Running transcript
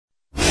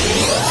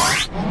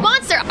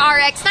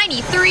RX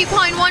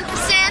 93.1%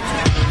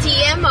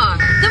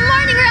 TMR. The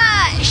Morning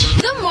Rush.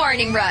 The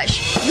Morning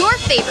Rush. Your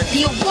favorite,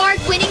 the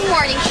award-winning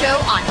morning show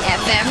on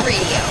FM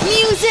radio.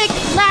 Music,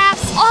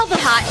 laughs, all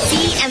the hot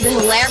tea, and the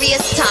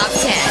hilarious top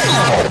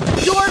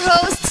 10. Your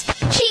hosts,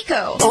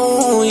 Chico.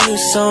 Oh, you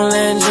so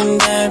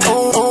legendary.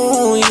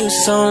 Oh, you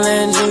so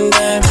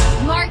legendary.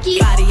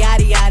 Markki. Yada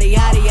yada yada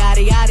yada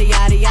yada yada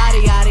yada yada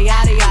yada yada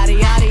yada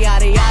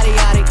yada yada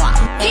yada yada.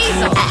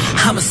 Hazel.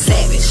 I'm a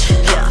savage.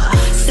 Yeah.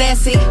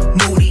 Sassy,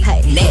 moody,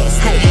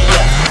 nasty.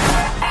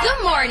 Yeah. The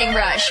Morning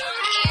Rush.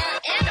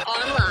 Air and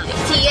online.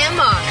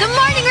 TMR. The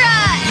Morning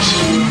Rush.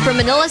 From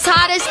Manila's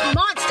hottest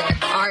monster,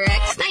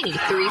 RX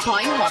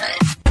 93.1.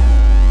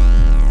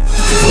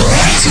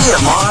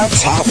 TMR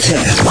Top 10.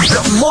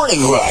 The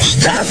Morning Rush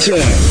Top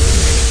 10.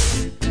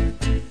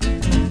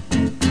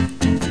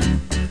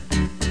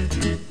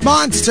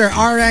 Monster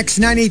RX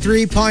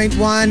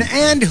 93.1.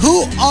 And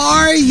who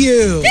are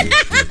you?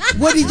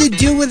 What did you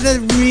do with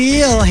the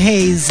real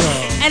Hazel?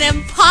 An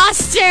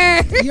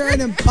imposter. You're an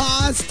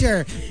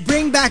imposter.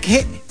 Bring back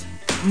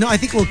No, I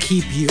think we'll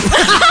keep you.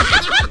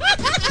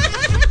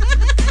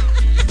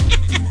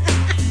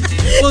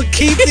 We'll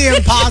keep the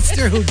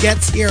imposter who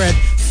gets here at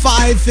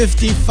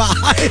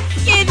 5:55.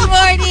 Good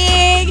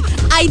morning.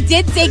 I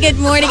did say good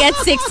morning at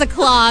 6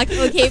 o'clock.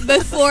 Okay,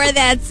 before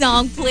that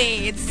song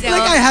played. So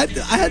Like I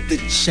had to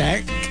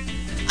check.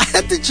 I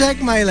had to check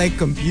my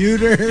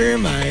computer,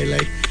 my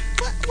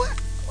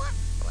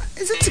what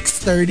is it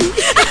 6:30?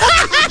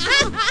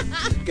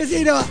 Because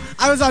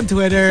I was on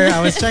Twitter, I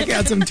was checking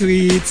out some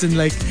tweets and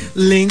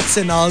links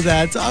and all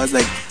that. So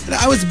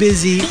I was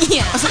busy.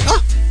 Yeah. I was like,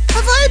 oh,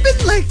 have I been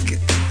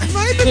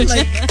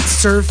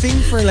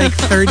surfing for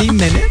 30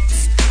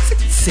 minutes?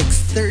 It's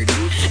 6:30.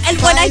 And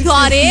when I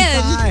got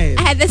in, I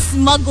had this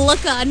smug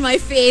look on my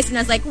face and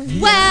I was like,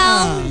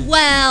 well.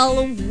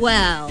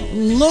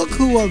 Look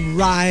who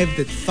arrived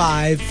at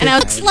 5:50. And I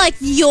was like,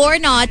 you're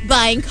not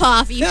buying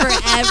coffee for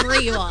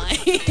everyone.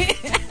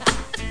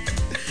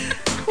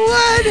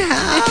 What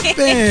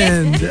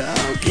happened?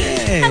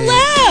 Okay.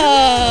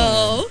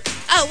 Hello.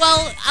 Oh,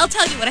 well, I'll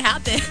tell you what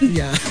happened.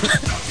 Yeah.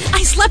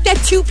 I slept at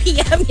 2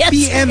 p.m.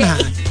 yesterday. PM ha?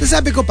 So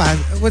sabi ko pa,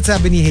 what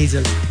sabi ni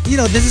Hazel?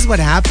 This is what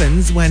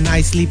happens when I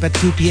sleep at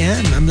 2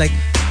 p.m. I'm like,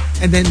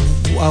 and then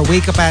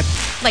wake up at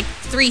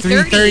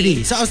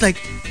 3:30. So I was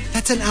like,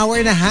 that's an hour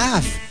and a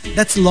half.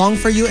 That's long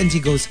for you. And she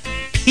goes,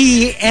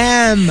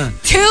 PM.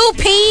 2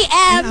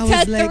 p.m. to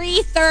like,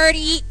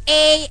 3:30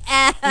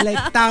 a.m.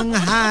 Like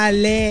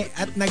tanghali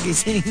at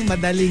nagising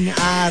madaling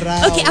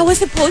araw. Okay, I was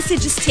supposed to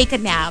just take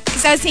a nap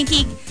because I was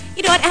thinking,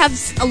 you know what, I have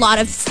a lot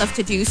of stuff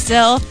to do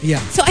still. Yeah.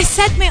 So I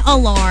set my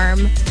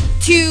alarm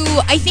to,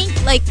 I think,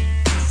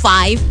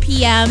 5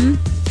 p.m.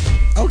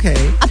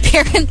 Okay.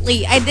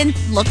 Apparently, I didn't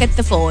look at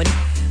the phone.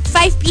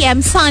 5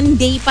 p.m.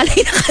 Sunday pala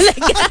yung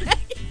nakalagay.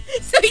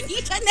 So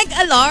hindi siya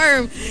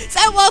nag-alarm. So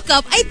I woke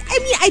up. I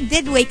mean, I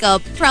did wake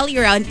up probably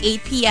around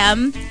 8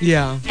 p.m.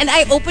 Yeah. And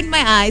I opened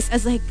my eyes. I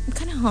was like, I'm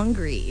kind of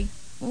hungry.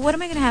 What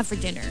am I going to have for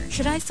dinner?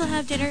 Should I still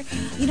have dinner?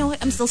 You know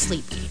what? I'm still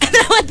sleepy. And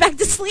then I went back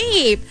to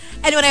sleep.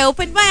 And when I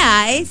opened my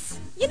eyes,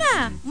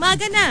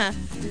 umaga na.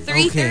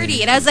 3:30.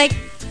 Okay. And I was like,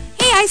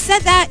 hey, I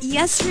said that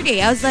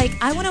yesterday. I was like,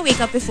 I want to wake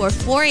up before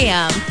 4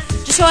 a.m.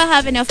 just so I'll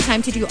have enough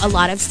time to do a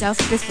lot of stuff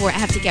before I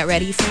have to get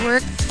ready for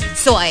work.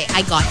 So I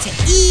got to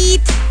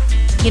eat.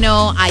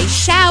 I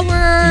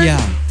showered. Yeah.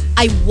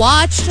 I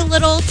watched a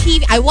little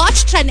TV. I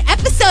watched an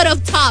episode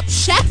of Top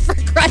Chef, for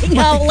crying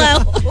out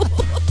loud.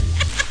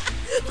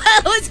 I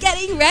was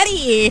getting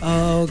ready.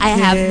 Okay. I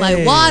have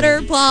my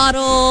water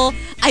bottle.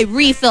 I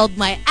refilled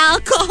my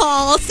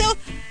alcohol. So,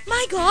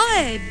 my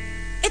God,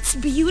 it's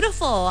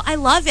beautiful. I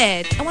love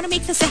it. I want to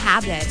make this a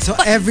habit. So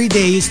every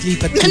day you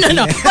sleep at 2 p.m.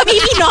 No.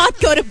 Maybe not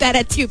go to bed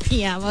at 2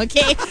 p.m.,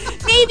 okay?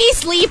 Maybe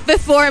sleep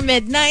before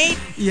midnight.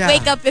 Yeah.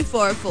 Wake up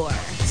before 4.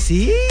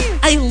 See?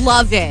 I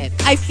love it.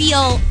 I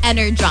feel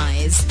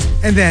energized.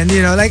 And then,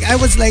 I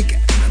was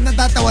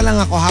natatawa lang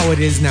ako how it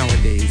is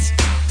nowadays.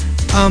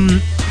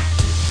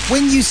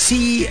 When you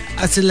see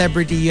a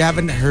celebrity you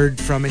haven't heard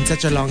from in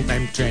such a long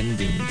time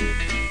trending,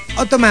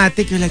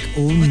 automatic, you're like,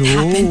 oh no.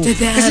 What happened to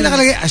them? Kasi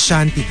nakalagay,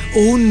 Ashanti.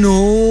 Oh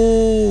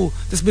no.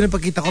 Tapos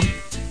binapagkita ko,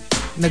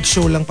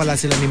 nag-show lang pala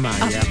sila ni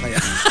Maya.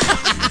 Kaya,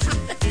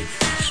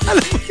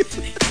 alam mo yun.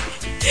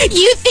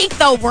 You think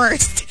the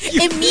worst.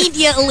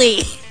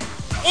 Immediately.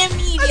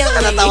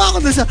 Natawa ko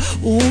doon sa,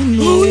 oh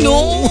no. Oh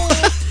no.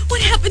 What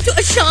happened to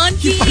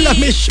Ashanti? Yung pala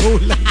may show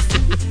lang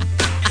sila.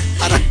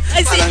 Parang,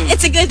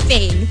 it's a good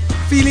thing.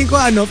 Feeling ko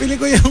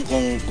yung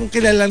kung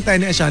kilala lang tayo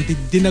ni Ashanti,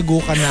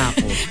 dinago ka na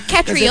ako.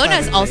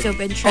 Catriona's also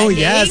been trending.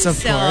 Oh yes, of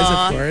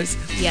course.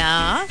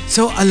 Yeah.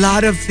 So a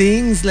lot of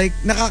things,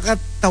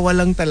 tawa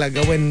lang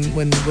talaga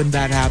when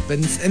that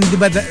happens. And di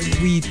ba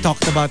we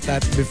talked about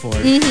that before?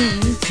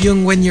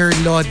 Yung when you're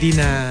Lodi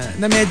na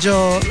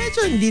medyo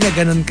hindi na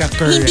ganun ka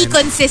current. Hindi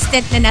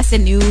consistent na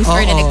nasa news or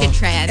na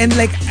nagtitrend.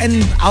 And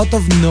out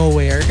of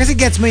nowhere, kasi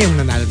gets mo yung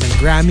nanalo ng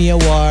Grammy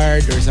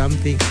Award or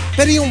something.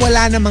 Pero yung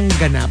wala namang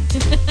ganap,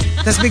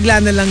 tas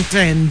bigla na lang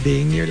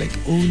trending, you're like,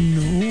 oh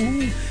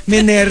no,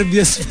 may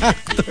nervous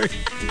factor.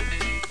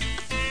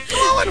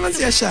 Kawawa naman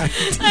siya.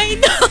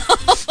 I know.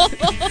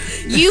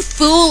 You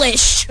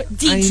foolish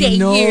DJ. I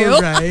know, you.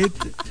 right?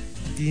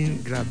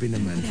 Grabe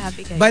naman.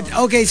 Grabe kayo. But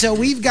okay, so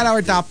we've got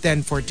our top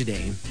 10 for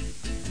today.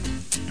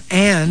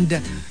 And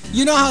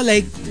you know how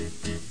it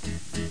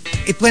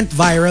went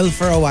viral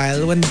for a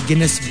while when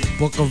Guinness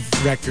Book of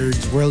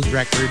Records, World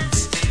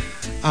Records.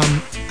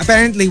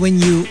 Apparently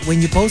when you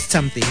post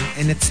something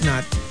and it's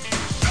not,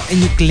 and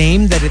you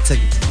claim that it's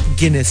a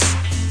Guinness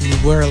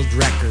World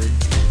Record,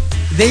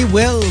 they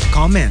will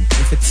comment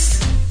if it's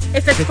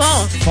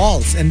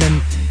false. And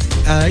then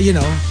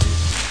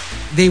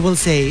they will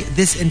say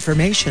this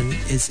information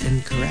is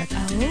incorrect.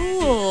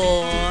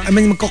 Oh. I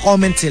mean,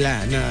 magko-comment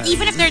sila na,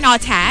 even if they're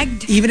not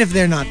tagged? Even if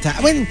they're not tagged.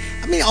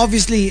 I mean,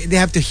 obviously they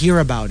have to hear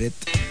about it.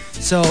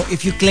 So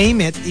if you claim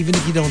it, even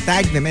if you don't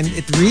tag them, and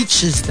it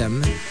reaches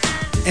them,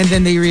 and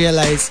then they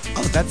realize,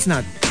 oh, that's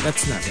not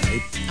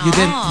right. You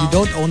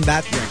don't own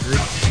that record.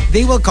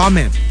 They will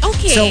comment.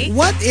 Okay. So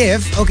what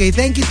if,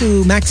 thank you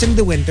to Maxim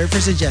De Winter for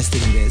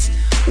suggesting this.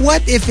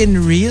 What if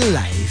in real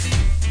life,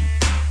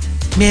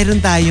 meron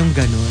tayong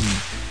ganun,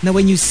 na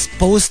when you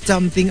post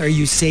something or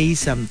you say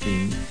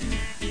something,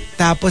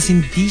 tapos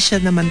hindi siya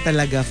naman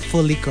talaga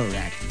fully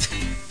correct,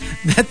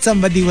 that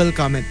somebody will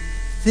comment,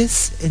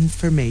 this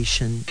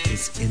information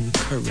is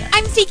incorrect.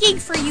 I'm thinking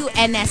for you,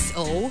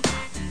 NSO.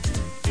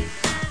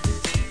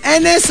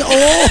 NSO!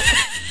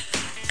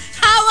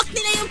 Hawak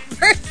nila yung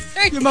birth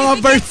certificate. Yung mga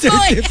birth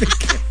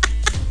certificate.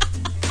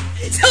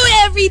 So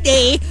every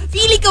day,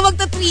 feeling ko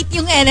magta-tweet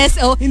yung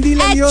NSO. Hindi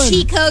lang at yun.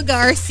 Chico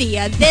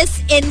Garcia,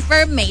 this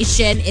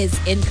information is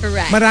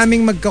incorrect.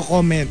 Maraming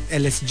magko-comment.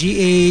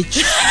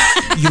 LSGH,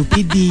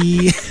 UPD.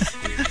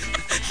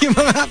 Yung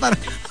mga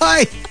parang,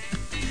 hoy,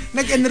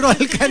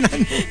 nag-enroll ka na.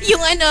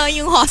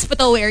 Yung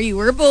hospital where you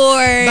were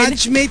born.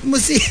 Batchmate mo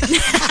si...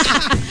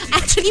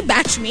 Actually,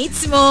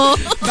 batchmates mo.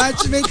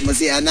 Batchmate mo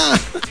si Ana.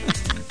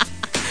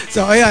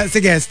 So, yeah,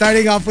 sige,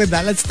 starting off with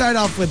that. Let's start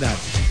off with that.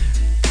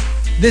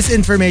 This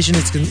information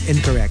is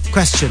incorrect.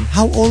 Question,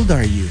 how old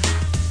are you?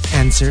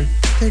 Answer,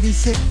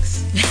 36.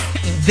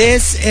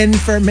 This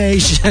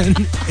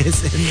information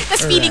is incorrect.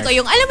 Tapos feeling ko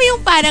yung, alam mo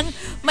yung parang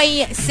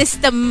may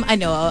system,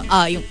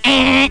 yung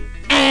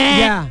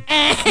yeah.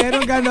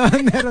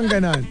 Meron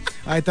ganon.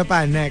 Ito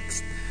pa,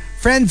 next.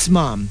 Friend's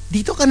mom,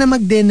 dito ka na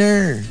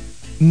mag-dinner.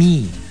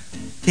 Me,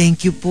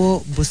 thank you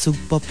po, busog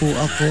pa po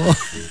ako.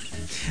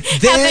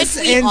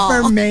 This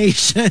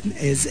information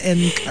is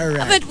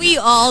incorrect. But we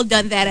all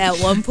done that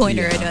at one point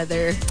or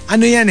another.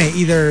 Ano yan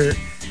either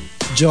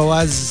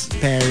Joa's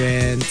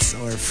parents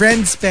or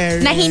friends'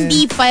 parents. Na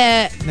hindi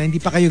pa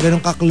kayo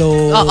ganun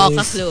ka-close. Oo,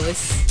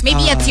 ka-close.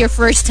 Maybe it's your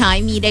first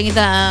time meeting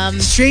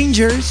them.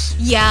 Strangers.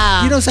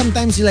 Yeah. You know,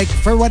 sometimes you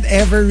for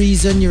whatever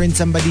reason, you're in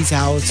somebody's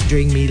house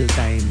during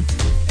mealtime.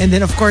 And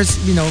then, of course,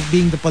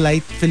 being the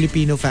polite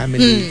Filipino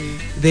family,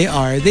 they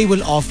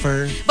will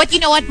offer. But you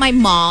know what? My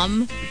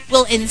mom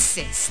will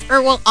insist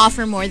or will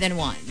offer more than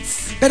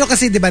once. Pero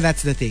kasi, di ba,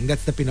 that's the thing.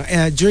 That's the Pinoy.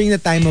 During the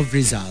time of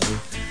Rizal,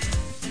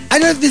 I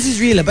don't know if this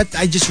is real, but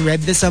I just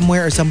read this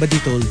somewhere or somebody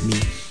told me.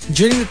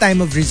 During the time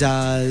of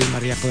Rizal,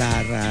 Maria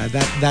Clara,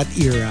 that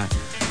era,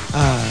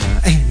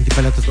 hindi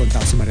pala totoong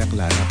tao si Maria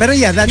Clara. Pero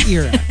yeah, that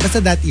era.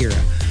 Basta that era.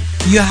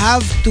 You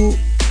have to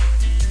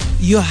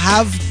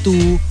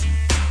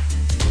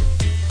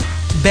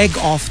beg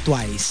off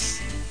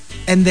twice.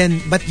 And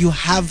then, but you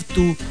have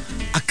to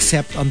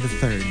accept on the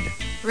third.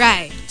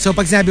 Right. So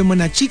pag sinabi mo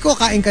na, Chico,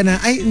 kain ka na.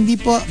 Ay, hindi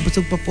po,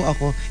 busog pa po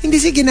ako.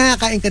 Hindi, sige na,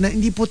 kain ka na.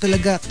 Hindi po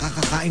talaga,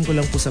 kakakain ko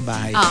lang po sa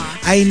bahay.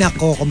 Ay,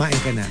 nako, kumain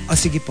ka na. O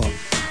sige po.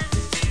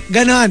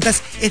 Ganon. Tas,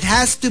 it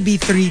has to be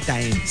 3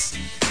 times.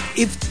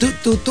 If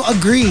to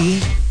agree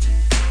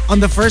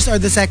on the first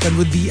or the second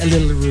would be a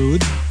little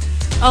rude.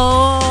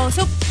 Oh,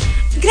 so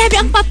grabe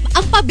ang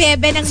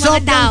pabebe ng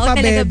mga tao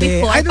talaga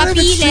before. I don't know if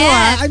it's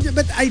Papilit. true,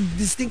 but I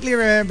distinctly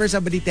remember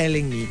somebody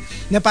telling me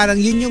na parang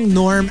yun yung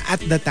norm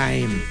at the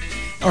time.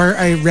 Or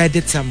I read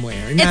it somewhere.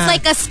 It's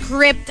like a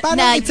script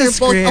na you're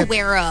both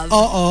aware of.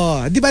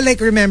 Oo. Di ba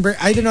remember,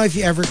 I don't know if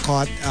you ever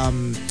caught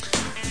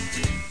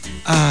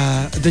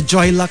the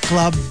Joy Luck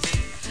Club.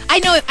 I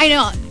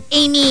know.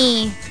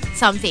 Amy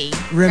something.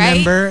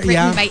 Remember? Right?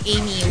 Written Yeah. by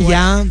Amy.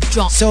 Yeah.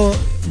 John. So,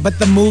 but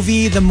the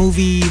movie,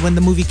 when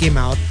the movie came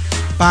out,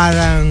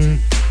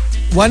 parang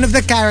one of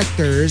the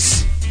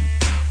characters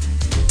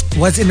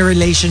was in a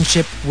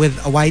relationship with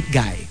a white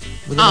guy.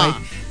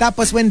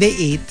 Tapos when they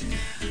ate,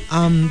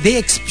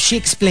 she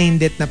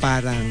explained it na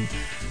parang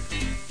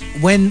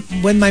when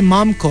my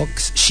mom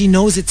cooks, she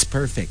knows it's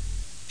perfect.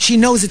 She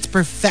knows it's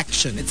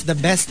perfection. It's the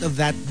best of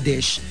that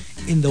dish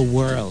in the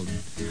world.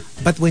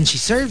 But when she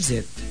serves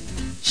it,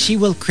 she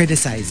will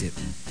criticize it.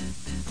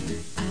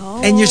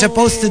 and you're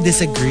supposed to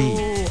disagree.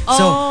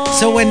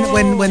 So when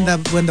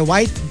the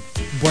white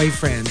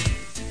boyfriend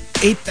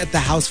ate at the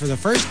house for the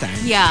first time,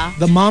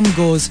 the mom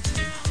goes,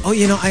 "Oh,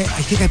 I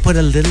think I put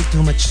a little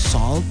too much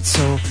salt,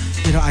 so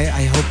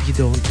I hope you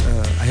don't.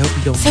 I hope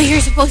you don't." So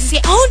you're supposed to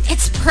say, "Oh,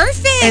 it's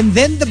perfect." And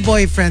then the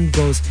boyfriend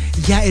goes,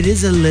 "Yeah, it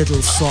is a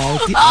little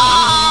salty."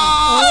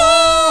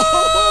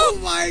 Oh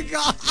my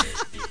god!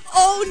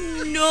 Oh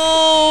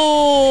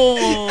no!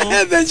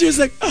 And then she was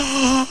like,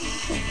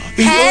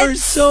 "You're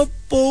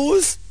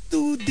supposed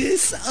to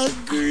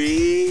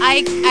disagree."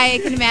 I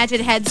can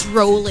imagine heads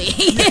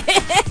rolling.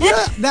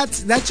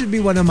 That should be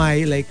one of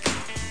my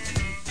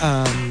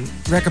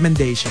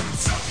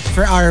recommendations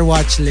for our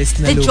watch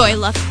list. The Joy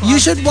Luck Club. You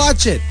should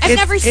watch it. I've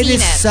never seen it.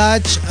 It is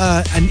such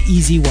an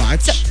easy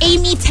watch. So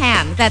Amy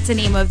Tan, that's the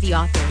name of the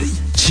author.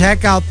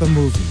 Check out the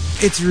movie.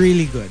 It's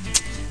really good.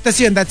 Tapos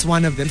yun, that's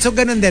one of them. So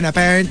ganun din,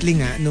 apparently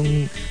nga,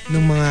 nung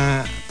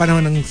mga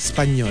panahon ng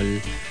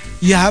Espanyol,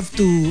 you have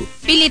to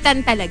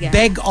pilitan talaga.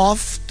 Beg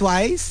off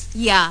twice.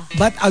 Yeah.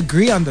 But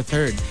agree on the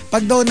third.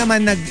 Pag daw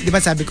naman di ba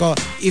sabi ko,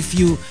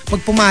 pag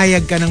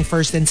pumayag ka ng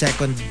first and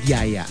second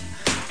yaya,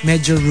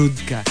 medyo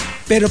rude ka.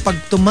 Pero pag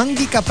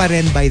tumanggi ka pa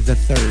rin by the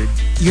third,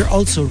 you're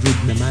also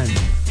rude naman.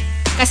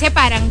 Kasi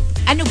parang,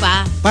 ano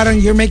ba? Parang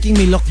you're making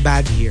me look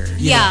bad here.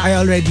 You know,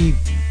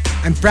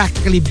 I'm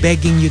practically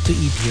begging you to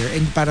eat here.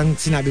 And parang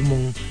sinabi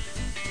mong,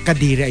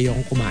 kadiri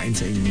ayokong kumain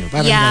sa inyo.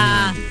 Parang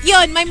ganun.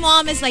 Yun, my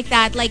mom is like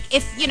that. Like,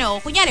 if,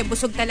 kunyari,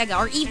 busog talaga.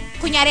 Or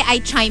kunyari, I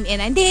chime in.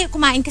 Hindi,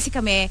 kumain kasi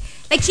kami.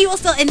 Like, she will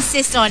still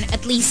insist on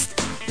at least,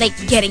 like,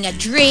 getting a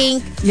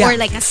drink. Or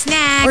like a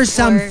snack. Or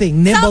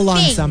something. Nibble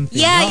on something.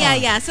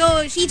 Yeah.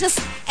 So, she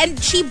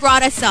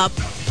brought us up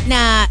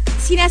na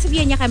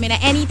sinasabihan niya kami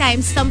na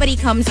anytime somebody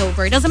comes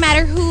over, doesn't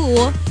matter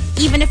who,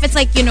 even if it's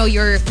like,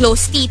 your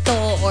close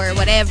tito or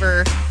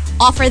whatever,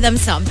 offer them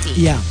something.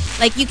 Yeah.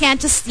 Like, you can't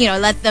just,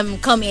 let them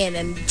come in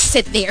and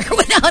sit there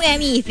without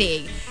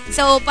anything.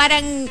 So,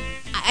 parang,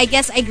 I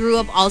guess I grew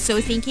up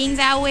also thinking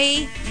that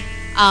way.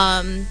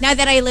 Now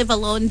that I live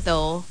alone,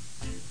 though,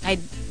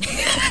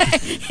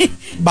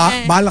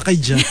 Bala kay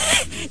dyan.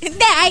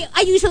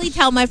 I usually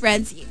tell my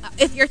friends,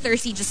 if you're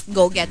thirsty, just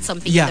go get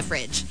something in the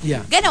fridge.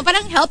 Yeah. Ganon,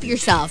 parang help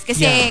yourself.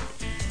 Kasi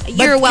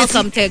you're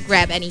welcome to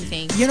grab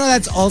anything.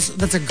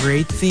 That's a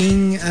great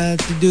thing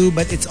to do,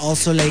 but it's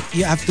also like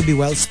you have to be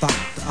well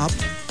stocked up.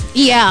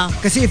 Yeah.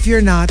 Kasi if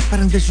you're not,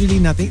 parang there's really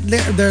nothing.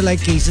 There are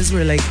like cases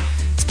where like,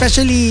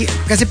 especially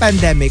kasi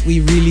pandemic, we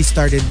really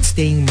started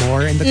staying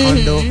more in the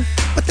condo.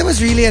 But there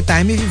was really a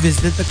time if you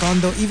visited the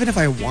condo, even if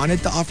I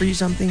wanted to offer you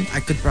something,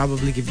 I could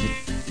probably give you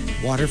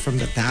water from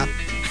the tap.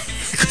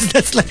 Because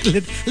that's like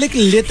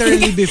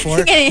literally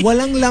before,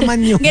 walang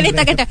laman yung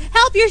ganito.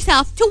 Help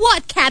yourself to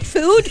what? Cat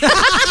food?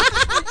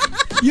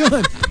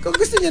 Yun. Kung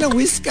gusto niya ng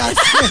Whiskas,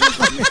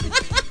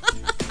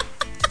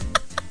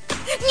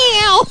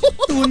 Meow.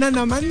 Tuna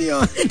naman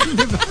yun.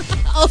 Diba?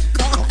 Oh,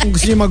 God. Kung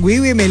gusto niya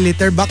magwiwi, may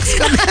litter box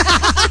kami.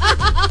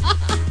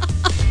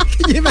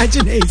 Can you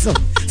imagine Hazel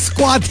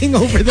squatting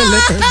over the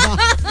litter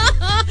box?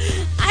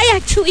 I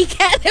actually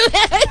can't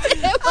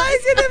imagine. I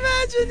can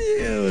imagine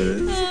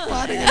you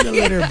squatting in the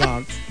litter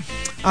box.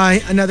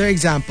 Another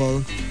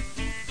example,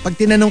 pag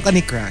tinanong ka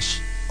ni crush,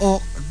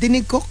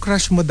 dinig ko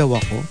crush mo daw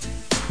ako?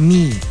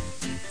 Me.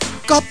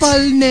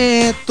 Kapal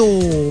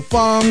neto,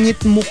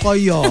 pangit mo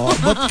kaya,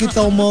 ba't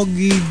kita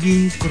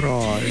magiging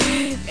crush?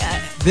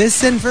 This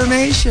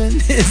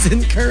information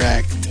isn't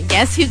correct.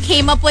 Guess who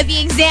came up with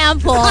the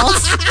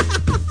examples?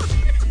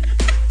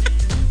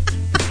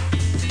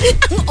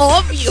 Ang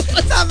obvious.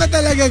 Tama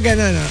talaga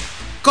ganun,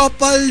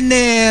 Kapal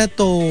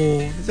neto.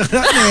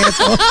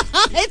 Neto.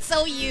 It's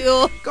so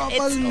you.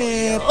 Kapal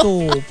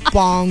neto.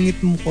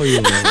 Pangit mo kayo.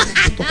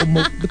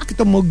 Ba't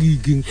kita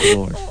magiging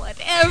crush?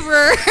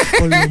 Whatever.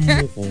 Kapal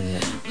mo ko.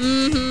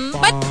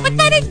 But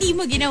parang di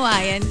mo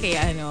ginawa yan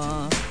kaya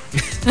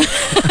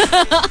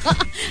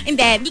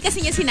Hindi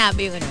kasi niya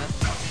sinabi yung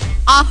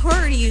I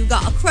heard you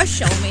got a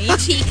crush on me,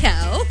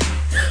 Chico.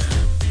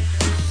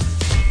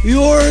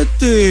 You're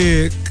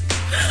thick.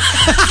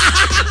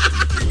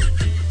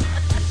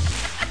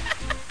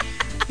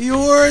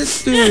 You're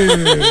thick.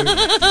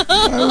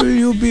 Why will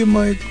you be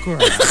my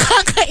crush?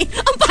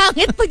 Ang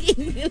pangit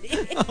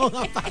pag-English. Oo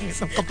nga, pangit.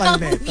 Ang kapal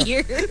neto.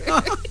 Weird.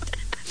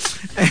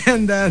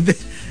 And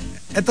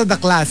ito the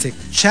classic.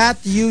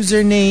 Chat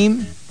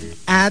username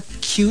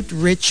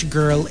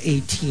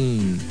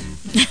 @cuterich_girl18.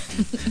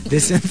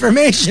 This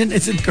information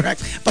isn't correct.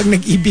 Pag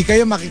nag-EB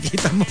kayo,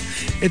 makikita mo.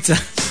 It's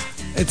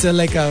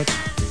like a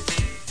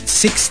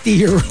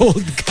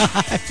 60-year-old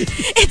guy.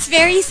 It's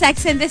very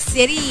Sex and the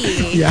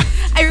City. Yeah.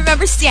 I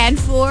remember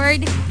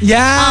Stanford.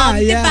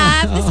 Yeah,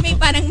 Diba? Tapos may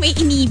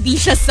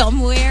inibi siya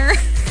somewhere.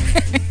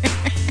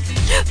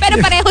 Pero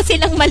pareho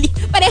silang mali.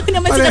 Pareho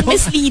naman silang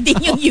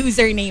misleading yung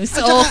username.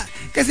 So,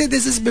 kasi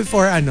this is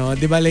before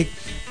di ba, like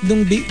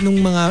nung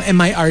mga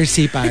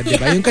MIRC pa, di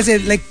ba? Yung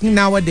kasi like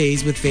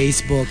nowadays with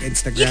Facebook,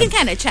 Instagram, you can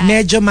kind of chat.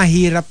 Medyo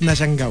mahirap na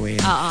siyang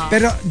gawin.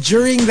 Pero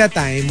during that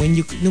time when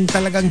nung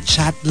talagang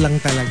chat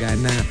lang talaga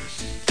na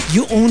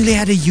you only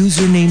had a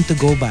username to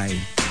go by.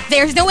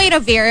 There's no way to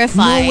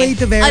verify. No way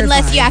to verify.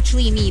 Unless you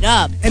actually meet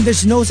up. And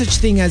there's no such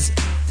thing as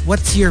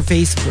what's your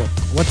Facebook?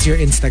 What's your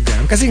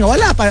Instagram? Kasi nga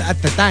wala pa at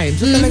the time.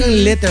 So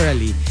talagang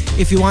literally,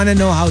 if you wanna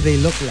know how they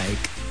look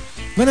like,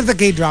 one of the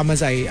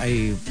K-dramas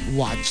I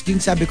watched, yung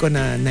sabi ko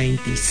na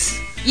 90s.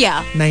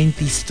 Yeah.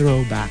 90s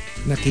throwback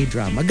na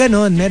K-drama.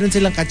 Ganon, meron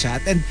silang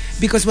ka-chat. And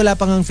because wala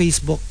pa ngang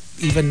Facebook,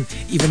 even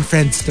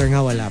Friendster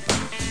nga wala pa.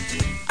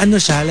 Ano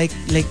siya, like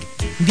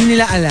hindi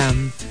nila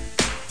alam.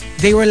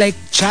 They were like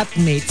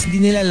chatmates.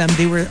 Hindi nila alam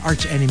they were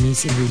arch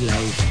enemies in real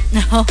life.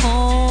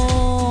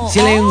 Oh.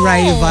 Sila yung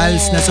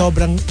rivals na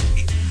sobrang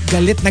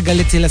galit na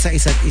galit sila sa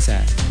isa't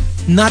isa.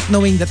 Not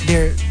knowing that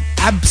they're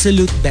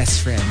absolute best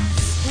friends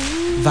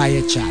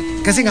via chat.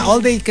 Kasi nga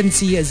all they can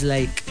see is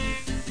like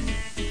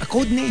a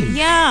code name.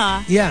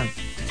 Yeah. Yeah.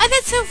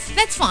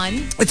 That's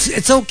fun.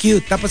 It's so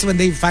cute. Tapos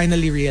when they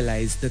finally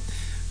realized that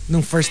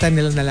nung first time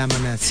nila nalaman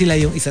na sila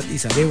yung isa't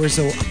isa, they were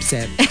so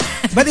upset.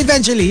 But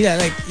eventually, yeah,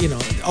 like, you know,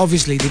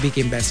 obviously they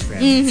became best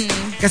friends.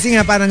 Kasi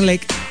nga parang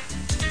like,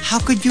 how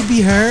could you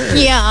be her?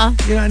 Yeah.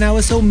 You know, and I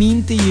was so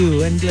mean to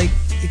you. And like,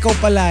 ikaw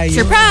pala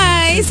yun.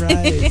 Surprise!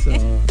 Surprise.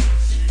 So.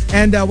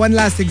 And one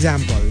last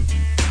example.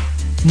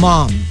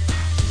 Mom.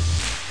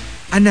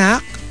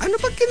 Anak, ano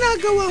ba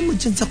ginagawa mo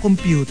dyan sa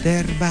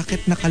computer?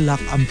 Bakit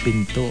nakalock ang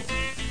pinto?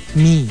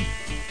 Me.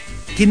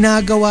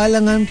 Ginagawa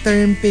lang ang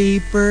term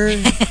paper.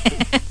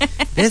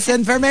 This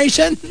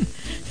information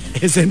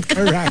isn't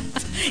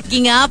correct.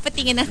 Ginga,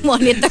 patingin ang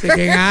monitor.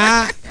 Sige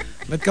nga.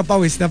 Ba't ka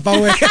pawis na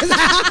pawis?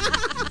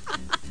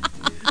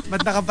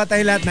 Ba't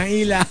nakapatay lahat ng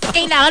ilaw?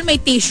 Kailangan may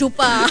tissue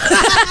pa.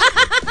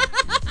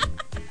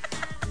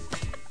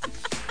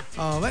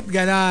 Oh, ba't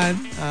ganon?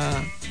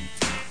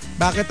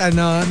 Bakit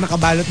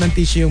nakabalot ng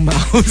tissue yung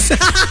mouse?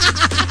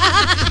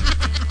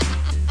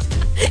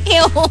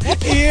 Ew.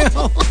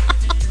 Ew.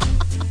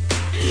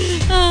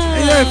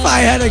 You know, if I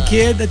had a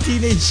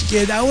teenage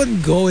kid, I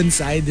wouldn't go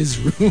inside this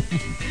room.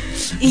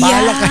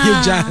 Bahala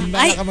kayo dyan.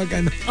 Bahala ka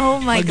mag-ano. Oh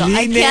my God.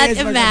 I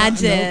can't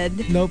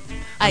imagine. Nope.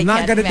 I'm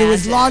not gonna do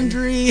his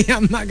laundry.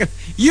 I'm not gonna.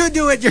 You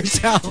do it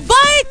yourself.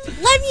 But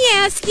let me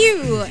ask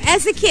you,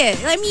 as a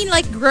kid, I mean,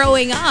 like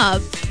growing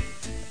up,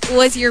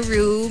 was your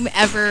room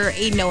ever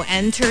a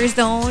no-enter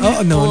zone?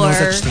 Oh, no, no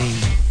such thing.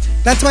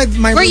 That's why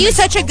my Were you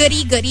such a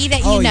goody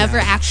that you never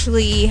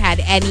actually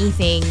had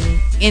anything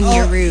in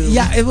your room?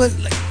 Yeah, it was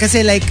like,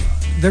 kasi like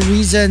the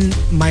reason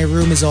my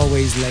room is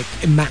always like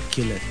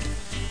immaculate.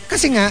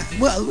 Kasi nga,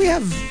 well, we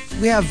have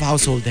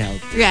household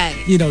help. Right.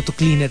 You know, to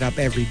clean it up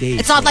every day.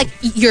 It's not like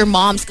your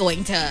mom's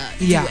going to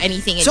do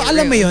anything in your room. So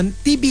alam mo yun,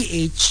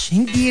 TBH,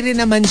 hindi rin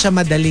naman siya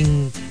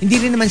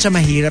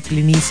mahirap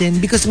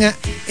linisin because nga,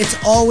 it's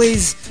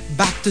always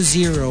back to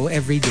zero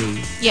every day.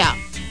 Yeah.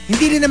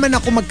 Hindi rin naman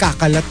ako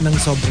magkakalat ng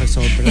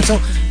sobra-sobra. So,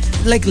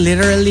 like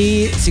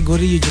literally,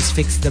 siguro you just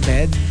fix the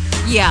bed.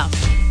 Yeah.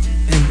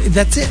 And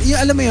that's it.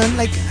 Alam mo yun,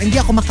 like, hindi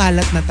ako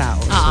makalat na tao.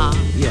 So,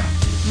 yeah.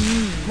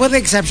 With the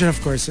exception, of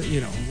course,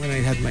 you know, when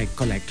I had my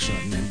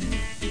collection. And,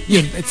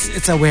 you know,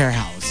 it's a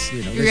warehouse.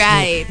 You know,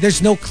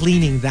 there's no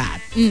cleaning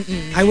that.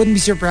 I wouldn't be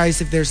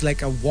surprised if there's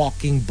like a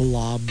walking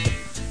blob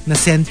na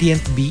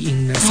sentient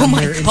being na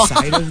somewhere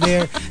inside of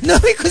there. No,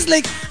 because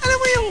like, alam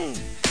mo yung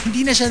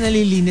hindi na siya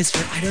nalilinis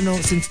for, I don't know,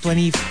 since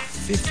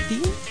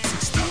 2015?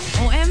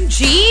 16?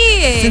 OMG!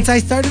 Since I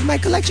started my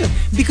collection.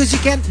 Because you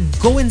can't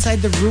go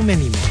inside the room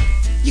anymore.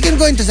 You can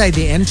go inside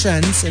the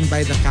entrance and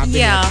buy the cabinet.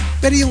 Yeah.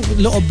 Pero yung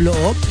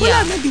loob-loob,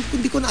 wala na.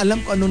 Hindi ko na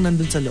alam kung anong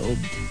nandun sa loob.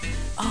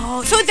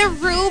 Oh, so the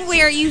room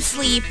where you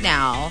sleep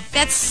now,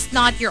 that's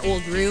not your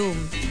old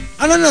room.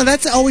 Oh, no.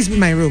 That's always been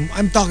my room.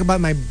 I'm talking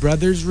about my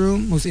brother's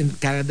room, who's in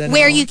Canada now.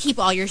 Where you keep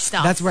all your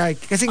stuff. That's where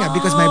kasi nga,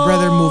 because my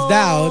brother moved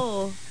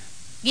out.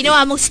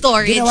 Ginawa mo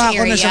storage area. Ginawa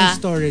ko na siyang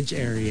storage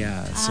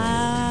area. So,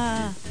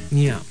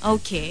 yeah.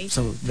 Okay.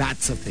 So,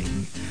 that's a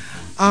thing.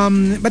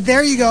 But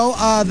there you go.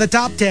 The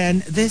top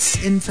 10. This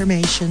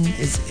information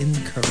is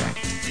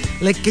incorrect.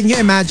 Like, can you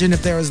imagine if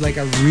there was like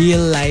a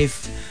real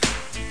life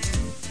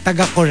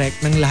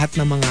taga-correct ng lahat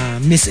ng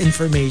mga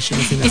misinformation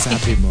na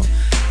sinasabi mo?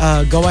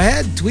 Go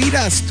ahead. Tweet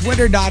us.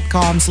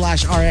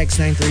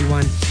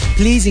 Twitter.com/RX931.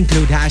 Please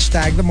include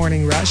hashtag The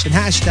Morning Rush and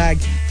hashtag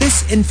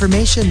This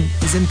Information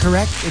is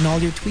Incorrect in all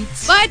your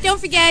tweets. But don't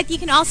forget, you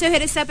can also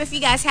hit us up if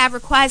you guys have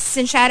requests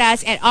and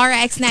shout-outs at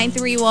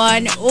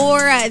RX931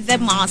 or the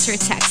Monster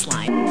text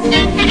line.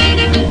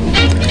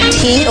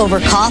 Tea over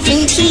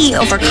coffee? Tea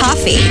over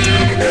coffee.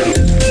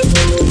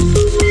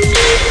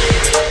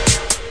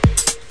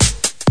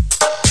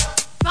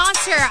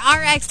 Monster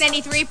RX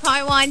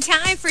 93.1.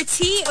 Time for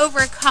tea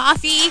over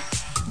coffee.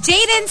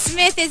 Jaden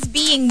Smith is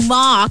being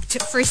mocked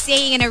for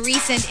saying in a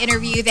recent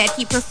interview that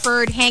he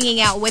preferred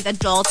hanging out with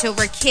adults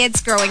over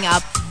kids growing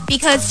up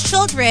because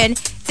children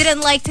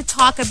didn't like to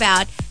talk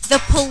about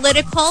the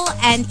political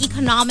and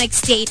economic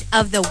state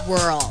of the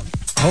world.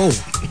 Oh.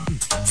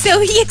 So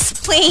he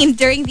explained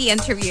during the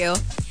interview,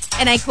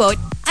 and I quote,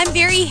 "I'm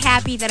very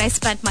happy that I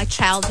spent my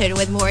childhood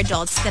with more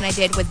adults than I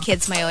did with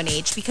kids my own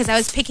age because I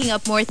was picking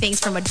up more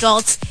things from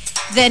adults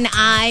than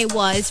I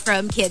was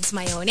from kids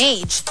my own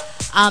age.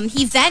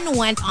 He then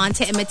went on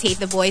to imitate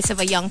the voice of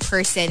a young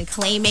person,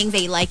 claiming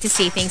they like to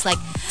say things like,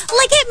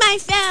 "Look at my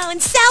phone,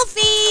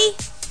 selfie."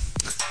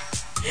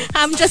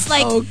 I'm just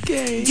like,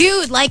 Okay.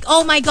 dude, like,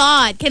 oh my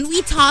God, can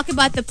we talk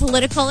about the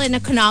political and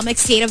economic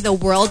state of the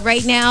world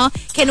right now?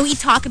 Can we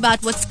talk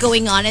about what's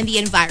going on in the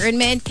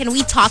environment? Can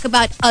we talk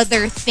about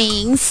other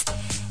things?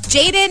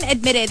 Jaden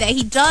admitted that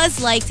he does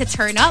like to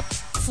turn up,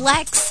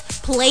 flex,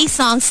 play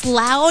songs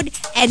loud,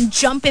 and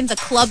jump in the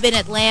club in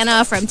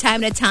Atlanta from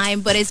time to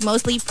time, but is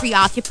mostly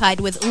preoccupied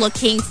with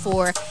looking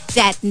for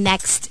that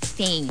next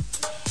thing.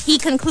 He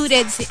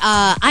concluded,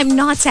 I'm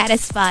not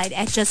satisfied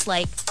at just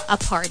like a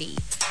party.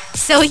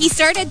 So he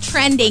started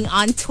trending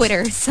on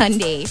Twitter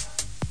Sunday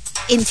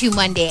into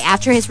Monday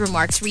after his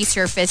remarks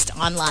resurfaced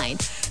online.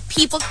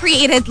 People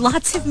created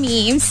lots of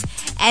memes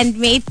and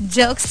made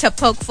jokes to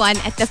poke fun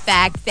at the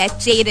fact that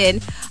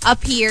Jaden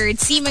appeared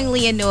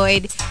seemingly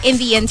annoyed in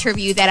the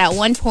interview that at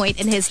one point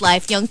in his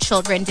life, young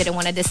children didn't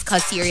want to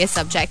discuss serious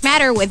subject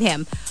matter with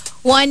him.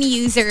 One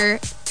user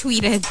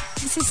tweeted,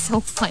 this is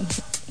so funny.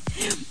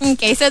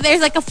 Okay, so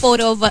there's like a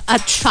photo of a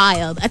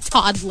child, a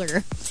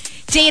toddler.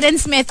 Jaden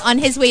Smith on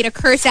his way to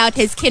curse out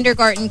his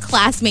kindergarten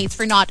classmates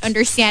for not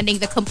understanding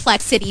the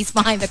complexities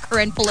behind the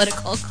current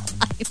political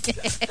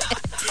climate.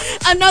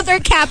 Another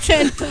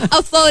caption,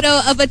 a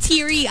photo of a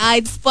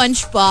teary-eyed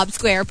SpongeBob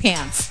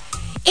SquarePants.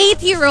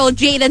 8-year-old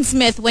Jaden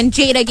Smith when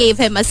Jada gave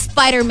him a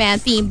Spider-Man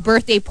themed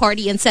birthday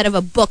party instead of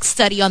a book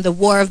study on the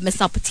War of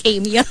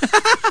Mesopotamia.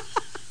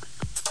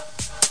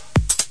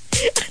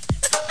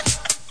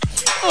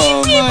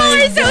 Oh People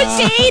my are so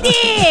God.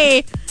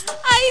 shady.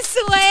 I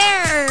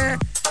swear.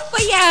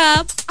 But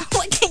yeah,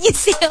 what can you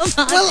say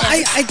about Well,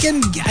 this?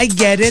 I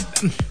get it.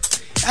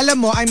 Alam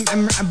mo,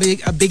 I'm a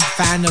big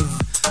fan of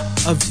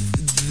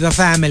the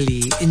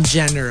family in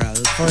general.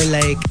 For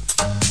like,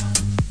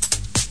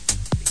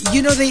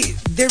 you know,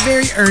 they're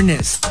very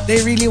earnest.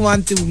 They really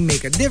want to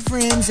make a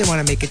difference. They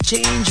want to make a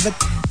change. But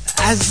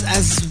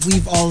as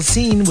we've all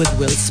seen with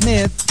Will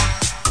Smith,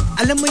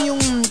 alam mo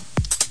yung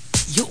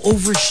you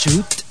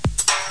overshoot.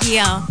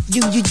 Yeah.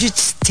 You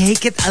just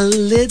take it a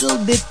little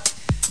bit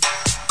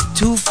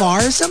too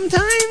far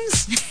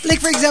sometimes. Like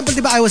for example,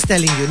 diba I was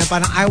telling you na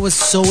parang I was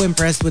so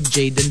impressed with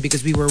Jaden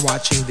because we were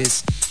watching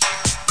this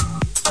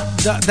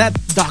that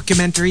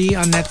documentary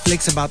on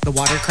Netflix about the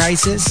water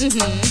crisis.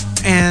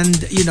 Mm-hmm. And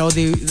you know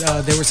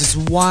there was this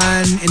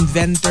one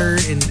inventor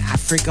in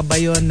Africa ba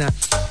yun na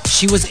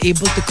she was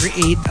able to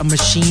create a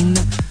machine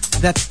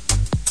that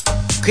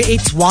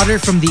creates water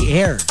from the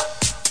air.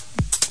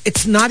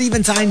 It's not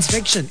even science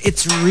fiction.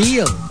 It's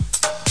real.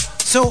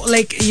 So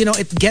like, you know,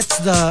 it gets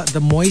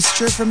the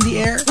moisture from the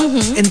air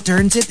and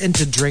turns it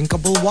into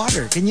drinkable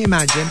water. Can you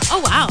imagine? Oh,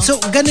 wow. So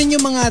ganun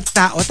yung mga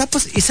tao.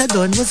 Tapos isa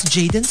doon was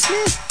Jaden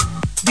Smith.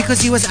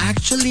 Because he was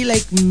actually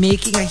like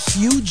making a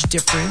huge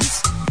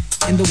difference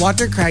in the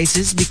water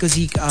crisis because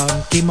he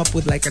came up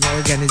with like an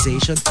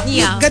organization.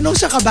 Yeah. Ganun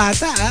siya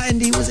kabata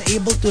and he was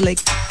able to like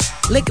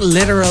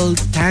literal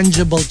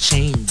tangible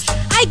change.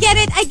 I get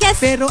it, I guess.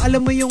 Pero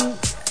alam mo yung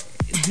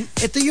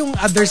ito yung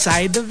other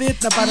side of it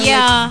na parang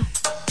Yeah.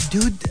 like,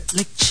 dude,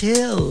 like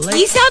chill. Like,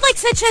 You sound like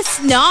such a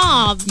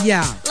snob.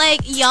 yeah.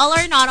 Like, y'all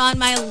are not on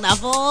my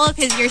level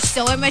because you're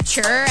so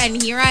immature,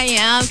 and here I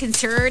am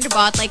concerned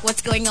about like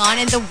what's going on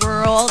in the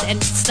world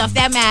and stuff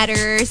that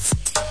matters.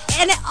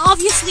 And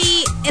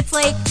obviously, it's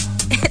like,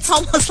 it's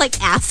almost like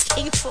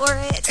asking for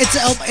it. It's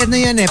ano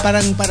yan eh,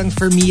 parang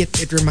for me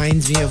it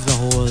reminds me of the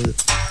whole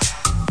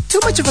too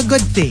much of a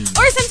good thing.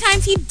 Or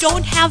sometimes you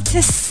don't have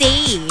to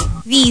say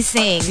these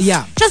things.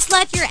 Yeah. Just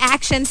let your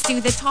actions do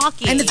the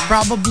talking. And it's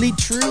probably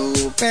true,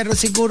 pero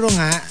siguro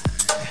nga,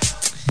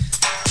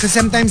 because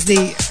sometimes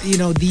they, you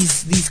know,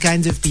 these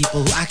kinds of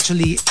people who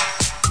actually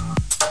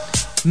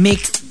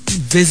make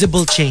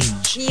visible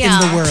change in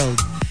the world,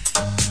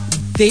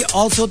 they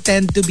also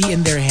tend to be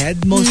in their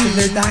head most of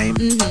their time.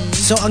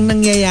 So ang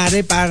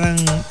nangyayari, parang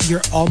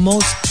you're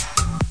almost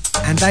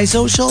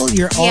antisocial,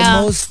 you're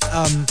almost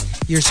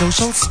your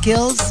social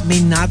skills may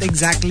not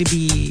exactly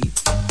be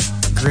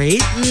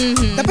great.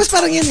 Tapos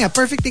parang yun nga,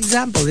 perfect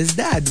example, his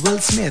dad, Will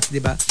Smith, di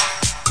ba?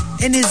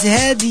 In his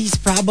head, he's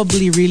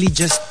probably really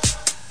just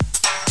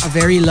a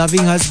very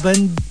loving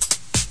husband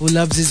who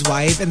loves his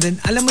wife. And then,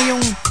 alam mo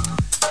yung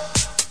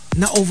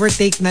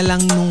na-overtake na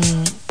lang nung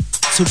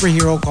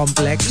superhero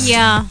complex.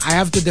 Yeah. I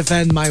have to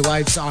defend my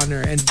wife's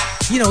honor. And,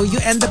 you know, you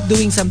end up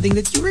doing something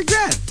that you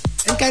regret.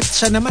 And kahit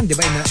siya naman, di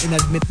ba,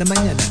 in-admit naman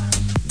niya na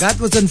that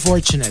was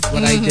unfortunate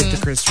what I did to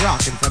Chris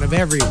Rock in front of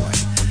everyone.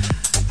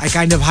 I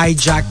kind of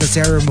hijacked the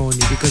ceremony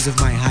because of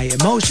my high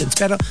emotions.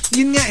 Pero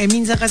yun nga eh,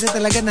 minsan kasi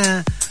talaga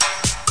na...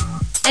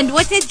 And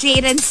what did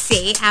Jaden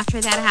say after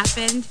that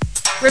happened?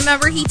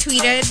 Remember he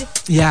tweeted?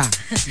 Yeah.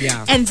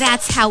 And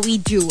that's how we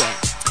do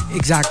it.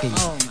 Exactly.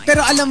 Oh my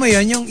Pero alam mo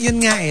yun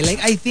nga eh, like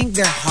I think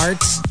their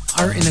hearts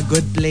are in a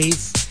good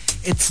place.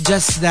 It's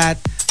just that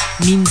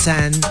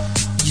minsan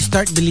you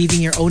start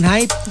believing your own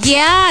hype.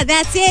 Yeah,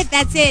 that's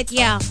it,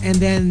 yeah. And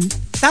then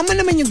tama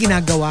naman yung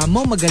ginagawa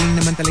mo, magaling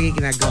naman talaga yung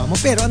ginagawa mo,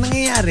 pero ang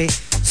nangyayari,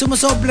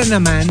 sumusobra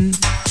naman.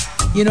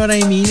 You know what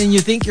I mean? And you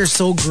think you're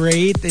so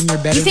great and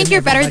you're better. You think than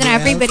you're better than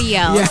everybody everybody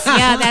else.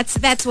 Yeah. Yeah,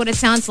 that's what it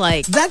sounds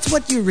like. That's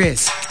what you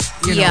risk.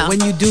 You know,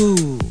 when you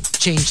do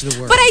change the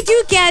world. But I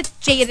do get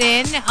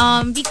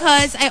Jaden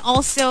because I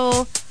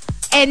also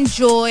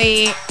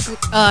enjoy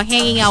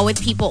hanging out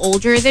with people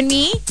older than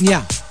me.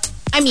 Yeah.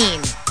 I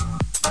mean,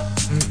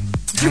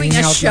 doing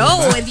Hanging a out show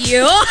lang ba? with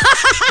you.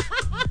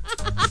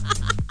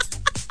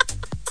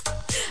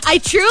 I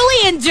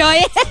truly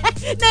enjoy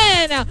it.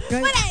 No.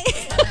 But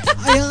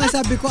Ayun nga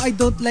sabi ko, I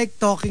don't like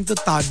talking to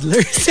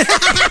toddlers.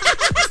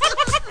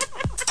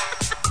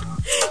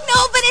 No,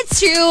 but it's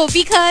true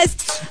because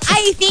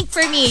I think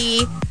for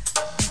me,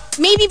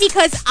 maybe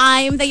because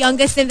I'm the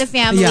youngest in the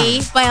family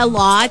by a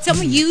lot, so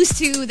I'm used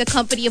to the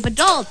company of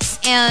adults.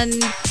 And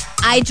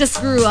I just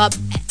grew up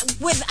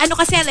with,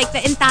 like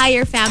the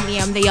entire family,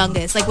 I'm the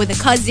youngest, like with the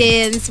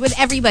cousins, with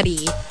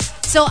everybody.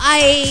 So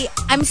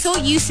I'm so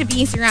used to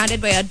being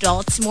surrounded by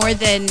adults more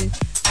than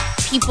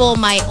people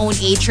my own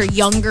age or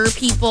younger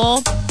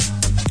people.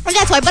 And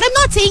that's why. But I'm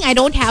not saying I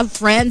don't have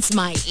friends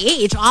my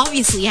age.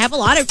 Obviously, I have a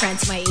lot of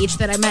friends my age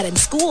that I met in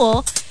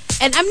school.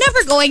 And I'm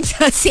never going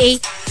to say,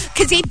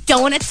 because they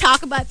don't want to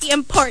talk about the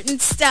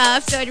important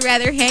stuff, so I'd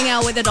rather hang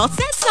out with adults.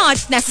 That's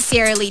not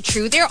necessarily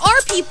true. There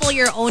are people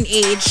your own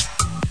age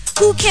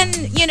who can,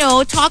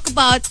 talk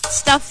about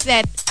stuff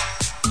that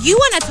you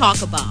want to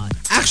talk about.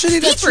 Actually,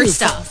 that's Deeper true.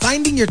 stuff.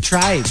 Finding your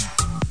tribe.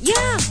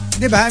 Yeah.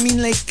 Diba? I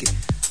mean, like,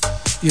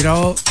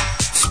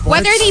 sports,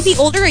 whether they be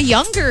older or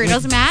younger, it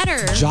doesn't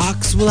matter.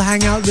 Jocks will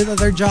hang out with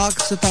other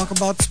jocks to talk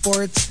about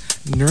sports.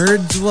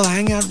 Nerds will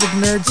hang out with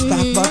nerds to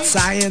talk about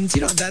science.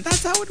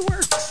 That's how it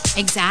works.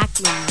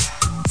 Exactly.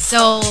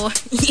 So,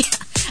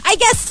 I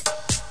guess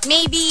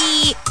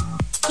maybe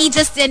he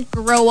just didn't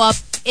grow up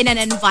in an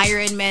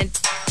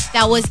environment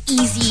that was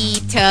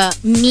easy to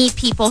meet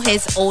people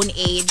his own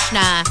age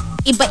na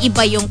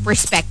iba-iba yung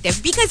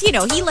perspective. Because,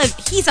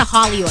 he's a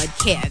Hollywood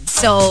kid.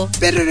 So,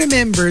 but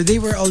remember, they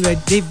were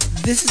already,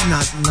 this is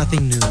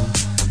nothing new.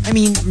 I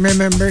mean,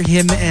 remember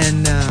him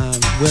and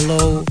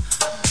Willow,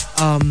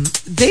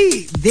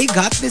 they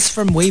got this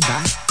from way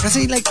back.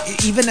 Kasi like,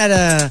 even at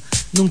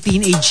nung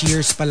teenage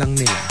years pa lang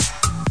nila,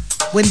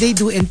 when they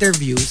do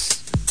interviews,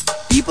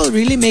 people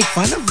really make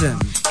fun of them.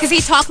 Because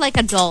they talk like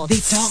adults. They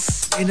talk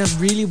in a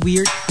really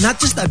weird, not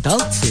just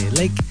adults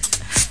like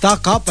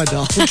stuck-up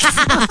adults. Diba?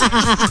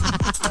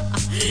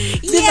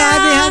 They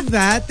have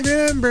that.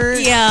 Remember?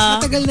 Yeah.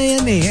 Matagal na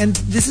yan And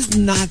this is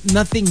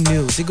nothing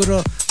new.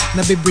 Siguro,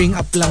 nabibring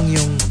up lang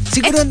yung,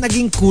 siguro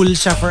naging cool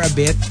siya for a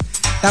bit.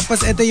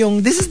 Tapos ito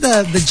yung, this is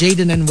the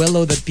Jaden and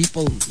Willow that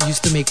people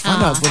used to make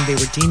fun of when they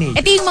were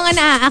teenagers. Ito yung mga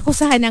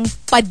naaakusahan ng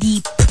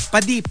padip.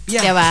 Padip,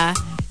 yeah. Diba?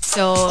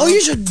 So, you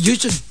should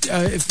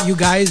if you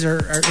guys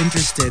are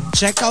interested,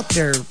 check out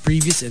their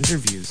previous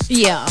interviews.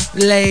 Yeah.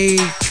 Like,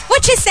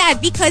 which is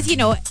sad because,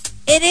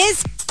 it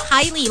is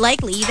highly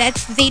likely that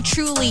they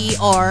truly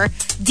are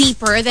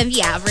deeper than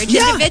the average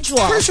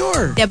individual. For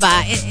sure.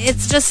 Diba?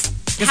 It's just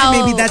how...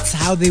 maybe that's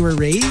how they were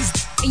raised.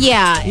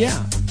 Yeah.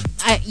 Yeah.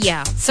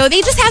 Yeah. So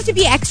they just have to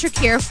be extra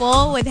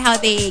careful with how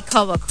they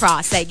come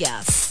across, I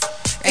guess.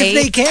 Right? If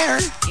they care.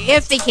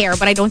 If they care,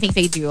 but I don't think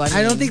they do.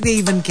 I don't think they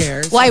even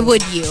care. Why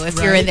would you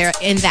if you're in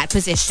that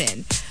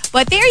position?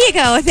 But there you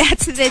go.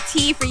 That's the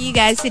tea for you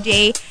guys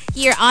today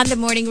here on The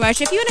Morning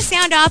Rush. If you want to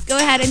sound off, go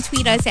ahead and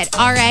tweet us at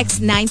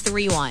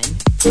RX931.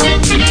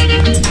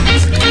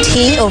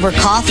 Tea over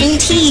coffee?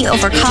 Tea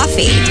over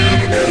coffee.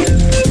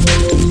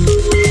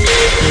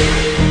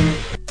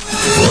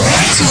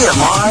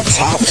 TMR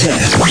Top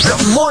 10. The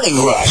Morning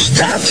Rush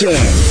Top 10.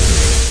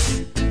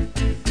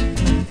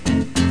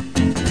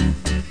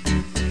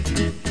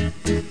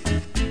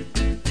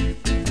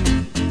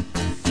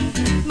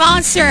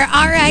 Monster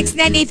RX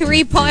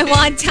 93.1,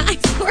 time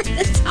for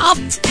the top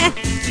 10.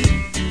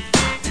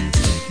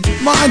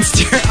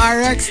 Monster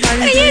RX 93.1.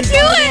 What are you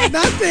doing?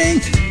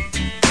 Nothing.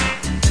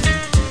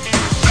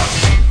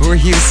 Who are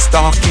you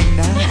stalking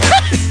now?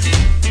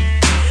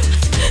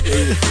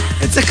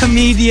 It's a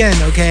comedian,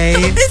 okay?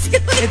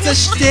 It's a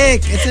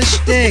shtick. It's a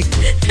shtick.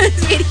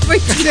 Waiting for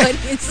you to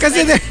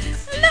Kasi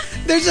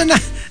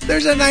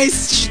there's a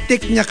nice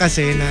shtick niya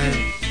kasi na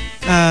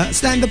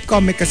stand-up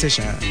comic kasi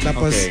siya.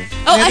 Tapos,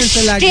 a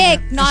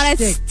shtick, not a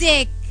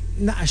stick.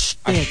 Na a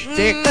shtick.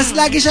 Tapos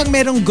lagi siyang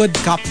merong good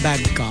cop,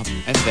 bad cop.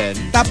 And then?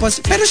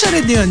 Tapos, pero siya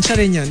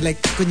rin yun. Like,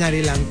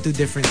 kunyari lang, two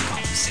different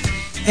cops.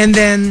 And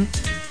then,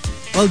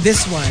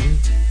 this one,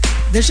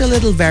 there's a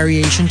little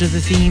variation to the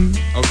theme.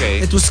 Okay.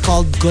 It was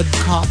called Good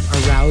Cop,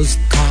 Aroused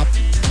Cop.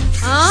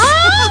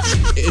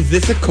 Is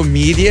this a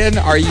comedian?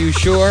 Are you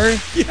sure?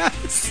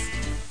 Yes.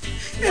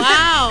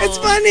 Wow. It's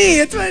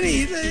funny. It's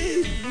funny.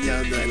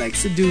 He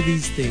likes to do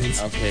these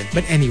things. Okay.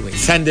 But anyway.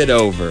 Send it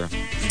over.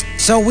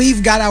 So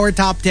we've got our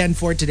top 10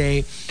 for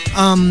today.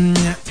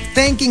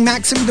 Thanking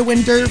Maxim the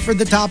Winter for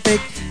the topic.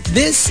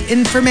 This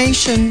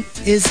information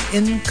is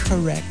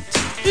incorrect.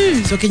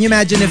 So can you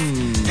imagine if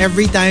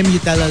every time you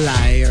tell a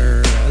lie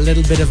or a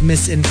little bit of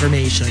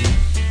misinformation,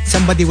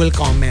 somebody will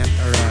comment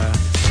or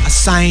a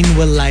sign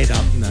will light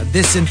up. No,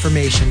 this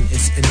information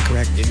is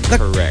incorrect.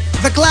 Incorrect.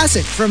 The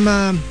classic from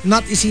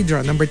Not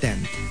Isidro, number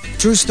 10.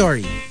 True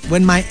story.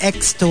 When my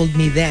ex told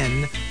me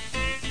then,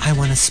 I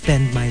want to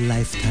spend my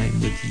lifetime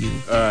with you.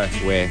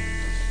 Weh.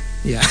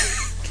 Yeah.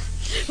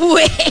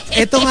 Wait.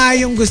 Ito nga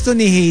yung gusto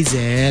ni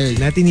Hazel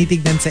na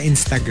tinitignan sa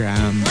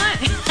Instagram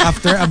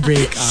after a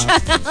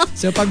breakup.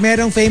 So pag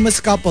merong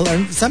famous couple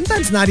or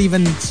sometimes not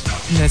even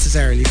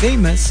necessarily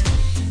famous,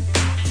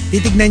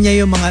 titignan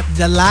niya yung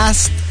the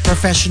last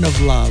profession of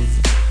love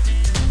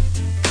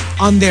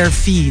on their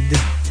feed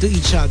to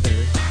each other.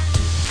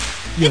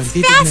 Yun, It's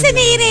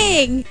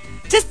fascinating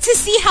just to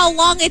see how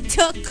long it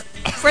took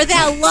for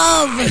that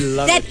love,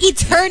 that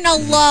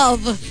eternal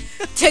love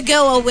to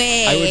go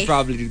away. I would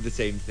probably do the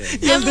same thing.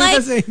 I'm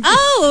like,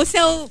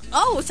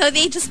 so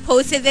they just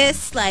posted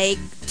this like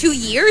 2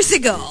 years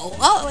ago.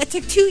 Oh, it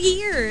took 2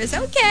 years.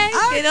 Okay,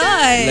 good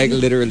on. Like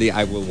literally,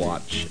 I will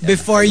watch.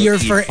 Before you're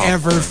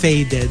forever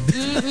faded.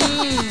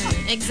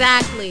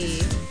 Exactly.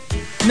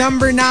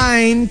 Number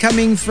 9,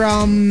 coming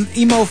from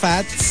Emo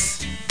Fats.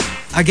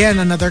 Again,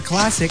 another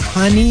classic.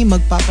 Honey,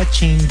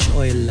 magpapa-change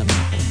oil lang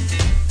ako.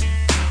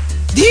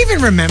 Do you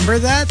even remember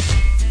that?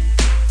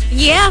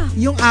 Yeah.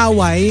 Yung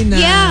away na...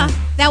 Yeah.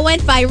 That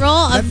went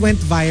viral. That went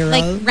viral.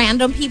 Like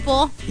random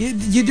people.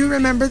 You do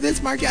remember this,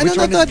 Markki? Ano Which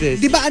na one to? is this?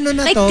 Di ba ano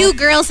na Like to? 2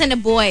 girls and a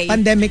boy.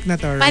 Pandemic na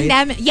to, right?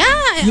 Pandemic. Yeah.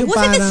 Yung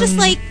Wasn't this just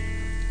parang- like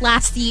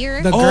last year?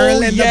 The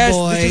girl and yes, the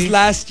boy. this was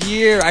last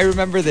year. I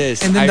remember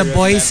this. And then I the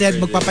boy remember said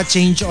this.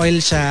 magpapa-change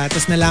oil siya.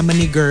 Tapos nalaman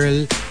ni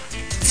girl,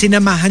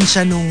 sinamahan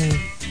siya nung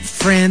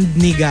friend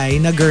ni guy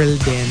na girl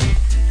din.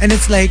 And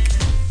it's like,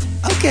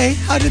 okay,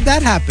 how did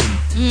that happen?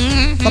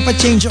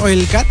 Papa-change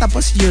oil ka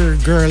tapos your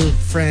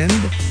girlfriend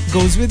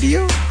goes with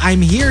you? I'm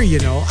here, you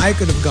know. I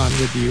could have gone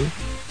with you.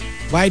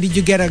 Why did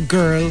you get a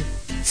girl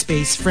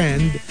space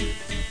friend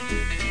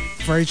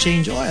for a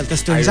change oil?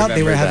 Tapos turns out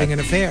they were remember having that.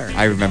 an affair.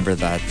 I remember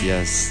that,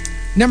 yes.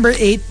 Number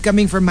 8,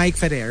 coming from Mike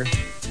Ferrer.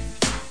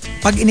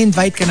 Pag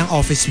in-invite ka ng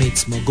office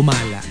mates mo,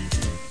 gumala.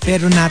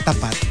 Pero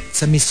natapat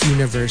sa Miss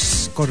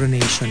Universe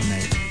Coronation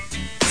Night.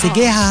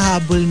 Sige,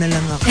 hahabol na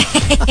lang ako.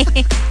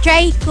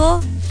 Try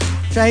ko.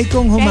 Try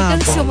kong Try humabol.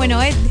 kong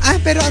sumunod.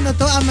 Pero ano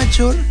to,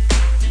 amateur?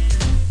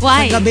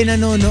 Why? Sa gabi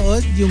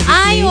nanonood, yung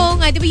replay. Oo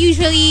nga. Diba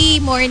usually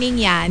morning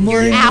yan?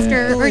 Morning.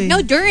 After, or Yeah.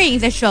 no, during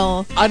the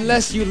show.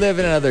 Unless you live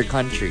in another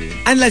country.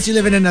 Unless you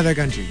live in another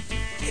country.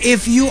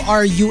 If you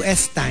are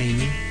US time,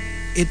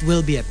 it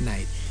will be at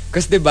night.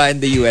 Because diba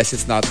in the US,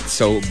 it's not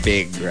so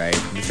big, right?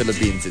 In the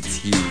Philippines, it's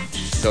huge.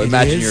 So It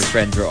imagine is. your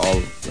friends are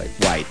all like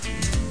white.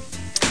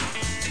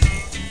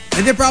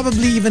 And they're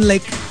probably even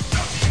like,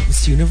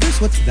 Miss Universe,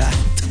 what's that?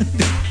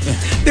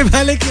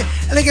 Diba?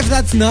 Like if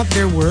that's not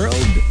their world,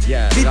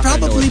 Yeah, they'd not gonna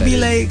know probably what be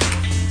that is. like,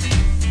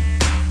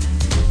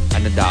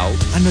 Ano daw?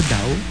 ano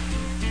daw?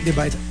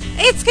 Diba?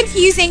 It's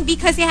confusing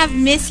because they have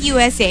Miss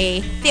USA.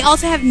 They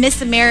also have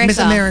Miss America. Miss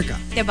America.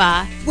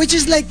 Diba? Which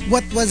is like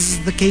what was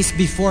the case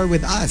before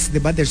with us.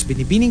 Diba? There's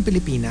Binibining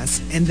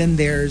Pilipinas and then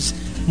there's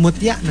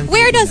Mutya ng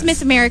Where does Pilipinas.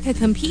 Miss America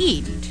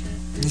compete?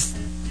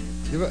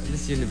 Diba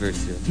Miss Universe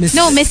yun?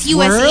 Miss USA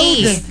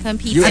World?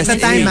 competes. USA. At the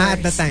Miss time, Universe. at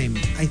the time,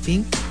 I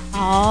think.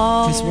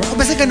 Oh. Miss World.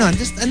 Basta ganon.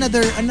 Just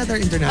another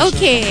international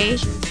Okay.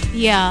 competition.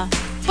 Yeah.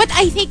 But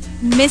I think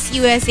Miss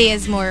USA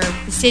is more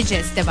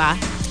prestigious, diba?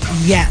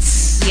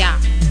 Yes. Yeah.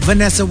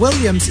 Vanessa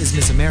Williams is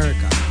Miss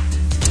America.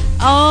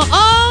 Oh.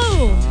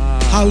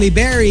 Holly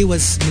Berry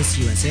was Miss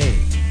USA.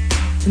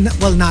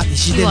 Well,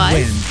 she didn't was?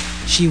 win.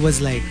 She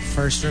was like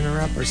first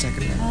runner-up or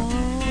second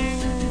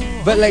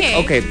runner-up. But like,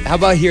 Okay. okay, how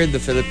about here in the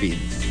Philippines?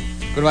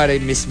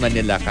 Kunwari, Miss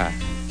Manila ka.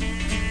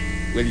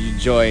 Will you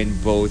join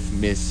both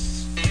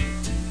Miss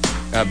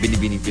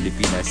Binibining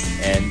Pilipinas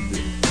and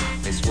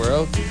Miss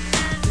World?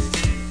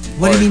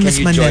 What do you mean, Or Miss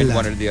can you join Manila?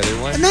 one or the other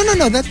one?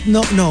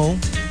 No.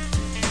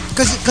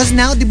 Because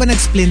now, di ba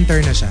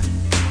nag-splinter na siya?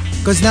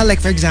 Because now, like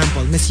for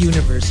example, Miss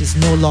Universe is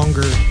no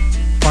longer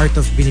part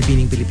of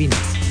Binibining Pilipinas.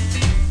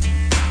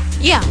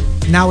 Yeah.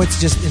 Now it's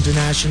just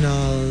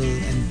international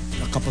and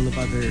a couple of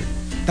other.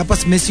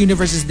 Tapos Miss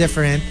Universe is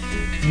different.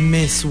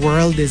 Miss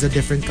World is a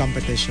different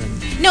competition.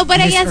 No,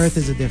 but I Miss guess Earth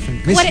is a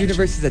different. Miss What-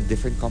 Universe is a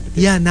different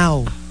competition. Yeah,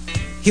 now.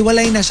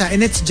 Hiwalay na siya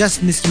and it's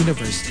just Miss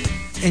Universe.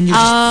 And you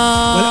just,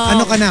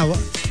 ano ka na?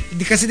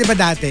 Kasi di ba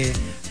dati,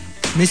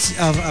 Miss,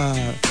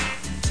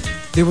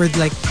 there were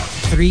like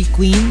 3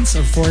 queens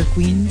or 4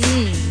 queens.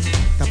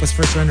 Tapos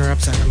first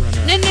runner-up, second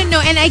runner-up. No.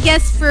 And I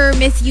guess for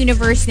Miss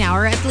Universe now,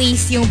 or at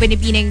least yung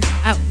Binibining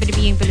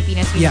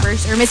Pilipinas Yeah.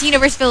 Universe, or Miss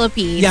Universe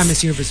Philippines. Yeah,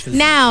 Miss Universe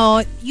Philippines.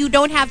 Now, you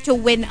don't have to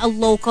win a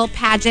local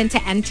pageant to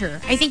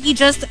enter. I think you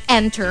just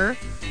enter,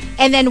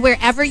 and then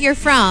wherever you're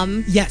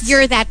from, Yes.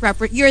 you're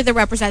you're the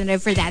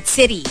representative for that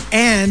city.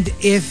 And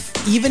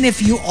even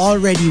if you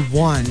already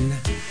won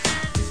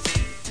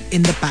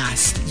in the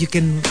past, you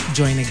can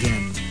join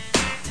again.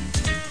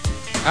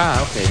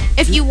 Ah, okay.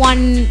 If you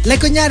won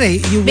Like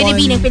kunyari, you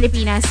Binibining won...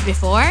 Pilipinas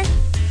before,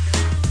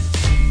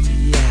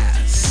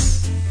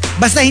 Yes.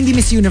 Basta hindi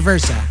Miss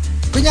Universe, ah.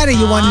 Kunyari,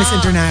 you won Miss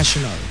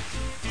International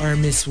or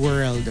Miss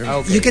World. Or,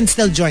 Okay. you can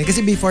still join.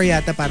 Kasi before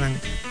yata parang,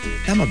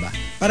 tama ba?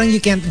 Parang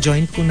you can't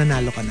join kung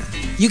nanalo ka na.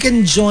 You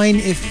can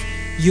join if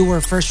you were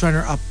first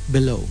runner-up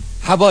below.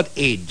 How about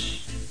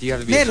age? Do you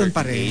have to be Meron a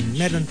pa certain rin. age?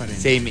 Meron pa rin.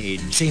 Same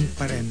age. Same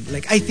pa rin.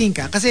 Like, I think,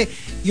 kasi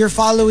you're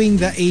following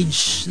the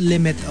age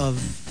limit of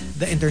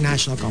the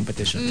international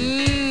competition.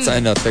 So,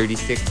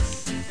 36?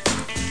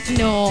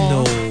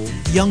 No.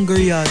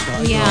 Younger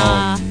yata.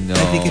 Yeah. No.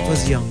 I think it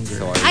was younger.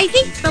 Sorry. I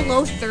think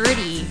below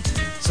 30.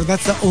 So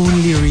that's the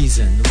only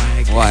reason why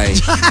I Why?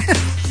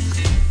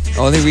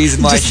 Only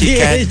reason why Just she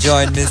the can't age.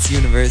 join Miss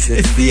Universe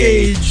is It's the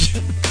age.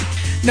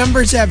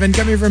 Number 7,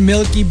 coming from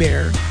Milky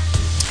Bear.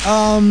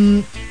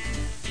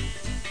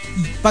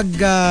 Pag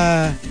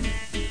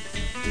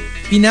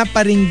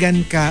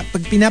pinaparinggan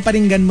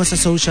mo sa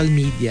social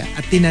media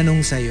at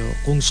tinanong sa'yo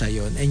kung siya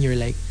yun, and you're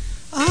like,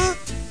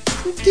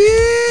 hindi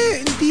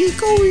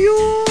ikaw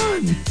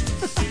yun.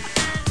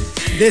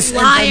 This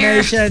Liar.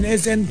 information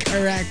is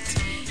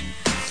incorrect.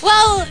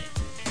 Well,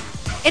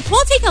 it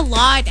will take a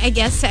lot, I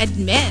guess, to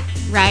admit,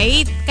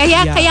 right?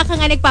 Kaya ka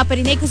nga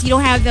nagpaparinig because you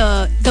don't have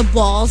the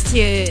balls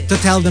to To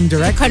tell them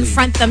directly.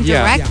 confront them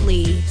Yeah.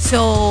 directly.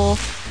 So,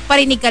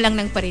 parinig ka lang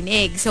ng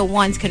parinig. So,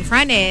 once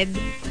confronted,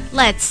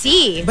 let's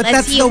see. But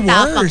let's that's see the yung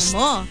tapang worst.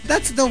 mo.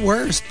 That's the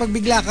worst. Pag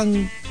bigla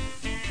kang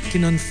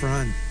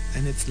kinonfront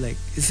and it's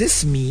like, is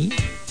this me?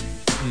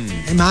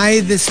 Am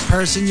I this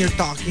person you're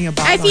talking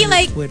about I feel on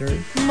like Twitter?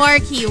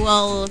 Markki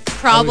will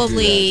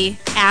probably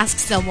ask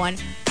someone,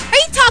 are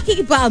you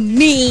talking about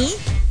me?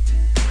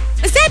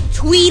 Is that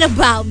tweet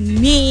about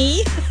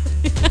me?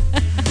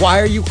 Why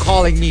are you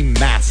calling me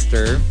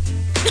master?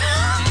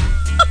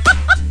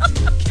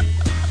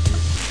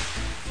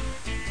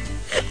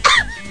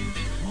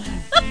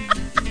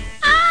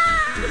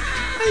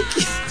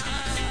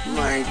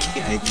 Markki,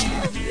 I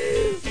can't.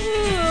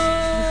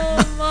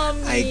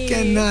 Mommy. I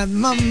cannot.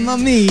 Mamma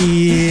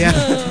mia.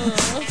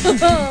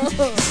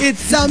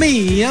 It's a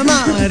Mia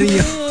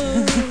Mario.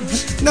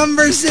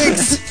 Number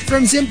 6,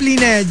 from Simply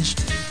Nedge.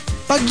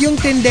 Pag yung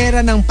tindera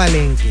ng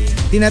palengke,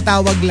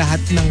 tinatawag lahat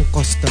ng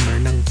customer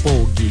ng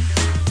pogi.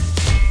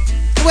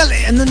 Well,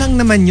 ano lang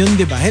naman yun,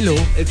 di ba? Hello?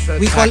 It's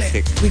a we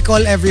tactic. we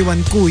call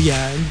everyone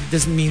kuya.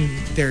 Doesn't mean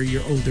they're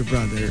your older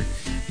brother.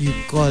 You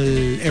call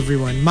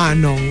everyone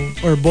manong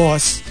or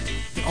boss.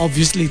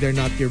 Obviously, they're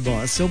not your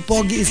boss. So,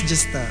 pogi is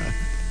just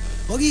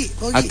pogi.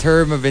 A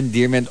term of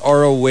endearment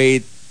or a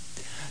way,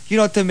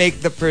 to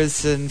make the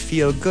person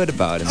feel good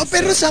about himself. Oh,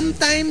 pero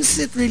sometimes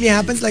it really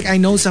happens. Like, I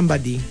know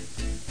somebody,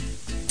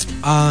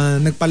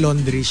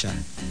 nagpa-laundry siya.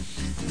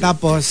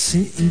 Tapos,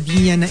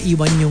 hindi niya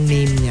naiwan yung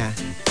name niya.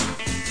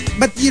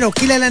 But,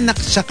 kilala na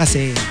siya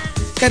kasi.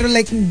 Pero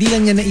like, hindi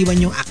lang niya naiwan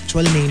yung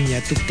actual name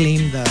niya to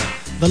claim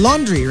the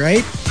laundry,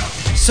 right?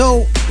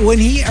 So, when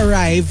he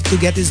arrived to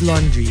get his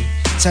laundry,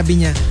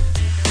 sabi niya,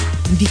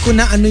 hindi ko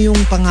na ano yung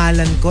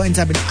pangalan ko. And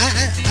sabi niya,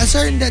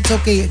 sir, that's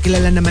okay.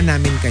 Kilala naman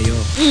namin kayo.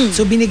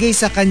 So, binigay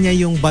sa kanya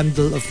yung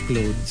bundle of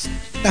clothes.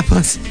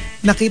 Tapos,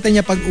 nakita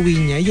niya pag uwi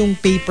niya, yung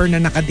paper na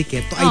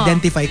nakadikit to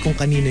identify kung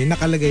kanino yun.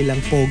 Nakalagay lang,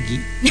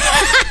 pogi.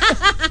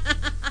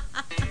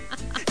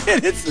 And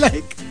it's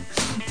like,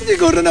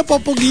 siguro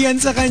napopogian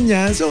sa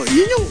kanya. So,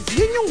 yun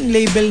yung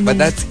label mo.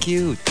 But that's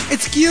cute.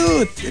 It's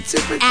cute. It's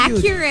super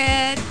cute.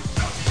 Accurate.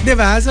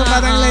 Diba? So,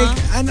 parang like,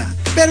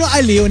 pero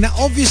aliw na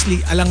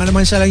obviously, alam nga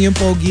naman siya lang yung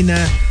pogi na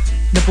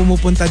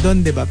pumupunta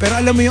doon, diba? Pero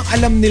alam mo yung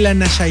alam nila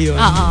na siya yun.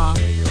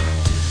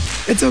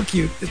 It's so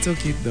cute. It's so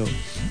cute though.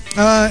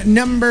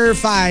 Number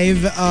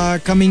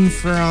 5, coming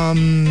from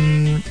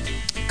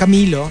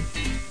Camilo.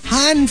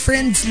 Han,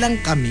 friends lang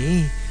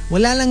kami.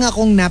 Wala lang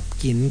akong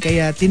napkin,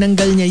 kaya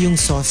tinanggal niya yung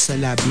sauce sa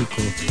labi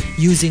ko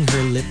using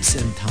her lips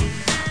and tongue.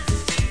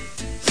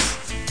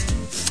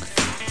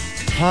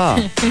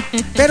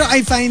 Pero I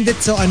find it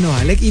so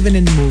like even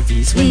in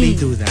movies, when they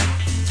do that,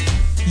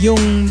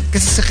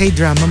 kasi sa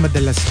K-drama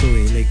madalas to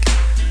like,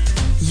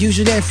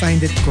 usually I find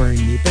it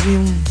corny, pero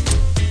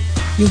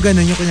yung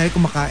ganun, yung kunyari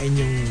kumakain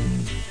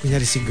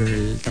kunyari si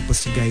girl,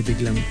 tapos si guy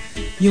biglang,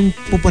 yung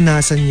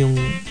pupunasan yung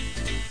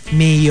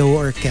mayo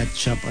or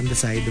ketchup on the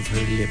side of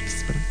her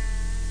lips. Parang,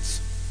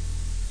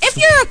 If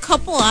you're a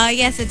couple, I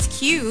guess it's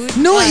cute.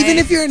 no, but even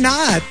if you're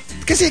not.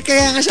 Kasi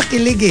kaya nga siya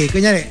kilig eh.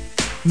 Kunyari,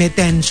 may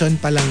tension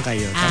pa lang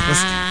kayo. Tapos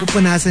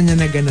pupunasan niya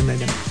na gano'n na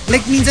lang.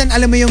 Like minsan,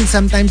 alam mo yung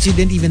sometimes you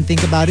didn't even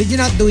think about it. You're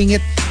not doing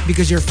it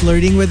because you're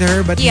flirting with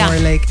her, but more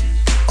like,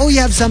 oh, you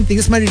have something.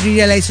 Tapos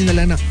ma-realize yun na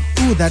lang na,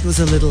 ooh, that was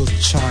a little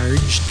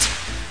charged.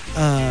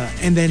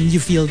 And then you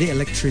feel the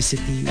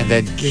electricity. And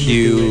then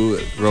cue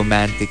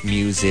romantic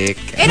music.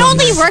 It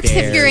only works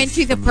if you're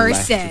into the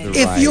person.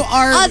 If you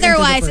are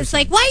Otherwise, it's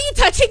like, why are you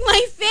touching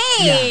my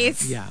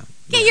face? Yeah.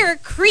 Get your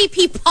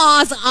creepy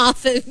paws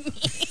off of me.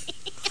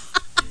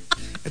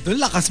 Ito,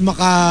 lakas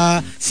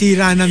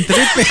makasira ng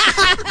trip eh.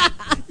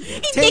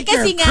 Take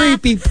your kasi nga,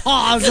 creepy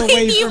paws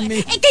away Hindi- from me.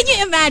 Can you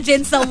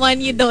imagine someone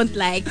you don't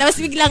like? Tapos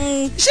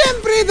biglang,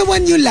 Siyempre, the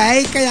one you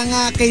like. Kaya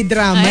nga kay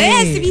drama it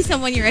has to eh. be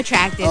someone you're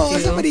attracted Oh, to.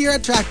 somebody you're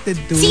attracted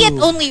to. See, it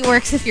only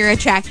works if you're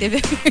attractive.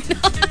 If you're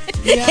not,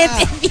 Yeah.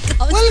 it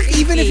becomes Well,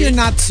 even if creepy. you're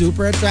not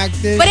super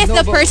attractive. But if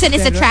No, the but- person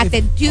is pero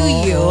attracted to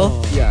you,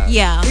 Yeah.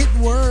 yeah. It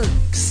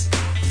works.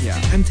 Yeah.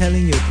 I'm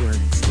telling you, it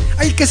works.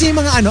 Ay, kasi yung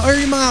mga or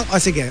yung mga,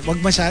 sige, wag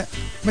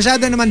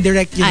masyado naman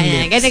direct yung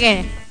Ayan, lips.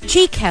 ganyan.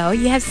 Chico,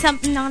 you have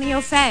something on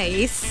your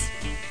face.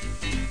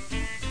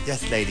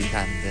 Yes, Lady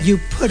Camden. You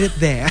put it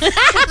there.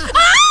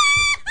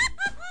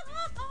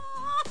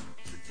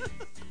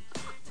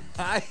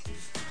 Hi.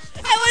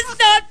 I was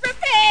not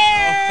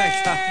prepared. Oh my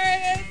God.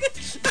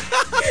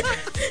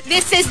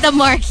 This is the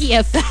Markki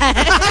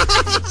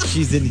effect.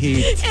 She's in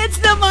heat. It's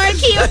the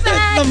Markki The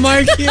effect.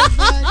 Markki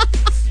effect.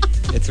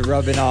 It's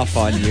rubbing off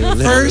on you.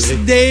 First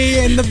literally.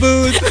 day in the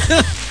booth.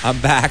 I'm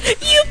back.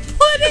 You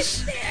put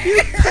it there.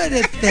 You put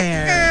it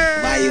there.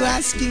 Why are you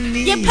asking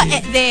me? You put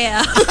it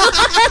there.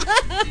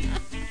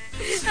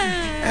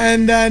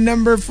 And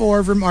number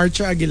 4 from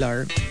Archer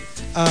Aguilar.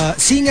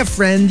 Seeing a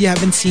friend you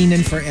haven't seen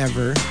in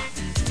forever.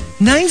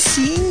 Nice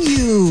seeing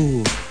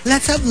you.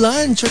 Let's have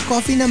lunch or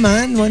coffee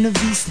naman one of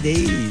these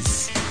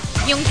days.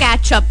 Yung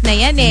catch-up na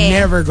yan eh.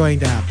 Never going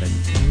to happen.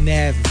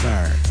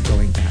 Never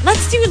going to happen.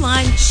 Let's do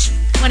lunch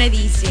one of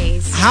these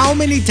days. How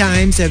many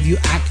times have you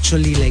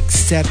actually like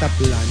set up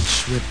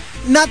lunch with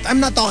I'm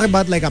not talking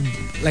about like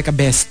a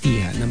bestie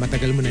na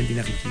matagal mo na hindi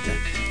nakikita.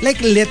 Like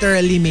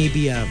literally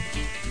maybe a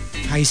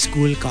high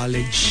school,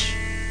 college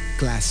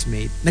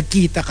classmate.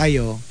 Nagkita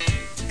kayo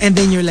and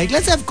then you're like,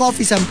 let's have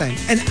coffee sometime.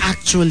 And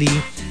actually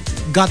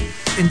got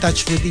in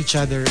touch with each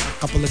other a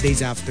couple of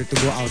days after to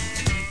go out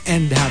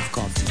and have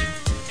coffee.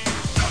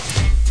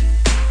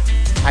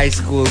 High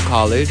school,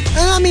 college.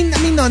 I mean,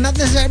 no, not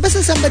necessarily.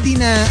 Basta somebody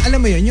na,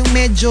 alam mo yun, yung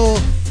medyo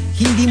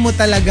hindi mo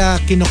talaga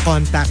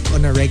kino-contact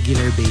on a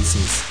regular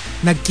basis.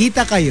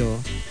 Nagkita kayo,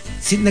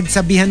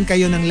 nagsabihan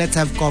kayo ng let's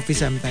have coffee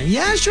sometime.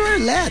 Yeah, sure,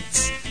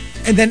 let's.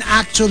 And then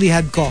actually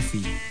had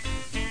coffee.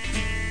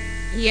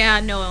 Yeah,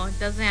 no, it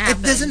doesn't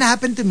happen. It doesn't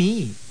happen to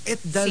me. It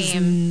does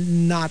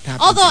Same. not happen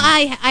Although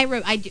to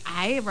me.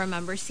 I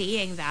remember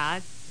seeing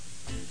that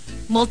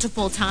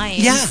multiple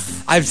times. Yeah.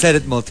 I've said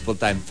it multiple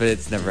times, but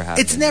it's never happened.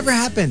 It's never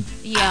happened.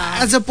 Yeah.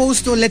 As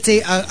opposed to, let's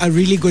say, a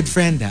really good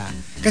friend, ha?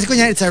 Kasi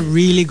kunya, it's a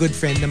really good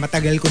friend na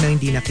matagal ko na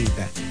hindi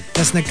nakita.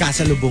 Tapos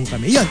nagkasalubong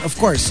kami. Yun, of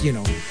course,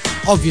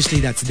 obviously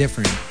that's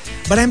different.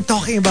 But I'm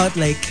talking about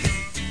like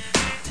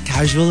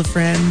casual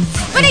friends.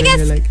 But I and then guess-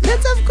 you're like,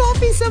 let's have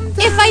coffee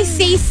sometime. If I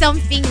say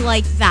something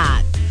like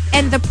that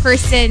and the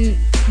person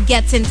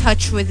gets in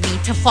touch with me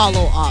to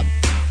follow up,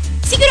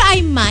 siguro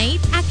I might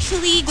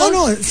actually go. Oh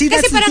no, see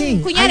that's kasi the parang, thing.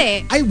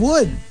 kunyari, I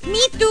would. me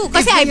too.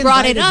 Kasi If I they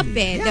brought it invited up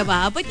me. eh, Yeah.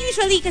 diba? But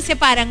usually kasi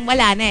parang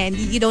wala na eh.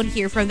 You don't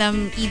hear from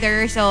them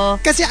either, so...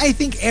 Kasi I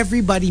think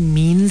everybody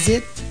means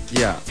it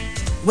Yeah.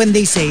 when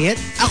they say it.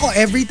 Ako,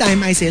 every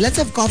time I say, let's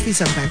have coffee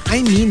sometime,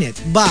 I mean it.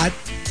 But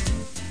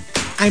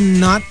I'm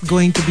not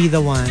going to be the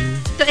one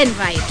To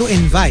invite. to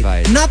invite.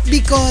 Invite. Not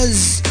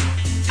because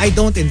I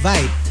don't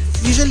invite.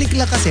 Usually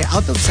lang kasi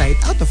out of sight,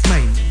 out of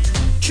mind.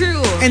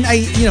 True. And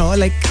I,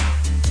 like,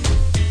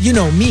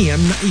 me,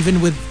 I'm not,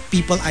 even with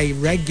people I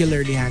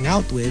regularly hang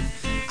out with,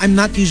 I'm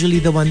not usually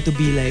the one to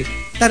be like,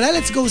 tara,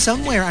 let's go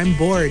somewhere. I'm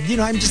bored.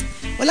 I'm just,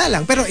 wala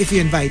lang. Pero if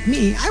you invite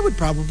me, I would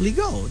probably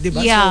go.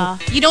 Diba? Yeah.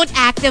 So, You don't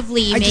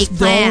actively I make just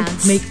plans.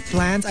 don't make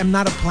plans. I'm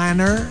not a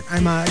planner.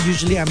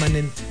 Usually I'm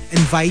an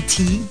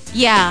invitee.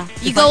 Yeah.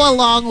 You go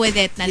along with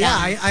it na Yeah,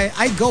 lang.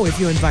 I go if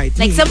you invite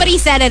Like me. somebody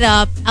set it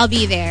up, I'll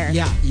be there.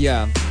 Yeah.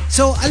 Yeah.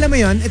 So, alam mo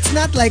yun, it's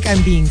not like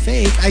I'm being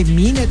fake. I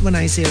mean it when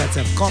I say let's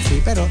have coffee.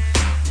 Pero,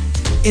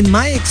 in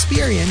my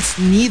experience,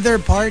 neither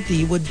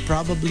party would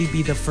probably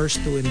be the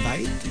first to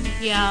invite.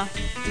 Yeah.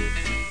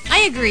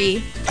 I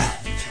agree.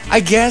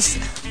 I guess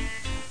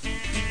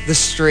the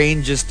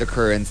strangest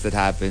occurrence that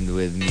happened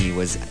with me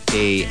was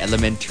a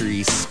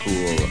elementary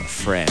school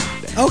friend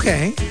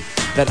Okay.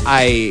 that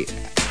I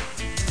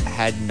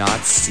had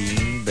not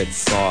seen but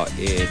saw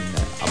in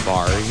a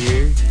bar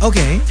here.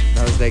 Okay. And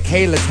I was like,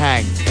 hey, let's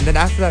hang. And then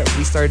after that,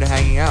 we started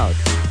hanging out.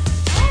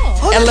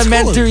 Oh, that's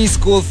Elementary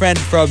school friend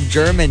from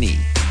Germany.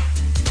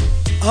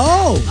 cool.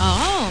 Oh.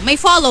 Oh, may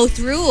follow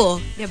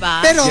through,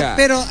 diba? Yeah.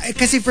 Pero,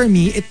 kasi for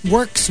me, it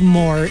works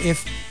more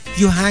if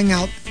you hang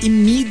out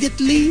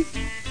immediately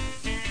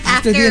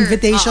after the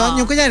invitation. Oo.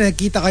 Yung kunyari,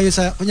 nakita kayo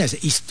sa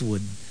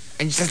Eastwood.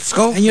 And you said, let's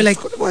go. And you're like,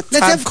 let's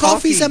let's have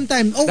coffee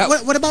sometime. Oh,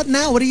 That- what about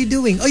now? What are you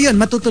doing? Oh, yun,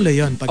 matutuloy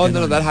yun. Pag Oh,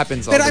 no, ganun. that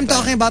happens all Pero the I'm time.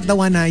 talking about the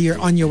one na you're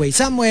on your way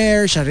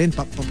somewhere, siya rin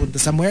papunta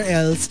somewhere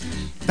else,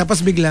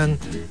 tapos biglang,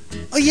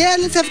 oh yeah,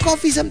 let's have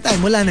coffee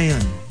sometime. Wala na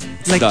yun.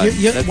 Like, done.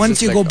 you That's once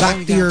just you like, go oh, back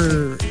to yeah.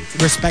 your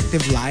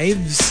respective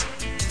lives,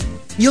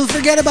 you'll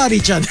forget about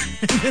each other.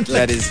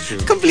 That is true.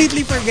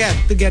 Completely forget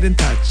to get in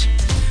touch.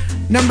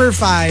 Number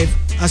 3,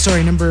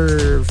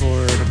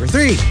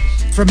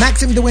 from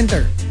Maxim De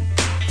Winter.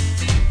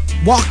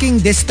 Walking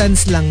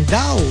distance lang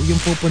daw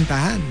yung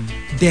pupuntahan.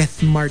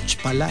 Death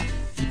March pala.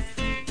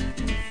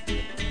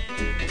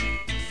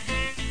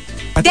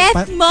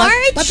 Death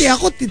March? Pati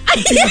ako,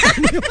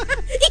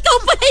 Ikaw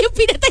pala yung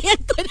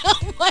pinatayan ko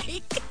ng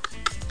mic.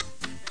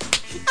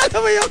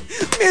 alam mo yung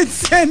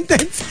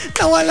mid-sentence,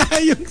 nawala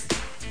yung...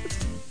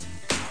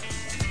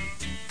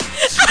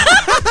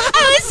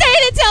 I was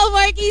trying to tell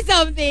Markki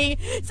something,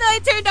 so I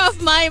turned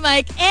off my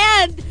mic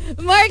and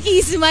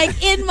Markki's mic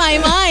in my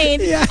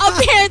mind. Yeah.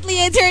 Apparently,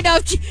 I turned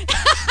off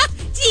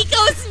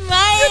Chico's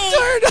mic. You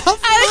turned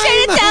off I was my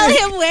trying to tell mic.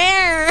 him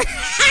where.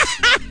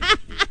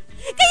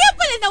 Kaya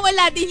pala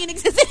nawala din yung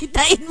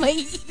nagsasalita in my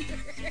ear.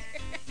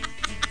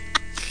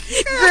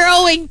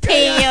 Growing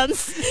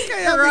pains.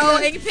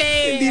 Growing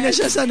pains. Hindi na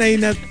siya sanay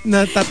na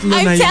tatlo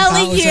na I'm yung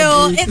telling tao you,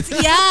 sa booth.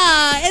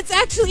 it's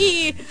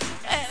actually,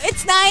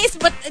 it's nice,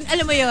 but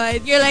alam mo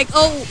yun, you're like,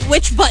 oh,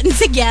 which buttons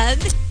again?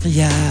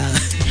 Yeah.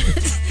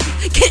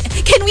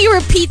 Can we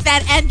repeat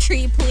that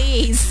entry,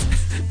 please?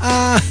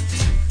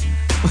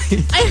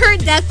 I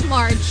heard Death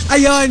March.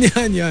 Ayun.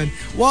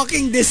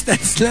 Walking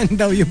distance lang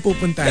daw yung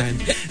pupuntahan.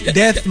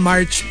 Death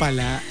March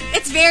pala.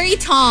 It's very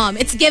Tom.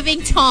 It's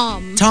giving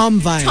Tom. Tom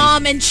vibes.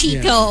 Tom and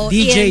Chico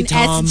DJ in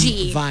Tom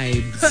SG.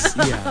 vibes.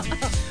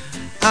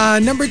 Yeah.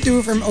 Number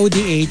 2 from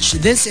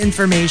ODH. This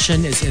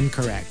information is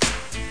incorrect.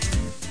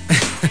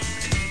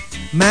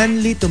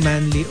 Manly to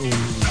manly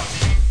only.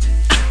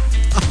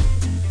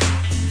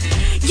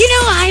 You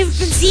know, I've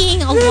been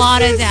seeing a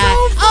lot of that.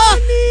 So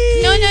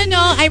funny. No.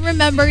 I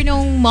remember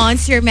nung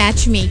Monster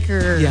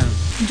Matchmaker. Yeah.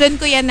 Doon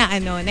ko yan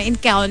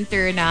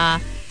na-encounter na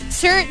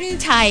certain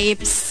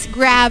types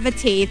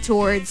gravitate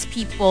towards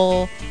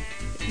people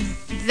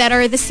that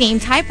are the same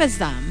type as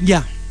them.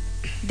 Yeah.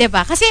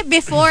 Diba? Kasi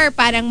before,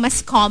 parang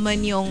mas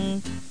common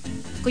yung,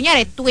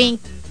 kunyari, twink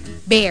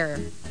bear.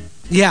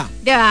 Yeah.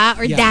 Diba?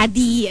 Or Yeah.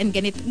 daddy and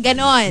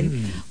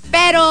ganon.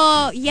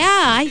 Pero,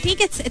 yeah, I think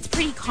it's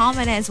pretty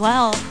common as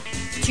well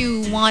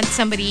to want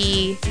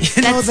somebody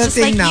You know that's the just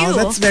thing like now, you.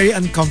 that's very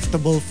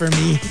uncomfortable for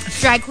me.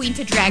 Drag queen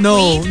to drag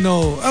queen.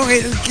 No.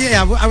 Okay,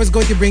 yeah, I was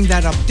going to bring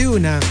that up too.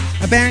 Na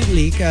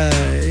apparently,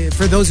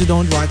 for those who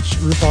don't watch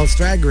RuPaul's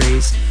Drag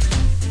Race,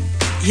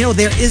 you know,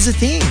 there is a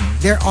thing.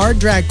 There are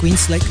drag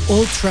queens, like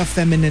ultra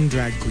feminine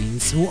drag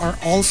queens, who are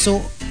also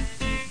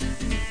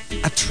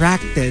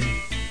attracted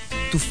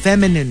to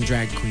feminine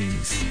drag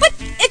queens. But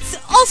it's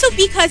also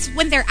because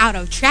when they're out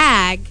of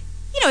drag,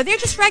 you know, they're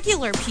just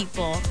regular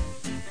people.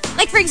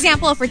 Like, for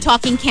example, if we're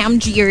talking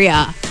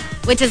Camgeria,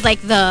 which is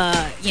like the,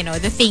 you know,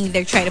 the thing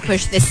they're trying to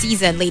push this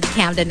season, Lady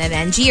Camden and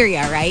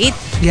Angeria, right?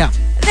 Yeah.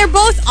 They're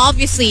both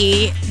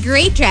obviously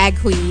great drag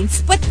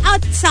queens, but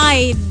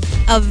outside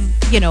of,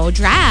 you know,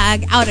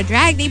 drag, out of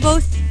drag, they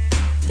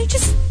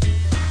just,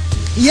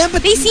 Yeah,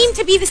 but they seem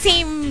to be the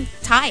same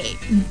type.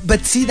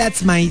 But see,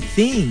 that's my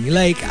thing.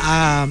 Like,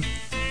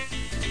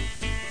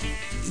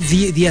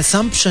 the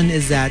assumption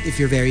is that if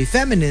you're very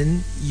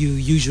feminine, you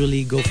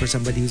usually go for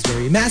somebody who's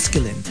very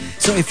masculine.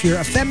 So if you're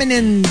a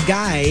feminine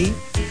guy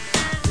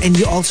and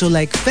you also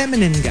like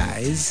feminine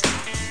guys,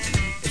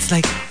 it's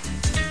like,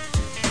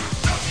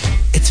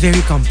 it's very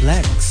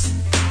complex.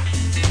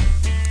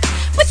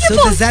 But you're So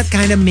both... does that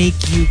kind of make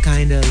you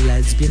kind of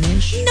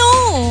lesbianish?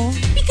 No,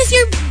 because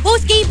you're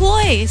both gay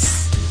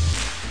boys.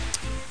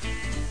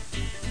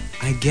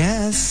 I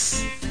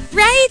guess.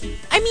 Right?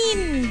 I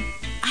mean,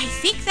 I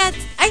think that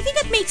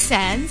makes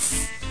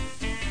sense.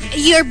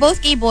 You're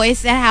both gay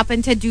boys that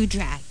happen to do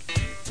drag.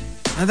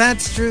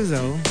 That's true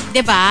though.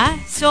 Diba?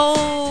 So,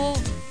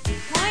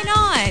 why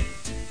not?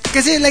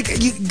 Kasi like,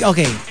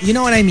 you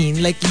know what I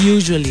mean? Like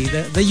usually,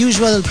 the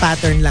usual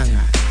pattern lang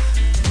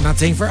I'm not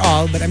saying for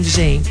all, but I'm just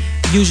saying,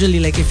 usually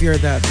like if you're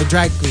the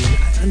drag queen,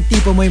 ang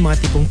tipo mo yung mga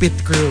tipong pit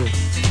crew.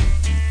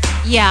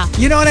 Yeah.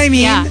 You know what I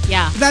mean?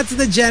 Yeah. That's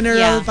the general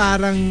Yeah.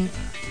 parang,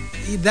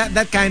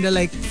 that kind of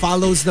like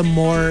follows the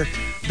more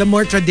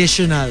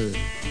traditional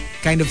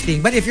kind of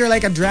thing. But if you're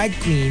like a drag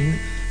queen,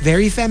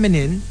 very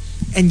feminine,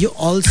 and you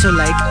also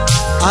like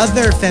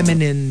other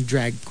feminine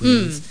drag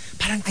queens,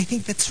 parang I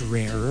think that's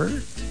rarer.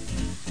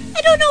 I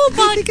don't know I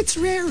about... think it's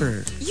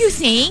rarer. You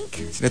think?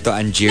 Sino to,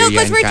 Angeria No,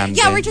 because and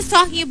Camden? we're just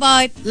talking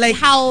about Like-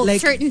 how like-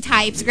 certain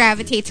types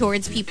gravitate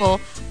towards people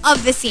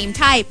of the same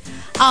type.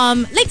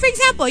 Like for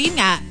example, yun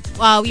nga,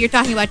 you're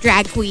talking about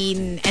drag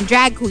queen and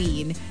drag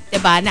queen,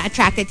 diba, na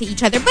attracted to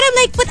each other. But I'm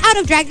like, but out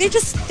of drag,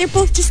 they're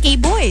both just gay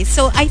boys.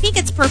 So I think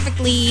it's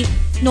perfectly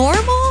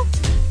normal.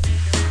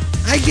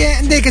 I get,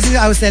 hindi, kasi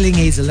I was telling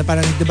Hazel na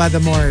parang, diba, the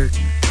more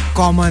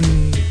common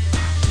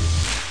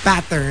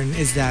pattern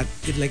is that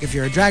like if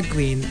you're a drag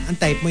queen, ang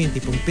type mo yung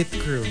tipong pit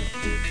crew.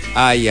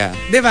 Yeah.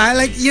 Diba?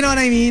 Like, you know what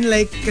I mean?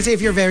 Like, kasi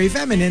if you're very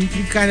feminine,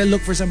 you kind of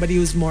look for somebody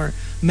who's more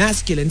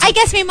masculine. So, I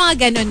guess may mga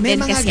ganun may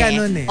din mga kasi.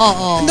 ganon eh.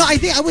 Oo. No, I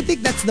would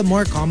think that's the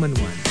more common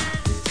one.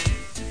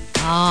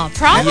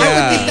 Probably. I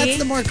would think that's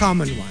the more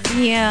common one.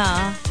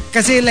 Yeah.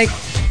 Kasi like,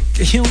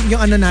 yung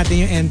ano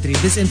natin, yung entry,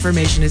 this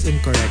information is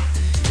incorrect.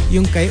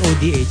 Yung kay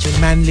ODH,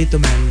 yung manly to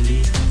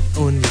manly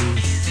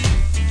only.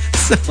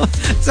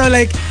 So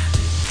like,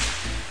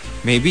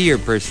 Maybe your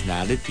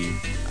personality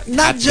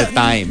not at the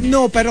time.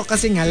 No, pero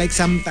kasi nga like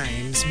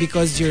sometimes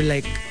because you're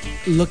like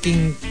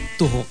looking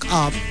to hook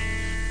up,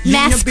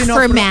 Mask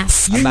for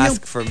mask. A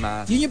mask for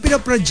mask. Yun yung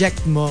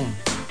pinoproject mo.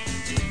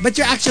 But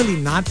you're actually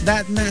not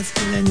that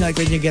masculine. Like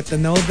when you get to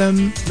know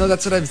them, No,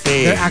 that's what I'm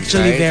saying. they're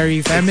actually right?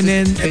 very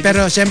feminine. It's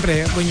Pero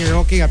syempre, when you're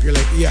hooking up, you're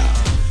like, yeah,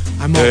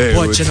 I'm all Hey,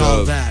 butch what's and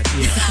all up? that.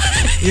 Yeah.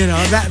 You know,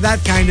 that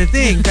kind of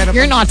thing. Pero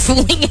You're not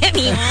fooling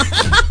anyone.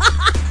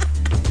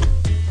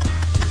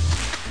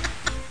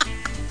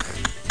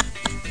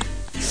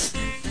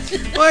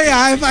 well,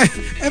 yeah,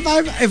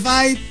 if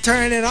I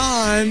turn it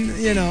on,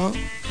 you know.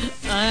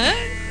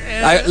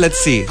 Let's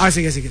see.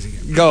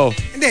 Sige. Go.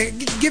 Hindi,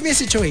 give me a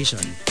situation.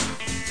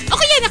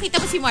 Okay yan, nakita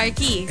mo si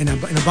Markki. In a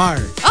bar.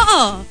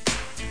 Oo.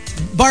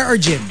 Bar or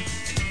gym?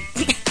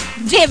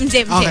 Gym.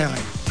 Okay.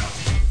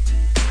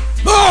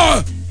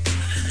 Ah!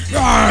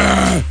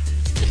 Ah!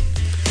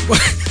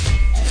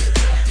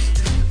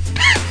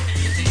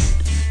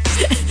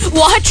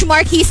 Watch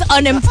Markki's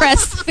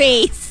unimpressed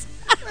face.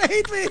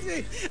 Wait.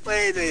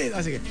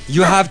 Sige.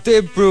 You have to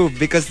improve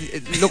because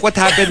look what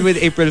happened with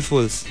April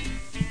Fools.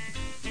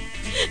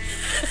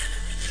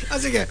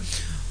 Sige.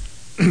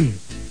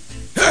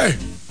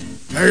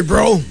 Hey,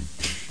 bro.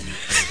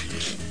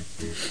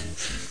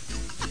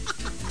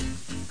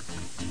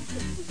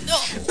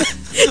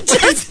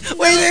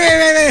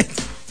 Wait.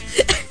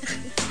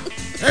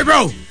 Hey,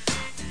 bro.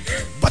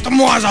 Ba't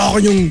mo sa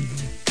akin yung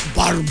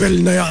barbell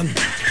na yan?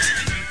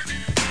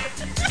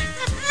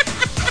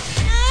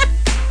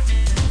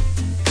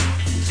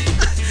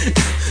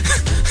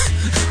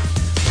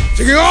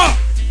 Sige nga!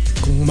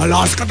 Kung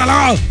malakas ka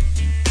talaga,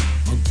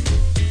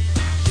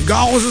 higa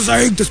ako sa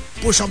sahig, tapos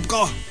push up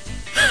ka.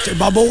 Sa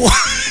ibabaw ko.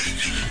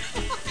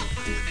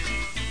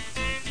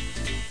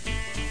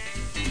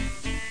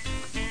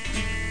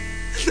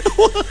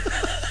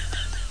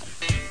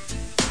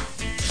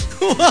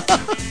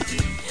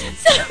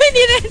 Sabi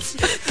ni Renz,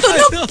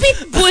 tunog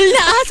pitbull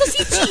na aso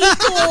si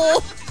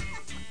Chico.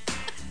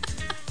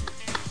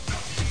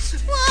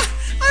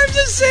 I'm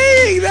just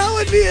saying, that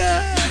would be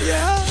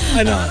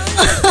I know.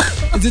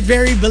 Is it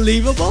very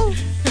believable?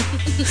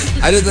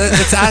 I don't know.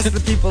 Let's ask the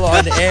people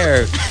on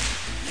air.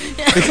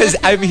 Because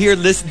I'm here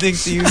listening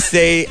to you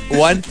say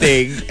one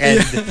thing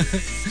and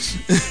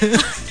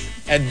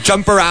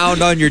jump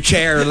around on your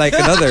chair like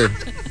another.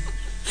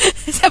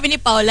 Sabi ni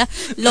Paula,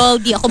 lol,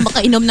 di ako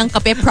makainom ng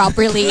kape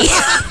properly.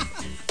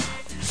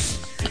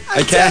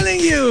 I'm telling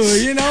you,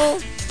 you know?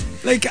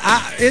 Like,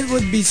 it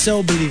would be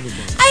so believable.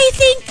 I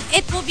think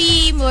it will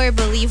be more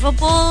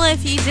believable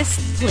if you just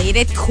played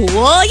it cool,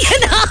 you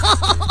know?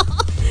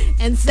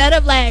 Instead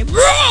of like,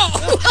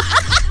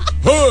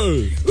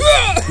 Hey!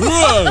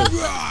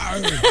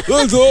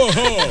 Let's go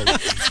home!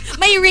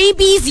 may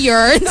rabies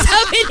urine,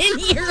 sabi ni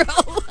Nero.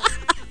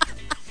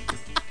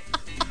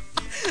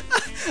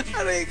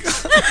 Aray ko.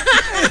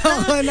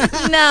 Ayoko na.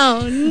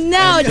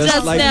 No,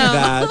 just like no.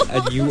 that, a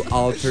new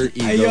alter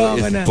ego Ayoko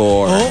is na.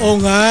 born. Oo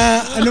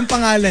nga. Anong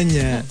pangalan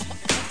niya?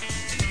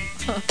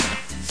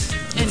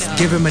 Let's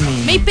give him a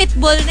name. May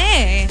pitbull na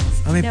eh.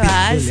 May diba?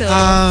 pitbull. So,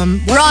 Wag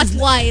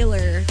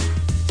Rottweiler.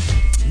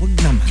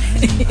 naman.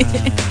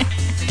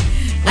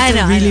 What's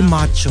a really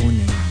macho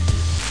name?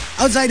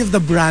 Outside of the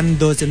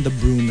Brandos and the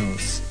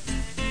Brunos.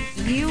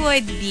 You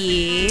would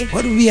be...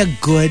 What would be a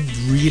good,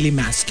 really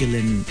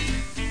masculine,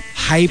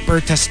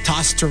 hyper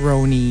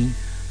testosterone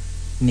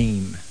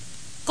name?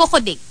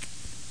 Kokodik.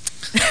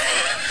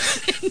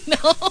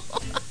 No.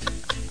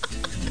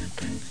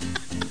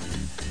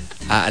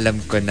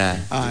 Alam ko na.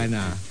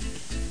 Ano?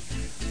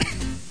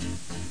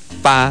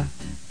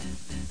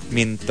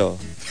 Minto.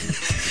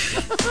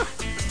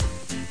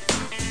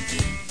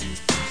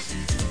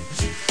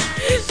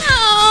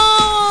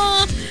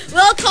 Oh,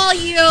 we'll call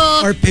you...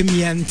 Or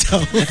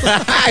Pimiento.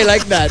 I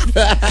like that.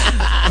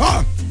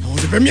 Ako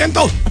si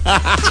Pimiento.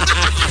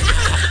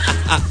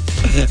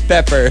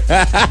 Pepper.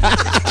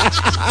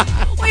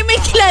 Uy, may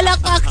kilala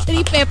ka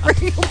actually, Pepper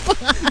yung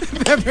pangalan.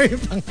 Pepper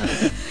yung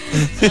pangalan.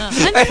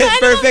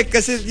 Perfect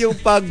kasi yung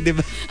pag, di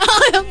ba?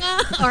 Ano nga?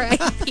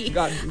 R.I.P.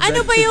 God,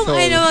 Ano ba yung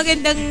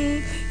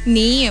magandang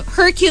name?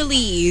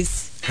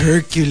 Hercules.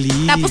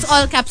 Hercules. Tapos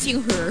all caps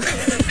yung her.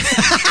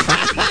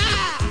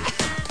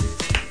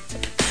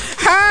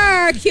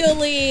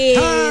 Hercules.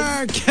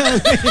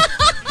 Hercules.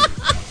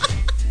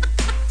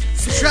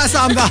 Stress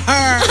on the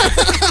her.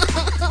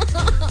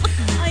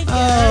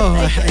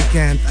 I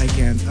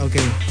can't.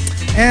 Okay.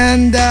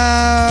 And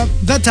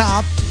the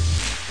top,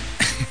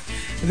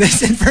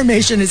 this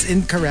information is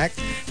incorrect,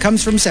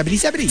 comes from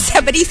 7070.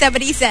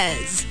 7070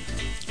 says,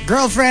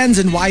 Girlfriends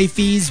and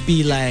wifeys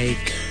be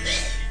like,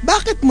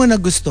 bakit mo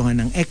nagustuhan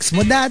ng ex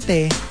mo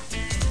dati?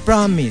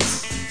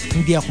 Promise,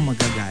 hindi ako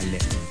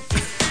magagalit.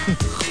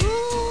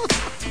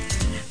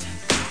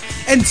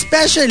 And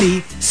especially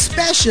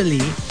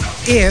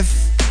if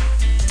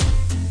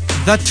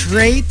the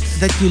trait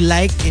that you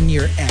like in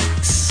your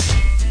ex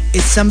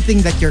is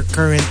something that your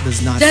current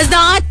does not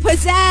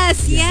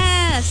possess.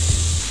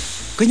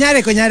 Yes.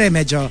 Kunyari,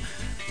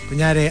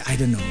 I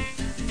don't know.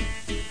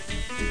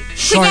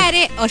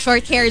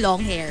 Short hair,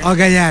 long hair. O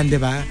ganyan, di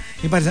ba?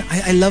 Yung parang,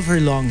 I love her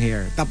long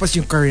hair. Tapos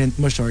yung current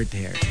mo short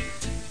hair.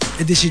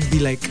 And this should be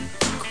like,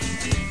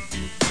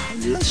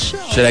 Lasyo.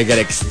 Should I get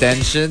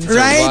extensions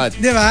Right? or what?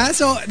 Diba?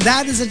 So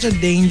that is such a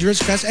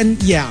dangerous question.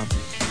 And yeah,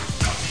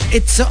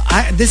 it's so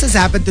this has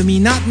happened to me,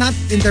 not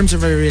in terms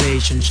of a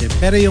relationship,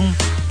 pero yung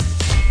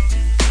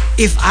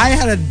if I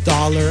had $1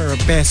 or a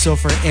peso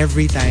for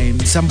every time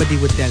somebody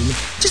would tell me,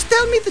 just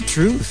tell me the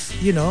truth,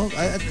 you know.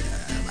 I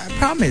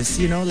promise,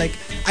 you know, like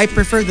I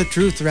prefer the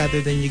truth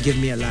rather than you give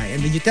me a lie.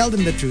 And then you tell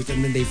them the truth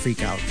and then they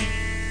freak out.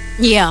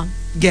 Yeah.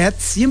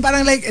 Gets? Yung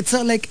parang like, it's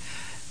so like,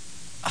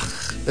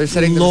 They're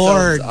setting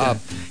Lord.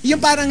 themselves up. Yung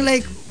parang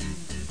like,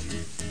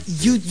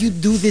 you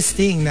do this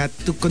thing that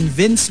to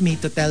convince me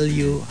to tell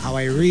you how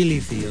I really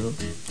feel.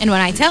 And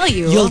when I tell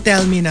you, You'll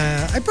tell me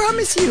na, I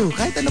promise you,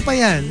 kahit ano pa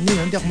yan, you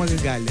know, hindi ako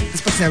magagalit.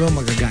 Tapos pag sinabi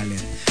mo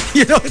magagalit.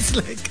 You know, it's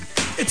like,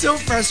 it's so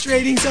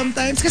frustrating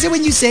sometimes. Kasi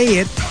when you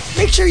say it,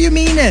 make sure you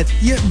mean it.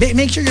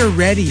 Make sure you're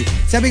ready.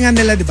 Sabi nga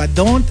nila, di ba,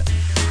 don't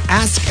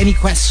ask any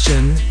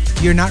question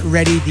you're not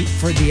ready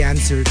for the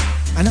answer.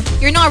 Ano?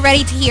 you're not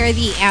ready to hear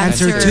the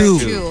answer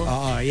Answer 2. to.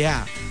 Oo,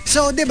 yeah.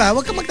 So, di ba,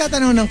 huwag ka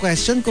magtatanong ng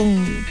question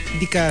kung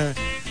di ka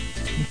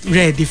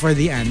ready for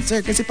the answer.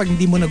 Kasi pag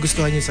hindi mo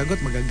nagustuhan yung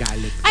sagot,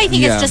 magagalit. I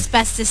think Yeah. it's just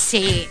best to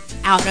stay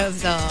out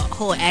of the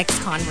whole ex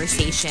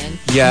conversation.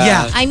 Yeah.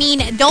 Yeah. I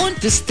mean, don't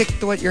Just stick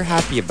to what you're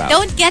happy about.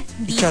 get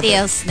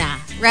details na,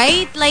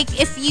 right? Like,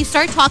 if you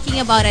start talking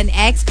about an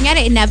ex,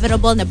 kunyari,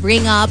 inevitable na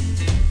bring up,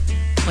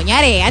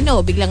 kunyari,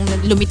 biglang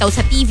lumitaw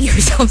sa TV or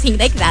something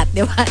like that,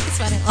 di ba? It's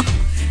parang,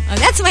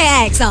 that's my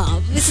ex,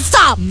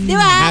 stop, di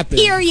ba? happen.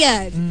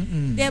 Period.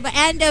 Di ba?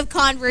 End of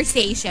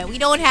conversation. We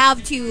don't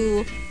have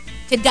to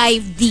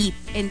dive deep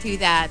into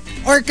that.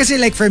 Or kasi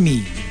like for me,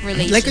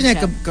 like kunya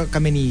Relationship.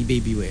 kami ni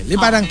Baby Whale. Like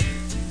parang,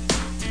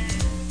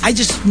 I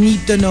just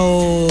need to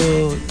know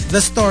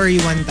the story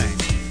one time.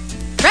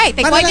 Right.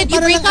 Like, why did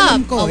you break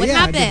up? What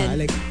yeah, happened? Diba?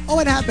 Like,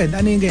 what happened?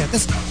 Ano yung ganyan?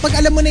 Tapos, pag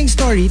alam mo na yung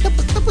story,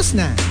 tapos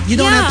na. You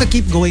don't Yeah. have to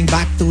keep going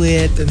back to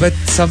it. And But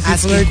some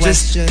people are asking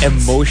just questions.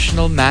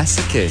 emotional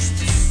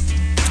masochists.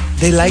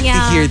 They like to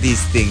Yeah. hear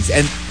these things.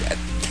 And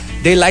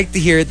they like to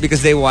hear it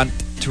because they want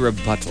to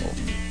rebuttal.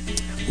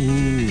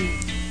 Ooh.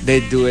 They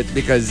do it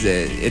because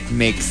it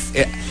makes...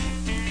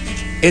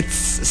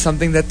 it's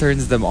something that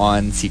turns them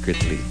on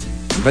secretly.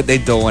 But they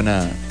don't want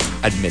to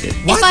admit it.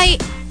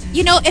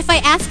 If I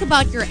ask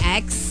about your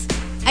ex,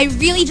 I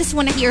really just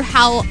want to hear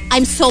how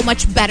I'm so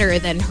much better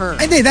than her.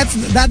 I think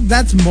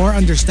that's more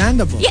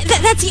understandable. Yeah,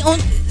 that's the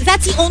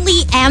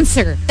only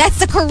answer. That's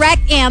the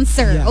correct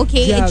answer. Yeah.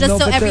 Okay, Yeah, just no,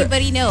 so but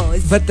everybody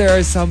knows. But there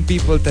are some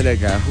people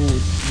talaga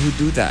who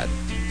do that.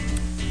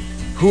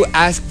 Who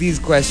ask these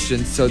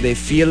questions so they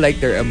feel like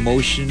they're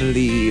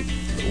emotionally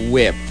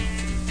whipped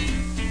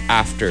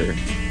after.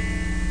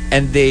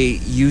 And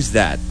they use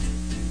that.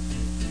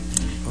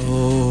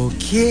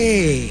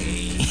 Okay.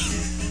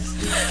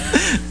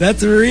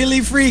 That's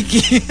really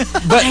freaky.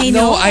 But I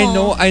no,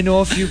 know. I know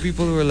a few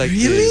people who are like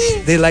Really?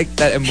 this. They like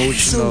that So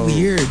emotional.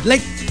 weird.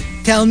 Like,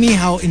 tell me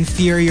how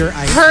inferior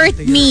I am Hurt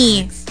to your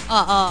me. ex.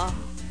 Ganon.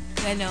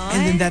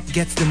 And then that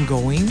gets them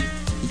going.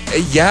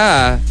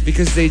 Yeah,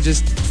 because they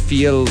just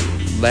feel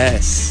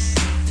less.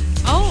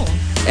 Oh.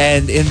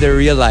 And in the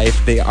real life,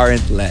 they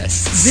aren't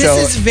less. This so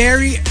is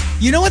very...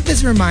 You know what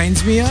this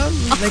reminds me of?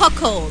 A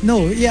cuckold.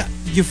 No, yeah.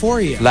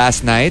 Euphoria.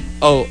 last night,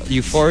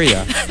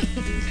 Euphoria.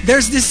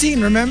 There's this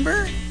scene,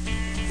 remember?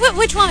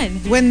 Which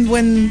one? When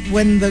one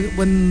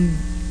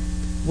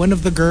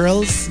of the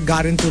girls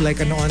got into like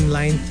an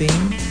online thing.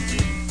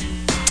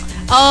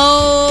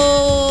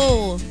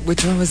 Oh.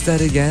 Which one was that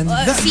again?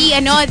 See, I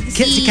know. It's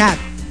a cat.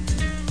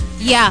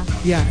 Yeah.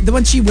 Yeah, the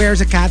one she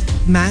wears a cat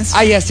mask.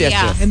 Yes.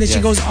 Yeah. And then she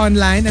yes. goes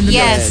online and then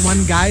Yes. there's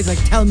one guy's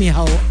like, tell me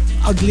how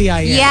ugly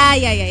I am.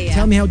 Yeah.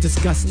 Tell me how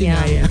disgusting Yeah.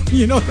 I am.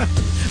 You know that?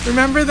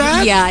 Remember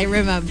that? Yeah, I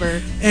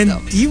remember. And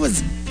he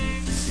was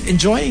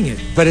enjoying it.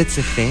 But it's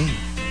a thing.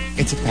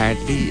 It's a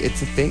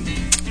thing.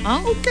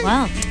 Oh, Okay.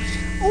 Well.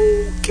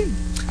 Okay.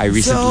 I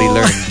recently So-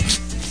 learned.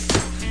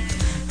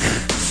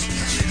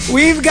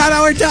 We've got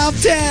our top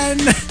 10.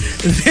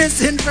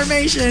 This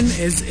information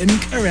is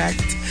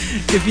incorrect.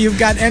 If you've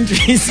got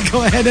entries,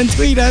 go ahead and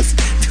tweet us.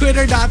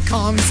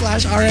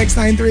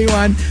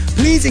 Twitter.com/RX931.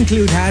 Please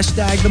include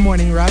hashtag The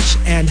Morning Rush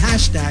and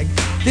hashtag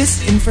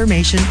This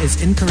Information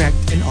is Incorrect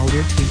in all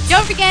your tweets.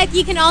 Don't forget,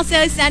 you can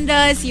also send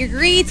us your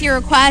greets, your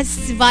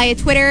requests via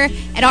Twitter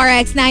at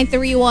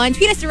RX931.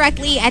 Tweet us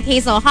directly at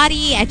Hazel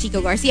Hottie, at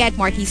Chico Garcia, at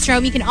Markki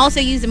Strom. You can also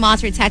use the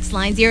Monster text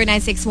line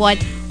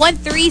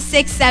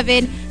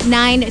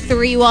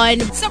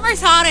 0961-1367-931.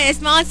 Summer's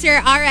hottest, Monster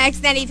RX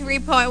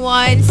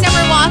 93.1.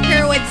 Summer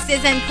Walker with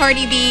SZA and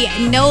Cardi B,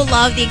 No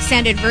Love, the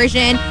extended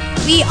version.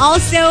 We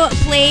also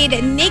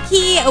played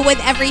Nicki with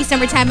Every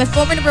Summertime, a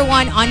former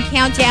 #1 on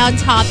Countdown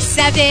Top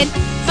 7.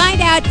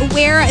 Find out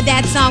where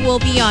that song will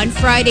be on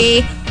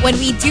Friday when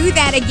we do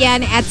that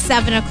again at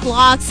 7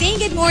 o'clock. Saying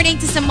good morning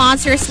to some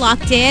monsters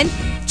locked in.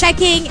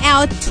 Checking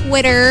out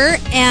Twitter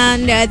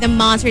and the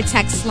Monster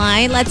text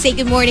line. Let's say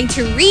good morning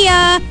to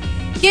Rhea.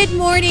 Good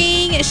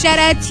morning. Shout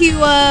out to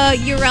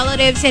your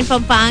relatives in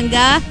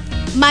Pampanga.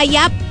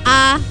 Mayap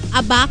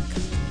abak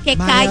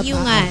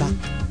kekayungan.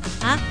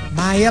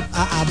 Mayap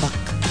aabak.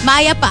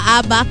 Maya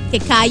paabak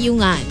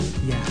kikayungan.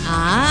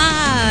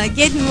 Yeah.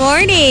 Good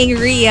morning,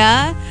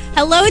 Ria.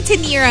 Hello to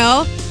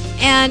Nero.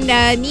 And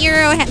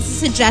Nero has a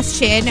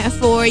suggestion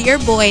for your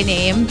boy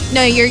name.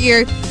 No,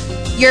 your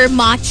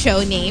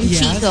macho name, Yes.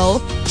 Chico.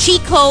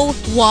 Chico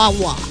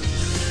Wawa.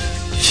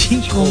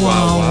 Chico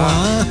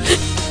Wawa.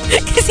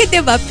 Kasi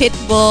diba,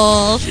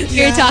 Pitbull.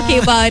 You're Yeah. talking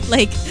about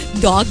like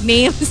dog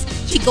names.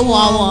 Chico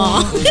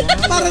Wawa.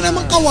 Para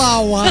naman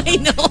kawawa. I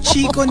know.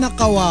 Chico na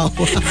kawawa.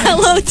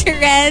 Hello to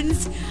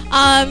Renz.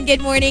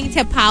 Good morning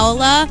to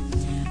Paula.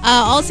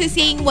 Also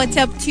saying what's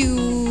up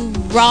to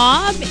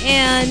Rob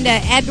and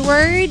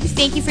Edward.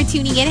 Thank you for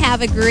tuning in.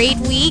 Have a great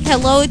week.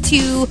 Hello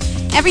to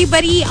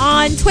everybody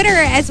on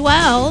Twitter as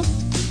well.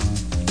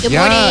 Good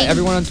morning. Yeah,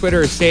 everyone on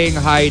Twitter is saying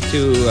hi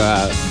to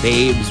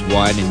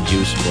Babes1 and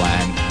Juice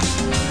Blank,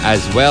 as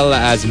well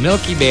as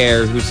Milky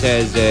Bear, who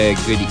says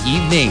good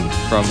evening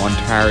from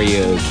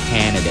Ontario,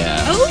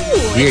 Canada. Oh,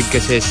 Weird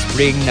kasi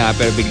spring na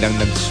pero biglang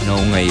nag-snow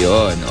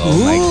ngayon. Oh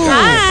my Ooh.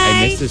 God. Hi.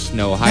 I miss the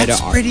snow. Hi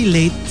That's to pretty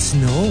late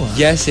snow.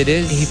 Yes, it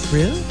is.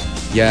 April?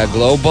 Yeah,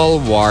 global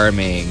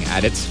warming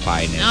at its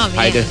finest. Oh,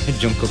 Hi to man.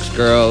 Jungkook's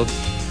girl.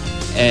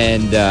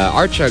 And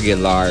Arch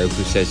Aguilar,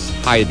 who says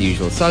hi to the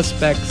usual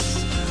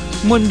suspects.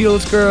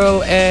 Moonbul's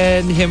girl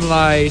and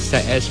Himlai sa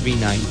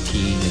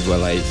SB19, as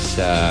well as,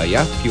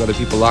 a few other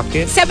people locked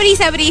in.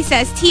 7070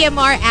 says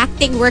TMR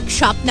acting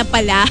workshop na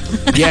pala.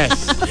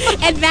 Yes.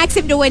 And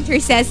Maxim De Winter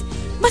says,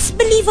 mas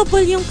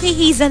believable yung kay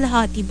Hazel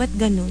Hati. Ba't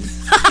ganun?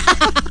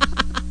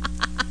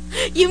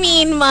 You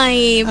mean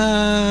my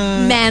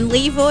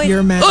manly voice?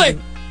 Your man. Oy!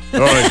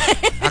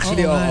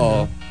 Actually, Oo,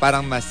 oo.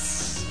 Parang mas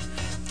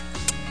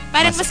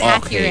Parang mas okay.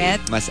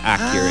 accurate. Mas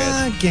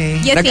accurate. Okay.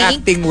 You think?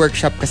 Nag-acting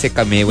workshop kasi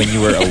kami when you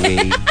were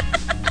away.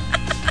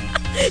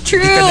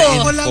 True.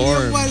 Ako lang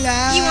yung wala.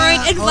 You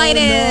weren't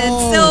invited. Oh,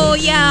 no. So,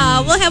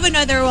 yeah, we'll have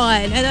another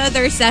one.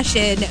 Another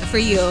session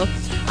for you.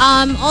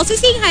 Also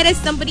saying hi to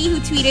somebody who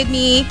tweeted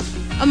me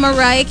a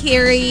Mariah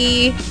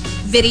Carey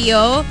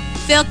video.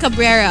 Phil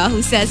Cabrera,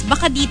 who says,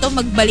 baka dito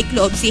magbalik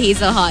loob si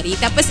Hazel Hottie.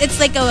 Tapos it's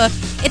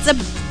a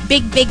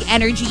big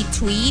energy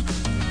tweet.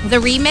 The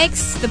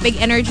remix, the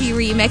Big Energy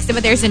remix.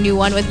 But there's a new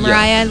one with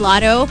Mariah and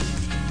Lotto.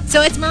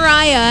 So it's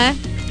Mariah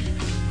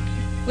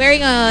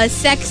wearing a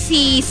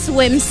sexy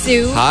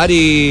swimsuit.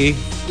 Hottie.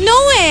 No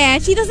way.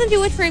 She doesn't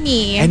do it for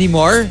me.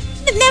 Anymore?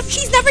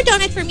 She's never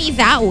done it for me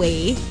that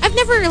way. I've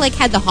never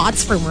had the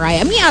hots for Mariah.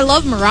 I mean, I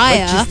love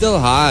Mariah. But she's still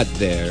hot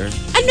there.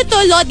 Ano to?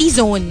 Lodi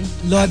Zone.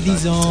 Lodi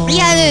Zone.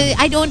 Yeah,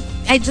 I don't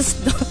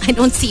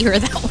see her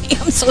that way.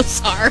 I'm so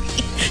sorry.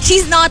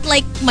 She's not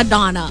like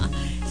Madonna.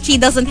 She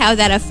doesn't have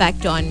that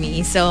effect on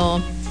me. So,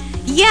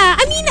 yeah.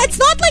 I mean, it's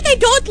not like I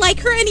don't like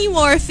her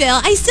anymore, Phil.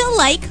 I still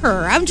like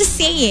her. I'm just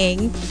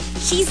saying.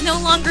 She's no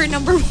longer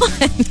number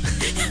one.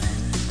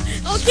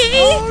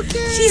 Okay?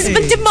 She's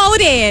been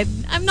demoted.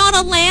 I'm not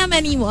a lamb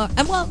anymore.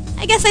 Well,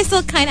 I guess I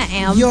still kind of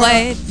am.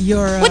 But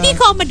what do you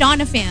call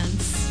Madonna fans?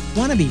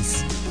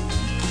 Wannabes.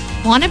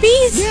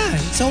 Wannabes? Yeah,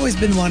 it's always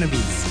been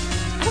wannabes.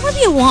 I don't want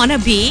to be a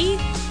wannabe.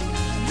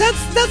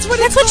 That's what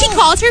That's what she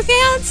calls her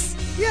fans?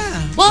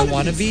 Yeah. Well, The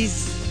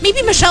wannabes?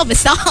 maybe Michelle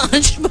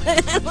Visage, but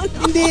I don't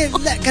know. Hindi,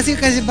 kasi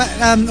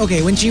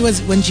okay, when she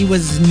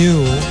was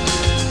new,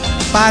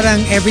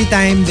 parang every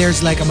time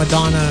there's like a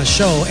Madonna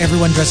show,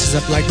 everyone dresses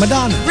up like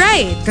Madonna.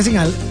 Right. Kasi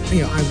nga,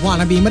 I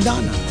wanna be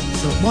Madonna.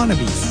 So,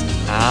 wannabes.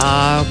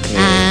 Ah,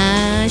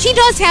 okay. She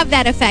does have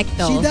that effect,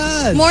 though. She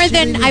does. More She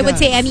than really I would does.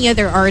 say any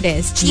other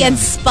artist. She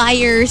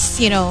inspires,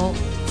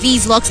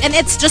 these looks. And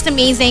it's just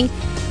amazing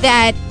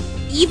that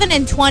even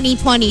in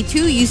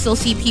 2022, you still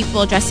see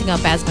people dressing up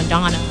as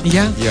Madonna.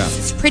 Yeah. Yeah.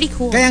 It's pretty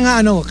cool. Kaya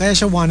nga kaya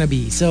siya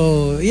wannabe.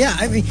 So, yeah,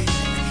 I mean,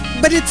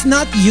 but it's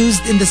not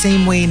used in the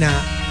same way na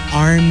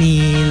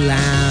army,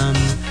 lamb.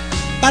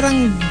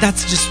 Parang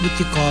that's just what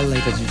you call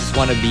like, Because you just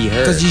want to be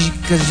her.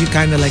 because you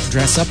kind of like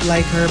dress up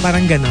like her,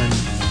 parang ganon.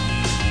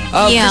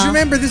 Yeah. Because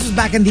remember, this was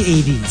back in the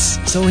 80s.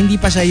 So, hindi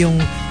pa siya yung,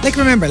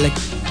 remember,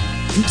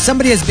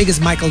 somebody as big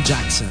as Michael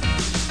Jackson.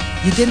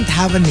 You didn't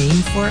have a name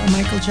for a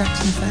Michael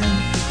Jackson fan?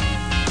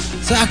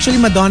 So, actually,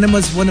 Madonna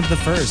was one of the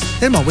first.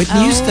 Tignan mo,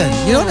 Whitney Houston.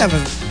 You don't have a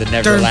The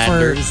term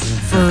Neverlanders.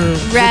 for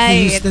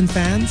Right. Whitney Houston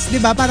fans.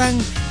 Diba? Parang,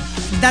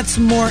 that's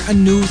more a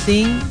new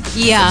thing.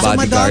 Yeah. So,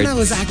 Bodyguards. Madonna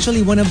was actually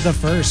one of the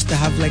first to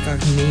have like a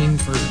name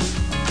for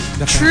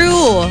the fans.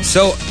 True.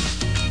 So,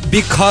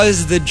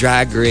 because the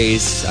Drag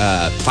Race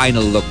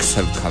final looks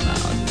have come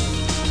out,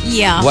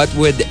 Yeah. what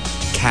would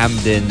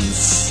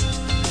Camden's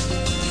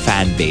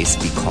fan base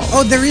be called?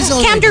 Oh, there is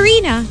already.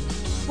 Camderina.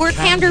 We're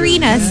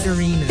Camderinas.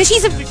 Camderinas. Because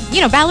she's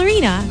a,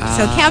 ballerina.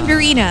 So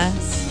Camderinas.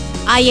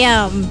 I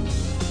am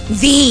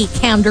the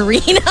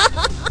Camderina.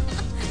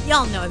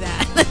 Y'all know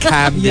that.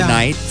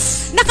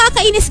 Camdenites?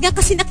 Nakakainis nga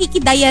kasi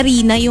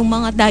nakikidayarina yung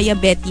mga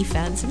diabetes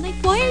fans. I'm like,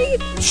 why are you?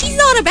 She's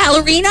not a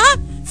ballerina.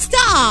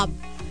 Stop.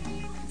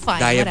 Fine,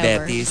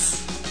 Diabetes.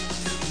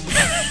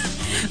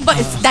 whatever. But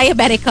it's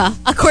diabetica,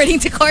 according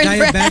to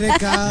Cornbread.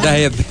 Diabetica.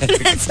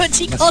 Diabetic. That's what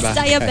she Mas calls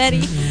bagay.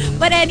 diabetic.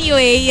 But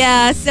anyway,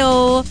 yeah.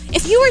 So,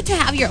 if you were to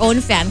have your own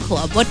fan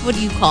club, what would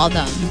you call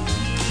them?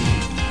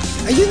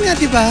 Ayun nga,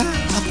 di ba?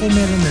 Ako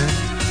meron na.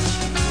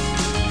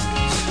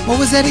 What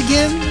was that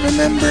again?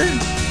 Remember?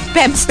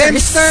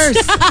 Pemsters. Pems.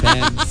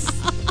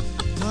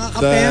 Mga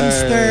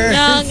ka-pemster.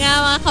 No nga,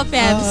 mga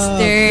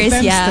ka-pemsters.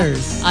 The Yeah.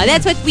 pemsters.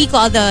 That's what we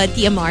call the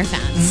TMR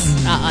fans.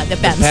 The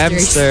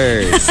pemsters.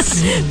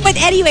 Pemsters. But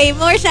anyway,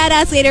 more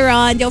shout-outs later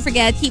on. Don't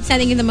forget, keep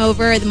sending them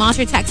over the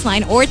Monster text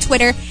line or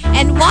Twitter.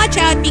 And watch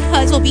out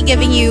because we'll be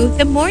giving you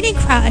the Morning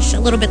Crush a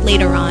little bit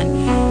later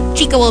on.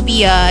 Chico will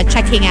be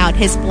checking out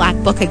his black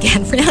book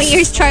again. For now,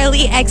 here's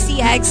Charlie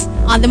XCX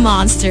on the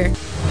Monster.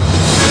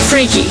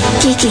 Freaky,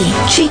 geeky,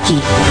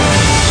 cheeky.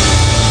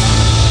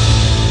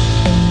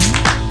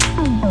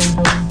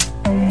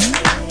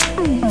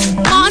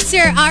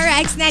 Monster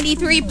RX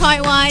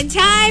 93.1.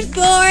 Time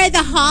for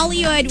the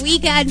Hollywood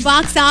weekend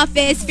box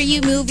office for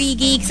you movie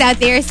geeks out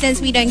there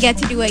since we didn't get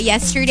to do it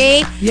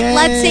yesterday. Yay.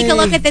 Let's take a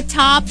look at the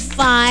top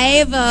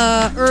 5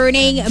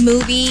 earning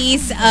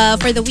movies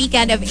for the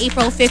weekend of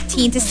April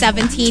 15 to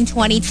 17,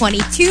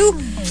 2022.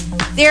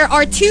 There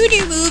are 2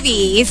 new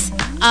movies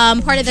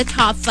part of the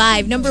top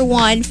 5. Number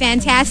 1,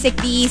 Fantastic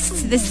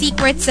Beasts, The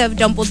Secrets of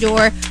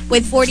Dumbledore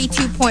with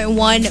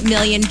 $42.1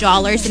 million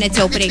in its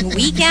opening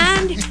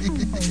weekend.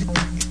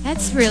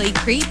 That's really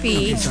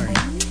creepy. Okay, sorry.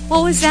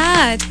 What was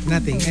that?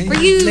 Nothing.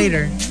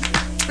 Later.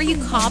 Were you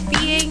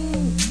copying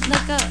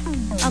like a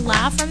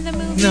laugh from the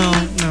movie? No.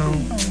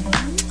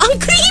 Ang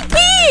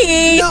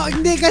creepy! No,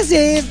 hindi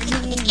kasi.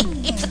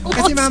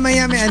 Kasi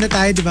mamaya may ano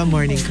tayo, di ba?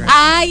 Morning Crush.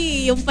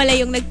 Ay, yung pala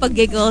yung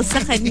nagpag-giggle sa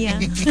kanya.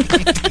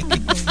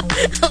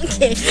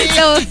 Okay.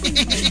 So,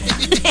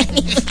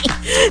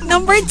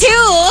 number 2,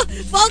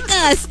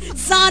 focus.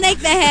 Sonic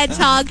the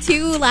Hedgehog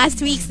 2,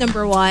 last week's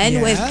number 1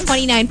 with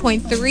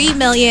 $29.3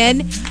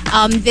 million.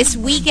 This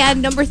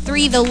weekend, number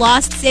 3, The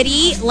Lost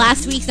City,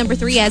 last week's number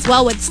 3 as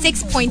well with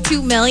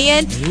 $6.2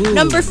 million. Ooh.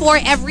 Number 4,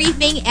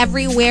 Everything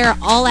Everywhere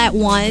All at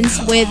Once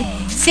with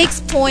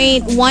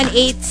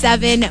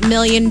 $6.187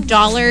 million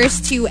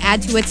to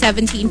add to its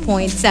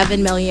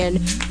 $17.7 million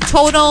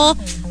total.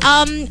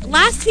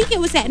 Last week it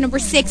was at number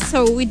 6,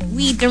 so we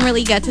didn't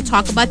really get to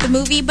talk about the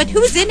movie. But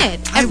who's in it?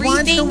 I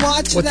want to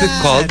watch What's that.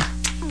 it called?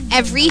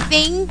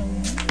 Everything,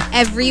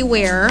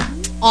 Everywhere,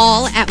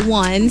 All at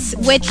Once,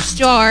 which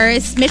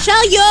stars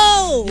Michelle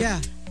Yeoh Yeah.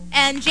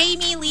 and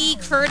Jamie Lee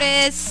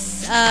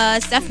Curtis,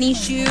 Stephanie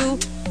Hsu.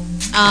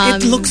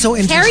 It looks so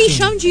interesting. Harry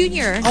Shum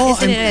Jr. Oh,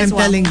 is in it as I'm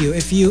well. telling you,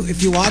 if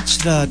you watch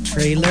the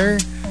trailer,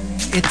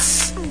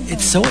 it's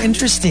so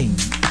interesting.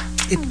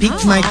 It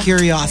piqued my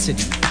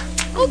curiosity.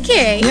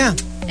 Okay. Yeah.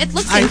 It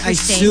looks I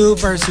interesting.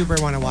 super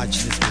want to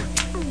watch this movie.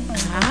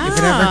 If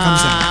it ever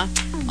comes out.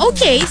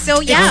 Okay,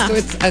 so yeah. So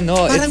it's Parang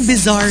it's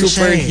bizarre siya eh.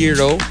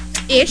 superhero.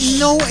 Ish.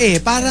 No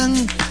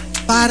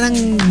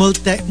parang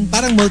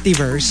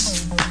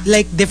multiverse.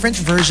 Like different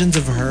versions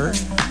of her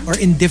or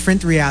in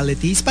different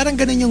realities. Parang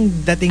ganun yung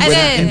dating Ano? sa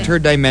akin.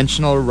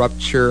 Interdimensional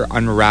rupture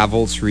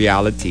unravels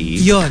reality.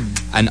 Yun.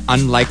 An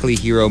unlikely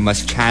hero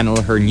must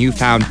channel her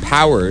newfound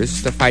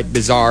powers to fight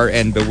bizarre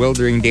and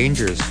bewildering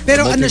dangers.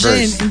 Pero The ano siya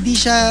multiverse.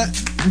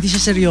 hindi siya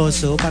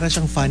seryoso. Para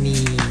siyang funny.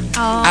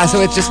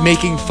 So it's just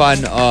making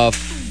fun of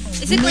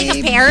Is it like a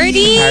Maybe.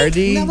 parody?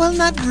 parody? No, well,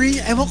 not really.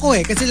 Ewan ko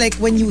eh. Kasi like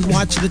when you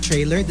watch the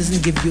trailer, it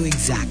doesn't give you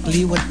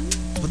exactly what's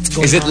going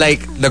on. Is it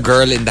like the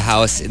girl in the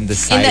house in the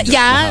side of the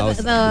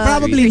house?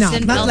 Probably not.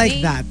 recent Not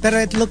like building? that.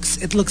 Pero it looks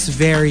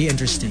very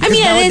interesting. I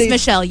mean, it is Nowadays-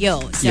 Michelle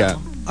Yeoh. So Yeah.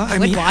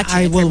 I would mean, watch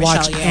I it will for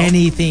watch Michelle Yeoh.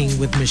 anything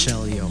with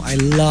Michelle Yeoh. I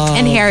love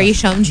And Harry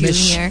Shum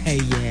Jr.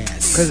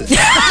 Yes.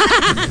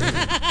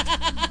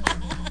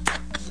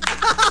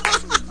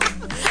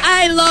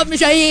 I love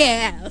Michelle.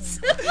 Yes.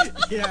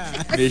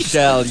 Yeah.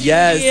 Michelle,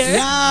 yes.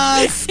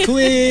 Yes,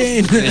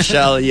 queen.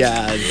 Michelle,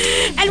 yes.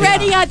 And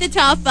rounding out the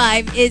top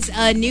 5 is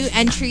a new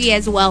entry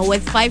as well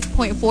with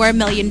 $5.4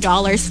 million.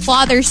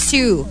 Fathers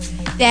 2.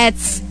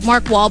 That's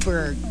Mark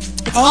Wahlberg.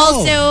 It's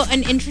also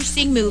an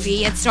interesting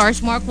movie. It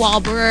stars Mark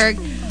Wahlberg,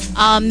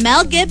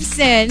 Mel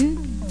Gibson.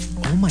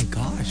 Oh my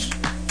gosh.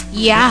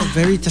 Yeah.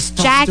 Very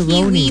Jackie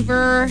testosterone.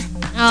 Weaver.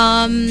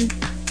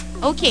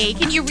 Okay,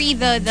 can you read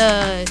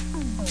the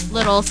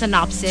little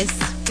synopsis?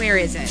 Where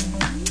is it?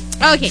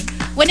 Okay.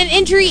 When an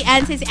injury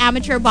ends his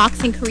amateur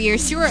boxing career,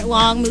 Stuart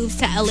Long moves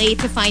to LA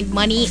to find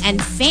money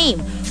and fame.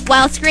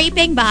 While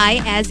scraping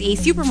by as a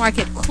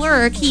supermarket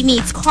clerk, he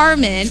meets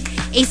Carmen,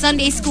 a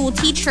Sunday school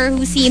teacher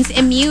who seems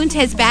immune to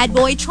his bad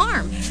boy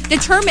charm.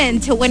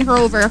 Determined to win her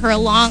over,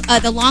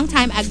 the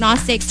longtime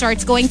agnostic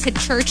starts going to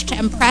church to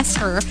impress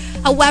her.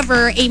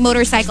 However, a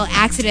motorcycle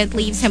accident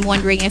leaves him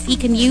wondering if he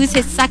can use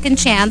his second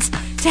chance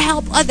to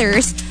help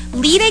others,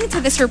 leading to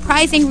the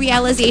surprising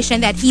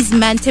realization that he's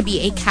meant to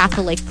be a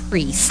Catholic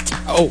priest.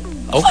 Oh,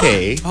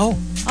 okay. Oh.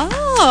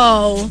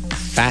 Oh,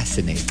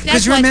 Fascinating.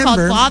 that's what it's called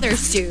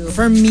Fathers do.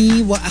 For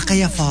me,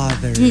 kaya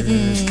father.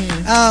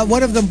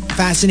 One of the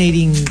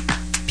fascinating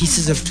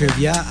pieces of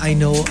trivia I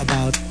know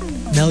about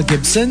Mel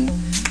Gibson,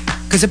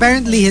 because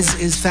apparently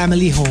his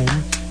family home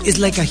is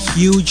like a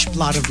huge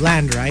plot of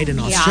land, right, in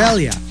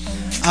Australia.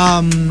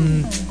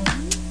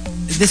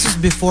 This was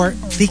before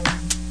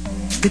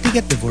did they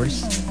get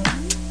divorced?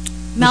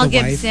 Mel with the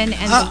wife. Gibson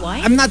and the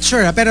wife? I'm not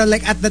sure, pero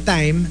like at the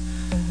time,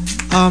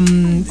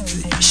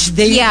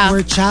 they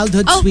were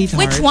childhood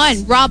sweethearts. Which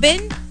one?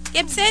 Robin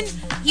Gibson?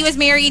 He was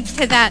married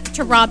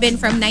to Robin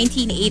from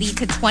 1980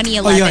 to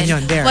 2011. Oh,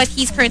 yun, there. But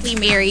he's currently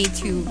married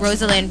to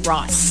Rosalind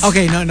Ross.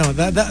 Okay, no.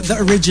 The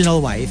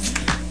original wife.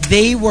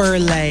 They were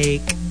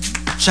like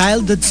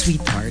childhood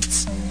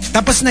sweethearts.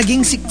 Tapos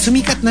naging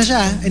sumikat na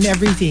siya and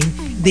everything.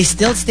 They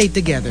still stayed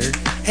together.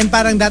 And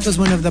parang that was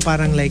one of the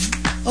parang like,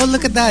 oh,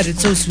 look at that.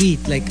 It's so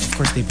sweet. Like, of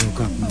course, they broke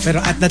up. No? Pero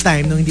at the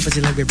time, nung hindi pa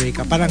sila nagbe-break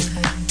up, parang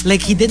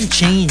like he didn't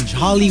change.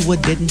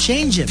 Hollywood didn't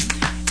change him.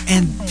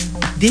 And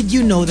did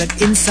you know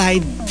that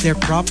inside their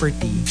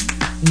property,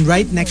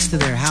 right next to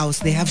their house,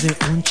 they have their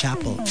own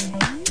chapel?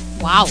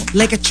 Wow.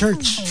 Like a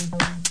church.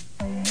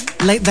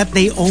 Like that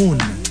they own.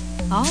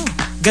 Oh.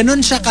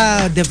 Ganon siya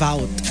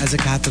ka-devout as a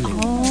Catholic.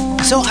 Oh.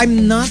 So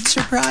I'm not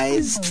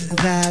surprised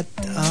that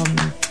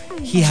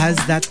he has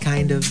that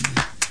kind of...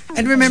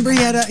 And remember,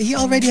 he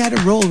already had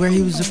a role where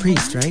he was a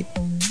priest, right?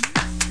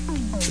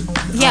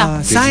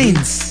 Yeah.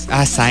 Signs.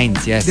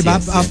 Signs, yes. Diba?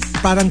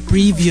 Yes. Parang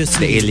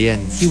previously, the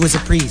aliens. he was a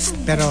priest.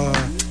 Pero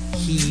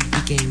he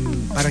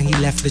became... Parang he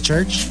left the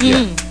church.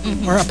 Yeah.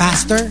 Mm-hmm. Or a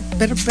pastor.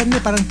 Pero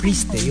parang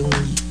priest eh.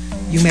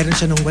 Yung meron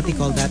siya nung what do you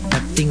call that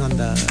thing on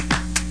the...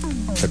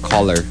 The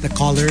collar. The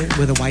collar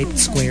with a white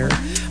square.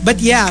 But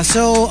yeah,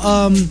 so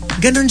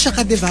ganun siya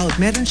ka-devout.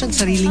 Meron siyang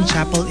sariling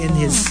chapel in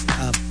his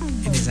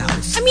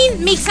house. I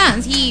mean, makes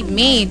sense. He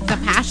made the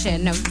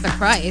Passion of the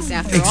Christ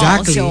after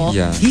Exactly. all. So.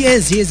 Yeah. He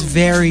is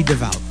very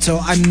devout. So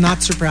I'm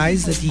not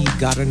surprised that he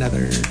got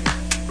another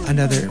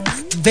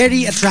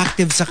very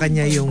attractive sa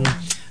kanya yung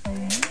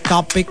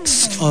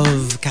topics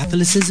of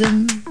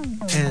Catholicism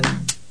and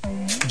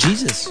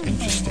Jesus.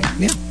 Interesting.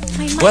 Yeah.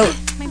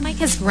 My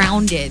mic is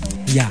grounded.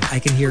 Yeah, I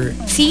can hear it.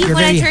 See,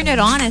 when I turn it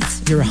on,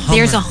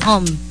 there's a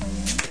hum.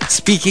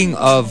 Speaking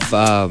of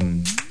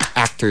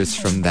actors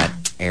from that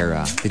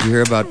era, did you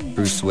hear about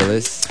Bruce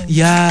Willis?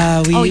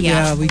 Yeah, we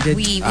did.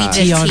 We did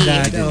tea on tea.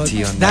 that. We did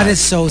tea on that that. is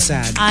so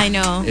sad. I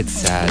know. It's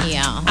sad.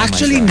 Yeah. Oh my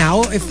Actually, God.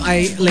 now, if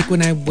I, like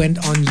when I went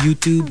on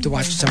YouTube to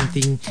watch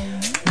something,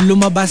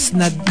 lumalabas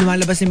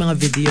yung mga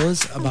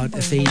videos about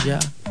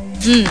aphasia.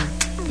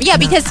 Yeah,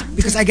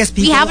 because I guess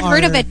people we haven't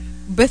heard of it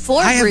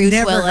before. I have Bruce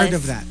never Willis. heard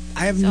of that.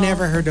 I have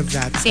never heard of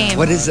that. Same.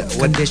 What is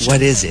condition.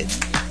 what is it?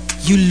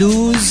 You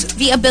lose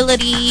The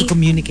ability to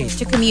communicate.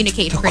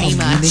 pretty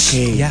much.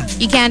 Yeah.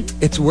 You can't.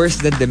 It's worse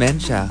than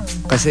dementia.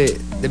 Kasi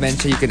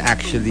dementia, you can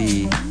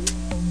actually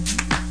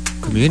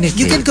communicate.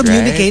 You can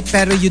communicate,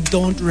 right? pero you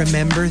don't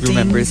remember things.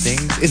 Remember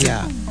things? Is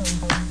yeah.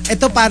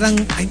 Ito parang,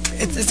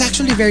 it's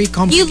actually very You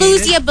complicated.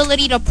 lose the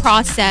ability to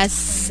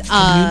process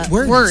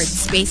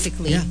words,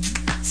 basically. Yeah.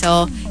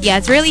 So, yeah,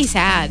 it's really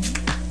sad.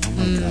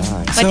 Oh my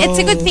God. But it's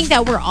a good So- thing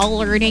that we're all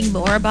learning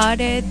more about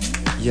it.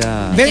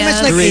 Yeah. Very Yeah.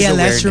 much like To raise ALS,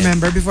 awareness.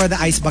 remember, before the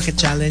Ice Bucket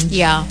Challenge?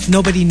 Yeah.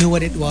 Nobody knew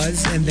what it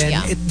was, and then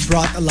Yeah. it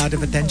brought a lot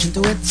of attention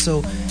to it.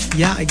 So,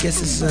 yeah, I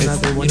guess it's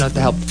another It's, one. you know, to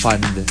help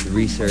fund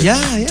research.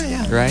 Yeah.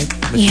 Right?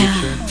 In the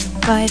future.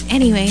 But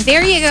anyway,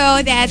 there you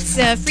go. That's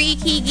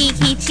freaky,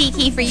 geeky,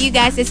 cheeky for you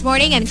guys this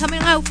morning. And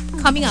coming up,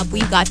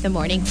 we've got the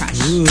Morning Crush.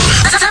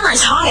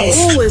 Summer's hottest.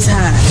 Always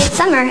hot. It's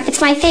summer.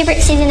 It's my favorite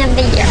season of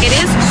the year. It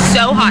is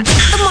so hot.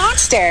 The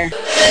Monster.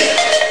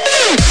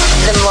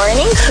 The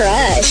Morning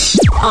Crush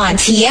on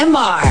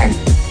TMR.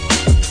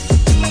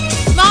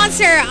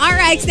 Monster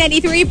RX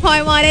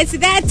 93.1. It's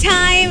that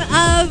time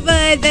of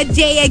the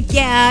day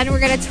again. We're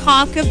going to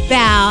talk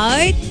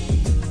about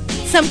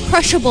some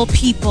crushable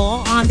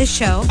people on the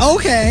show.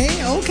 Okay.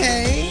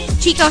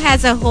 Chico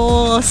has a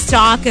whole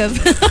stock of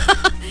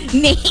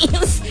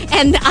names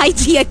and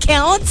IG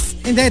accounts.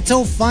 And it's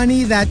so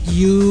funny that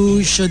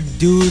you should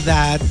do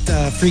that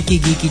freaky,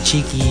 geeky,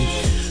 cheeky.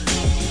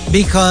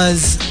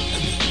 Because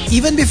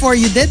even before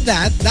you did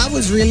that, that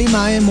was really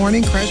my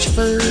morning crush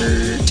for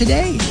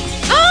today.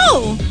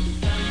 Oh!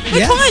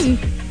 Which one?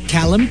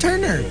 Callum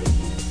Turner.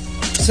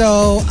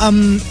 So,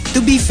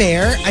 to be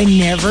fair, I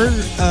never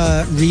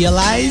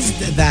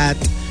realized that.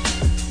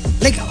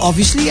 Like,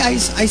 obviously, I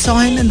saw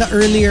him in the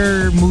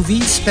earlier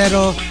movies,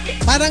 pero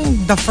parang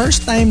the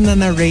first time na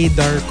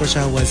na-radar ko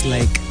siya was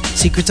like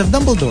Secrets of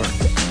Dumbledore.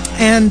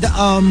 And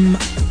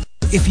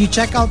if you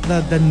check out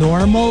the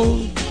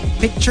normal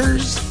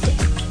pictures,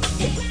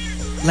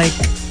 like,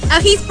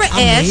 He's British.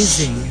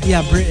 amazing.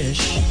 Yeah,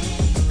 British.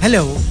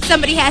 Hello.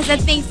 Somebody has a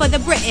thing for the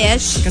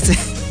British. Kasi,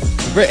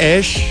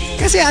 British.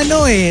 kasi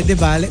ano eh, di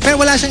ba? Pero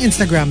wala siyang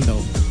Instagram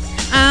though.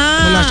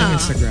 Wala siyang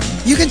Instagram.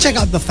 You can check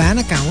out the fan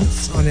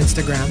accounts on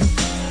Instagram.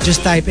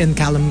 Just type in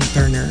Callum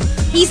Turner.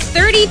 He's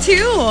 32.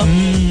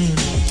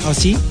 Oh,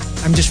 see?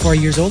 I'm just 4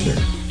 years older.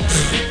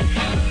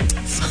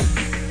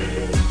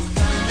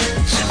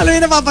 Alam mo,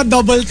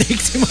 napapa-double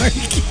take si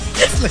Markki.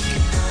 It's like,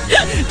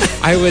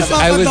 I was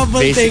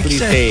Napapa-double take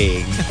basically siya.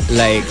 saying,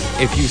 like,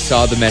 if you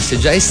saw the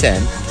message I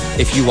sent,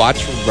 if you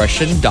watch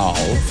Russian Doll,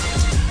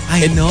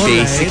 I know,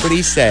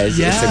 basically says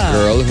it's a Yeah.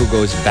 girl who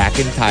goes back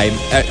in time.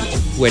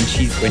 When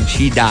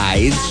she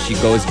dies, she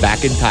goes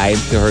back in time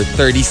to her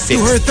 36th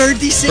To her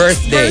 36th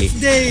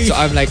birthday. So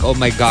I'm like, oh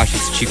my gosh,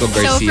 it's Chico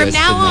Garcia. So from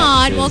now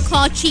on, we'll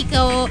call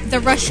Chico the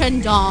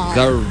Russian doll.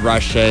 the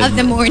Russian Of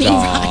the morning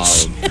doll.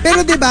 rush.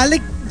 Pero diba,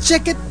 like,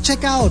 check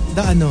out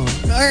the ano.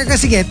 Or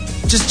kasi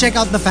just check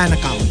out the fan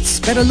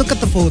accounts. Pero look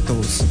at the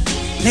photos.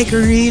 Like,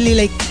 really,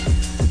 like,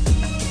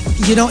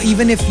 you know,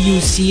 even if you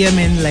see him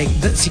in, like,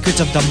 The Secrets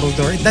of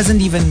Dumbledore, it's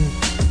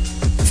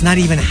not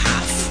even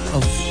half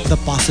of the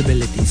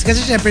possibilities.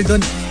 Kasi syempre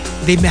doon,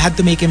 they had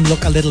to make him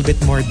look a little bit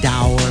more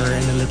dour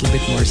and a little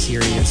bit more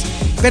serious.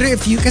 Pero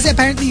kasi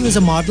apparently he was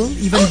a model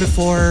even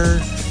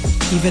before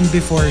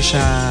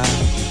siya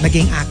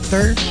naging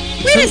actor.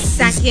 Wait a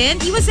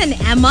second. He was an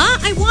Emma?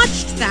 I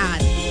watched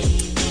that.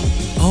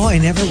 Oh, I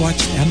never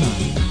watched Emma.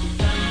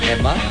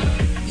 Emma?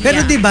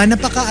 Pero Yeah. diba,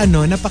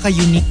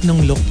 napaka-unique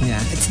nung look niya.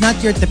 It's not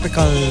your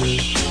typical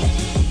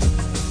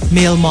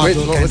male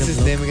model What kind was of his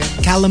look. name again?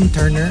 Callum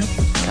Turner.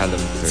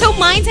 Callum. So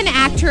mine's an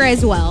actor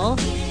as well.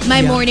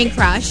 My Yeah. morning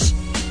crush.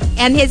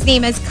 And his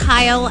name is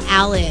Kyle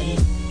Allen.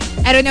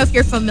 I don't know if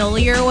you're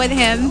familiar with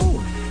him.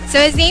 So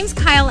his name's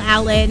Kyle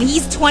Allen.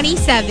 He's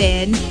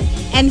 27.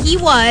 And he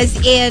was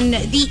in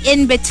The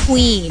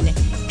In-Between.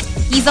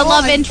 He's a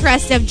love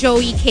interest of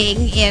Joey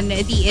King in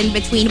The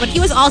In-Between. But he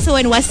was also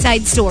in West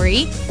Side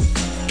Story.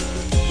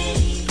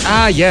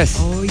 Ah, yes.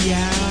 Oh,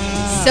 yeah.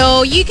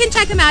 So you can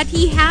check him out.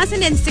 He has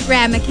an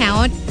Instagram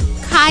account,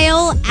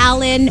 Kyle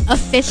Allen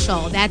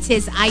Official. That's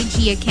his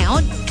IG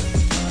account.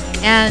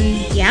 And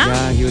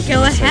Yeah, he was in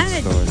go West Side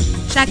ahead.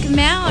 Story. Check him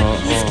out. Oh,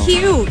 He's oh.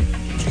 cute.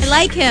 I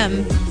like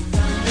him.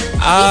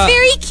 He's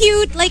very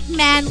cute, like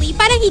manly.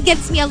 Parang he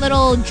gives me a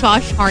little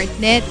Josh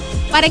Hartnett.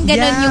 Parang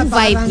ganun yung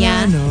vibe parang niya.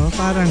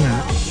 Parang nga.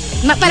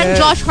 Parang Yeah.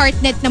 Josh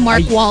Hartnett na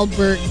Mark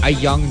Wahlberg A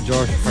young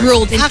George Hartnett.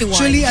 rolled into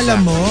Actually, one. alam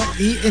mo,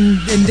 in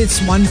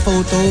this one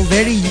photo,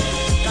 very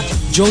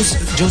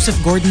Joseph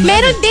Gordon-Levitt.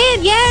 Meron din.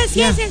 Yes.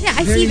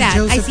 I Very see that. I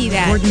Joseph see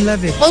that.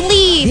 Gordon-Levitt.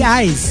 Only The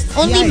eyes.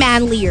 only The eyes.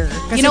 manlier.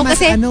 Kasi You know, mas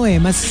kasi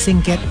mas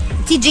singkit.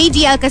 si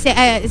JGL kasi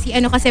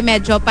kasi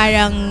medyo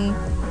parang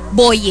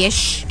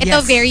boyish.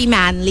 Ito Yes. very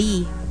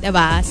manly, 'di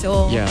ba?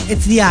 So Yeah.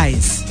 It's the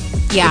eyes.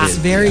 yeah. It's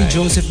very the eyes.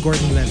 Joseph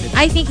Gordon-Levitt.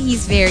 I think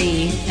he's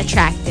very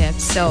attractive.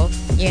 So,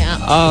 yeah.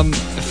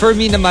 For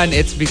me naman,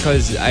 it's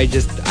because I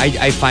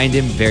find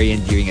him very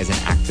endearing as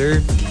an actor.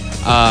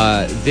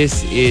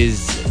 This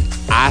is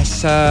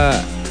Asa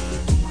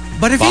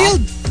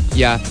Butterfield?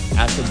 Yeah,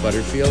 Asa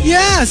Butterfield.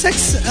 Yeah,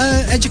 sex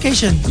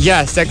education.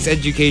 Yeah, Sex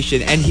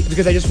Education. And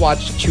because I just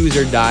watched Choose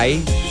or Die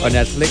on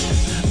Netflix.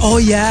 Oh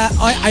yeah,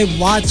 I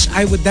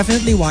would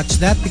definitely watch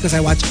that because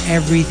I watch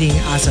everything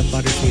Asa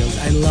Butterfield.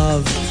 I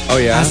love Oh,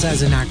 yeah? Asa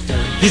as an actor.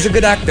 He's a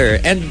good actor.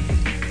 And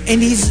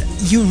And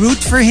you root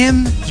for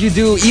him. you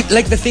do,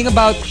 like the thing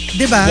about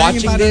Diba?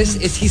 watching Yung parang- this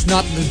is he's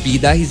not the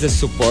bida, he's a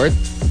support.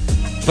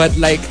 But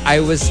like,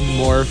 I was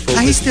more He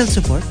focused. still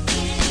support.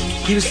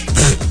 He was...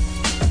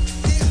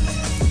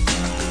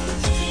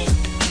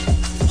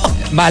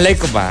 Malay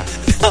ko ba?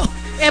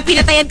 Kaya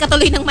pinatayan ka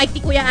tuloy ng mic ni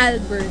Kuya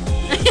Albert.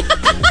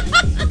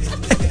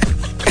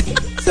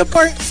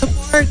 Support.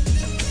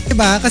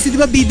 Diba? Kasi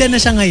diba bida na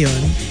siya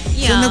ngayon?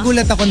 So Yeah.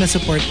 nagulat ako na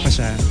support pa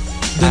siya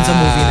dun sa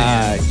movie na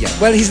yan. Yeah.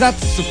 Well, he's not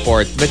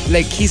support, but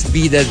like he's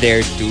bida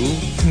there too.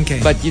 Okay.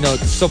 But you know,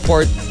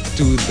 support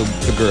to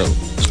the girl.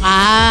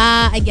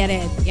 I get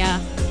it.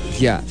 Yeah.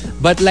 Yeah.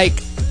 But like,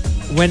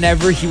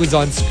 whenever he was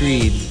on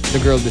screen, the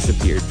girl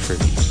disappeared for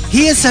me.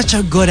 He is such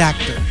a good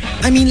actor.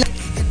 I mean, like,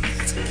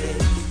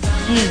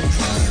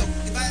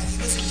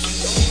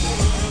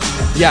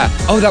 Yeah.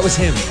 Oh, that was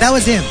him. that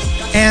was him.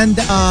 And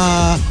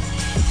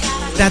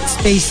that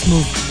space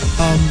movie.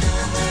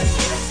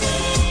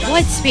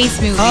 What space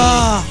movie?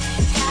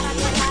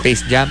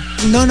 Space Jam.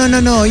 No.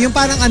 Yung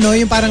parang ano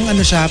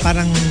siya,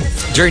 parang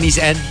Journey's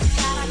End.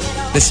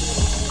 The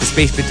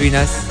space between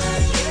us.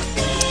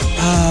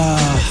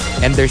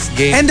 Ender's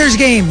Game. Ender's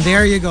Game.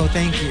 There you go.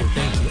 Thank you.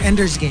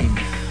 Ender's Game.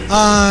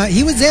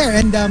 He was there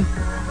and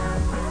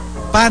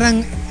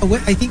parang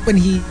I think when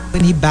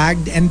he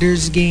bagged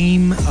Ender's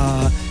Game,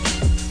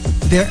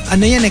 there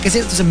ano yan kasi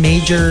it was a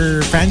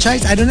major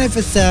franchise. I don't know if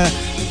it's a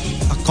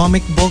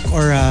comic book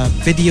or a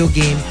video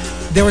game.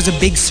 There was a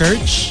big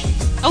search.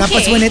 Okay.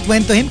 Tapos when it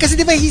went to him, kasi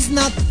diba he's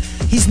not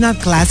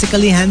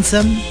classically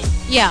handsome.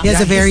 Yeah. He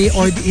has a very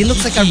he's he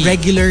looks like a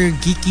regular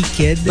geeky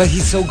kid. But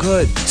he's so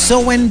good.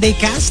 So when they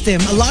cast him,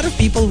 a lot of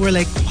people were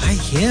like, why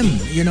him?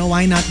 You know,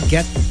 why not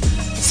get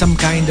some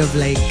kind of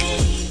like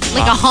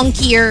Like a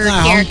hunkier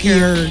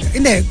character. hunkier.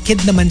 Hindi,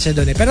 kid naman siya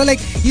doon eh. Pero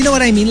like, you know what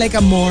I mean? Like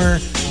a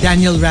more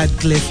Daniel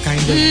Radcliffe kind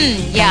of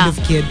yeah. kind of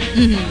kid.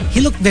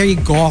 He looked very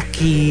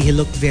gawky. He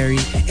looked very,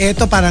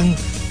 eto parang,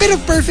 pero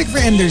perfect for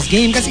Ender's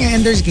Game. Kasi nga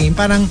Ender's Game,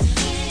 parang,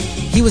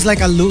 he was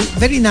like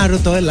very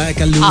Naruto,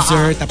 like a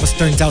loser. Tapos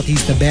turns out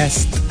he's the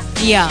best.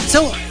 Yeah.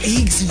 So,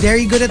 he's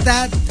very good at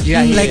that.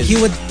 Yeah, he like, is. you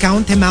would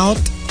count him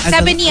out as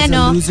Sabi a, ni as a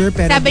ano, loser,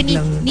 pero sabi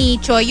biglang, ni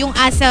Choi, yung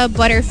Asa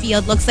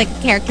Butterfield looks like a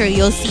character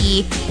you'll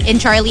see in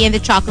Charlie and the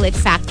Chocolate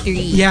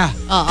Factory. Yeah.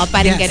 Oo,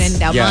 parang Yes. ganun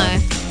daw.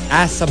 Yeah.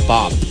 Asa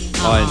Bob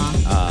on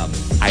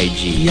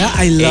IG. yeah,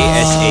 I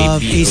love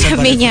ASAB. Asa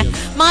Sabi niya,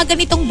 Butterfield. mga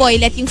ganitong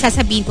boylet yung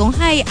sasabihin kong,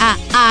 hi,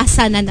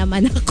 asa na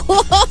naman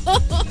ako.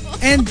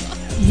 And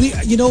we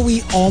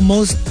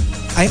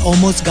I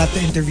almost got to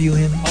interview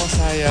him. Oh,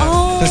 sayang.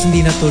 Oh, Tapos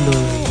hindi natuloy.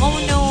 oh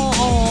no.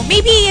 Oh.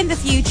 Maybe in the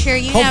future,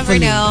 you never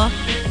Hopefully. know.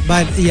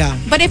 But yeah.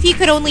 But if you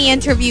could only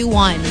interview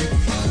one,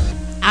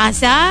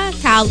 Asa,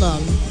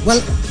 Callum,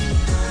 Well,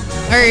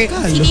 or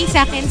Callum. sino yung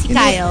sa akin? Si Hindi.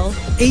 Kyle.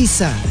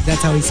 Asa.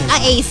 That's how he says it.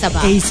 Asa ba?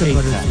 Asa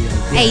Butterfield.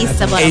 Yeah,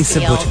 Asa that's how- Asa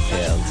Butterfield.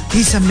 Butterfield.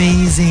 He's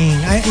amazing.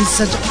 He's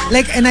such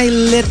like, and I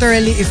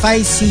literally, if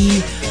I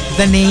see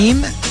the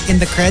name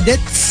in the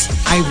credits,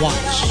 I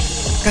watch.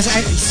 Because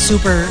I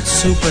super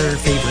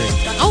favorite.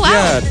 Oh, wow.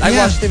 Yeah, I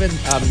Yeah. watched him in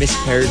Miss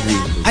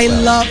Peregrine. as I well.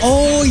 love.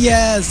 Oh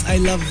yes,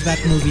 I love that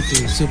movie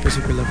too. Super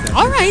love that.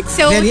 All movie. right,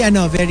 so Very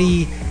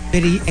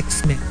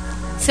X-Men.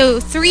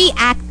 so 3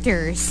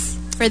 actors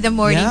for the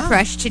morning Yeah.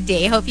 crush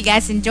today. Hope you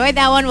guys enjoyed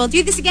that one. We'll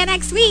do this again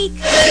next week.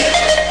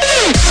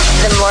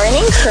 The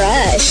Morning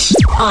Crush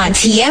on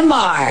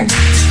TMR.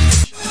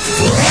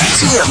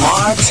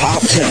 TMR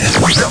Top 10.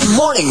 The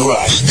Morning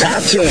Rush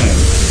Top 10.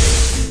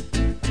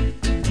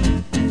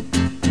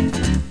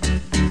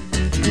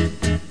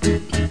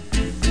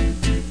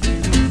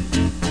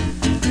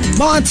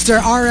 Monster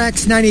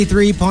RX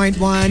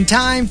 93.1.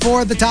 Time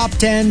for the top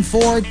 10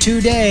 for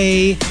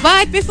today.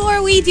 But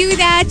before we do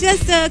that,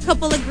 just a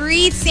couple of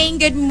greets saying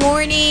good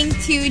morning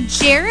to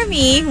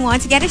Jeremy, who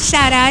wants to get a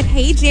shout out.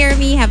 Hey,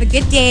 Jeremy, have a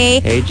good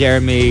day. Hey,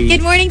 Jeremy.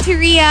 Good morning to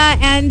Ria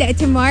and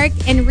to Mark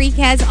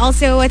Enriquez.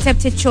 Also, what's up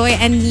to Choi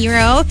and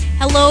Nero.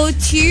 Hello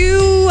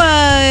to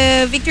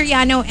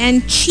Victoriano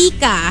and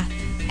Chica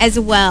as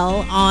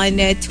well on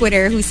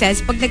Twitter, who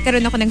says, pag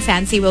nagkaroon ako ng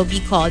fancy, will be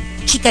called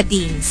Chica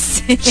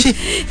Deans.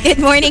 Good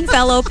morning,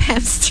 fellow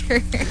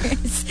Pemsters.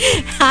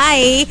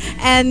 Hi,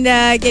 and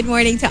good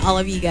morning to all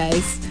of you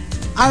guys.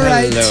 All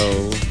right.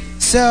 Hello.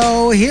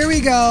 So here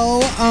we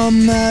go.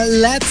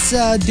 Let's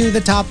do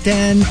the top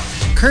 10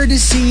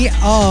 courtesy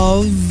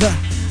of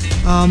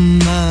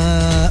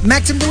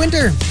Maxim the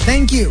Winter.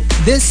 Thank you.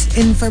 This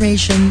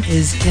information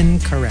is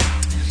incorrect.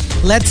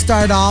 Let's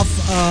start off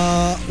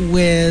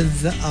with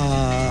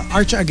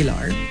Arch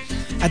Aguilar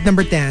at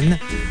number 10.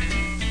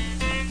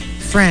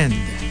 Friend.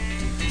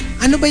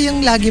 Ano ba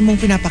yung lagi mong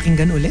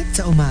pinapakinggan ulit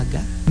sa umaga?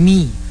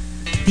 Me.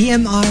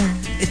 TMR.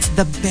 It's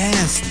the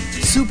best.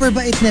 Super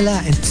bait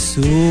nila and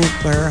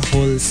super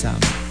wholesome.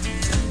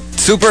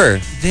 Super.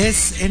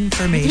 This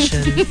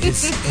information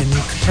is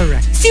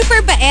incorrect.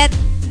 Super bait.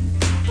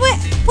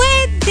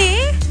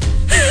 Pwede?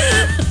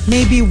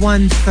 Maybe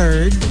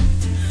 1/3.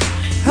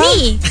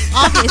 Me,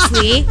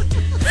 obviously.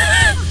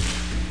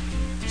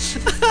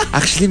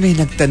 Actually, may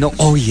nagtanong,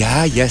 oh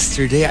yeah,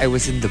 yesterday I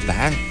was in the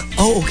bank.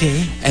 Oh,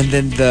 okay. And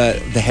then the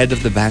head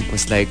of the bank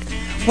was like,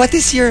 what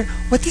is your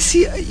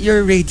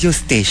radio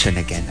station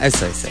again?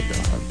 So I said,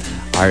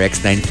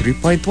 RX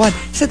 93.1.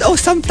 He said, oh,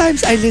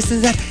 sometimes I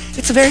listen to that.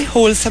 It's a very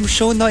wholesome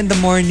show now in the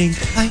morning.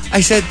 I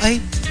said, are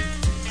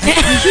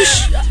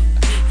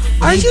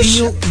you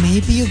sure?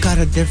 Maybe you got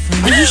a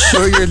different Are you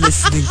sure you're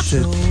listening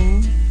to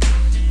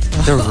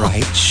the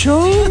right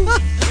show?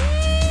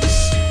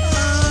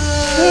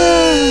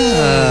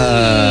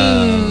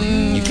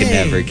 You can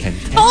never can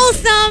tell.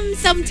 Wholesome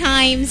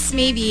sometimes,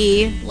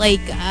 maybe.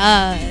 Like,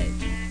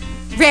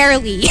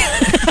 rarely.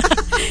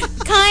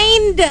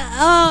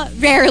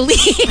 Rarely.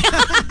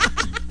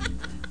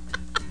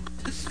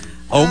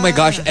 Oh my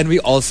gosh, and we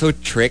also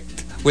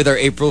tricked with our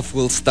April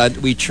Fool's stunt.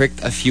 We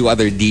tricked a few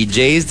other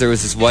DJs. There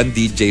was this one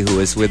DJ who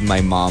was with my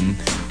mom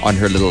on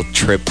her little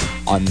trip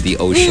on the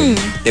ocean.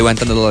 They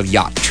went on a little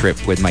yacht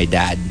trip with my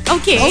dad.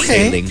 Okay.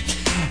 Sailing.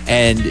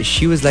 And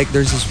she was like,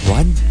 there's this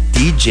one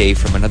DJ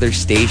from another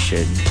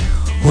station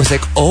who was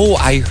like, oh,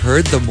 I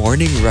heard the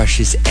morning rush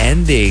is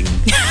ending.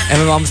 And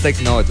my mom's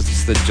like, no, it was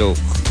just a joke.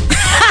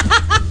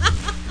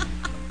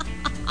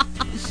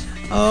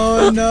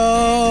 Oh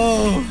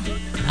no.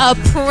 A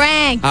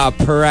prank. A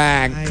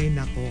prank. Ay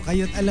nako,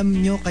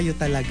 alam nyo kayo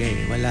talaga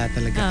eh. Wala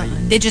talaga kayo.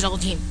 Digital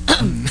team.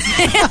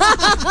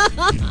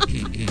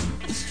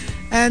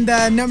 And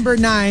number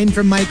 9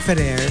 from Mike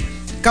Ferrer.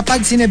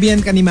 Kapag sinabihan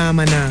ka ni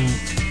mama ng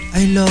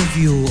I love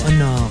you,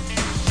 anak,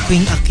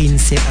 tuwing 15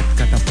 at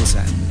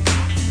katapusan.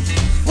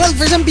 Well,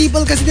 for some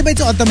people, kasi diba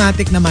it's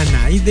automatic naman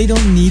na. They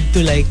don't need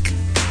to like,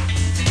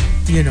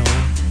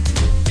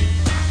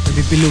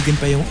 napipilugin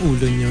pa yung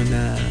ulo nyo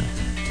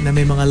na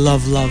may mga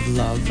love.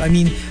 I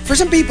mean, for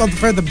some people,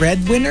 for the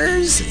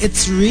breadwinners,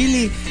 it's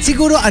really,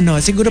 siguro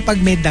pag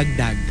may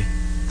dagdag.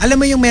 Alam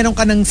mo yung meron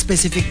ka ng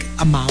specific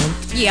amount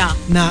Yeah.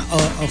 na,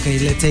 okay,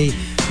 let's say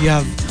you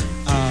have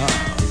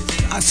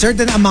a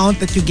certain amount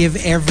that you give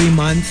every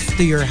month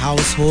to your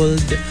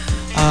household,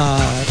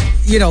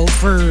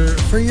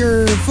 for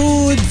your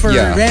food, for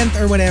rent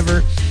or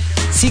whatever.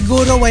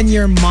 Siguro when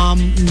your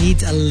mom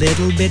needs a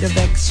little bit of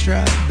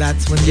extra,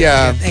 that's when you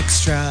get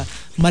extra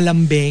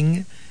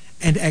malambing.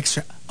 and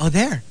extra. Oh,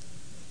 there.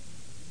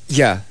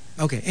 Yeah.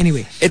 Okay,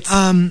 anyway.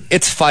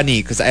 It's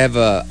funny because I have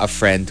a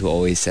friend who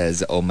always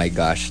says, oh my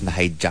gosh,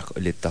 na-hijack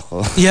ulit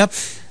ako. Yep.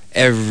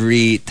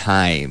 Every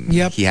time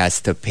Yep. he has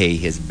to pay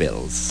his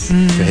bills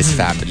to his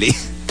family.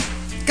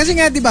 Kasi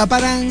nga, di ba,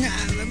 parang,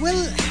 well,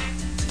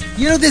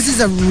 you know, this is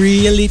a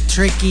really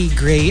tricky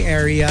gray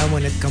area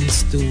when it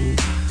comes to,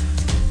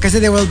 kasi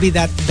there will be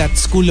that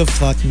school of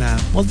thought na,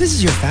 well, this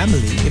is your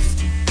family. If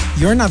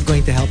you're not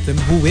going to help them,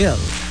 who will?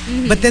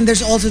 But then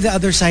there's also the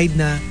other side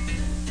na,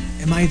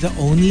 am I the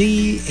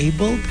only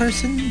able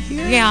person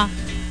here? Yeah.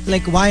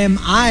 Like, why am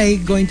I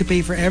going to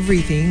pay for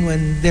everything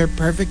when they're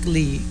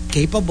perfectly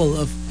capable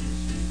of,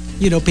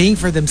 you know, paying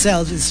for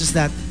themselves? It's just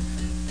that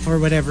for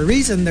whatever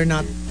reason, they're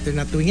not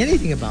doing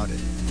anything about it.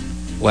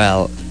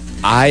 Well,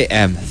 I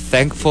am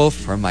thankful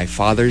for my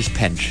father's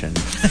pension.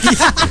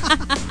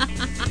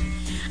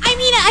 I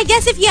mean, I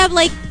guess if you have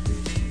like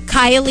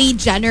Kylie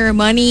Jenner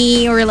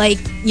money or like,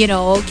 you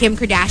know, Kim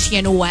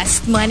Kardashian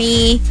West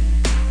money,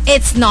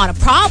 it's not a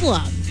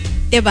problem.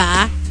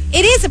 Diba?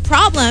 It is a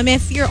problem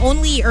if you're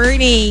only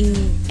earning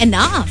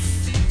enough.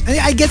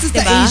 I guess it's the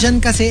Diba?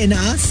 Asian kasi in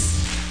us.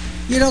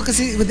 You know,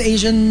 kasi with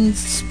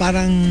Asians,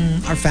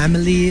 parang our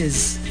family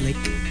is like,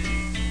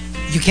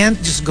 you can't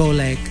just go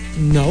like,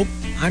 nope,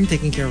 I'm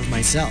taking care of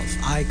myself.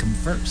 I come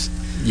first.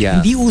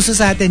 Yeah. Hindi uso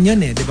sa atin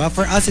yun eh, diba?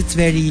 For us, it's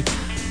very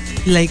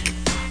like,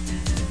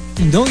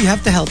 no, you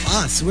have to help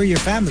us. We're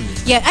your family.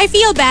 Yeah, I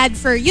feel bad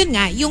for yun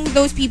nga, yung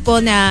those people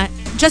na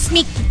just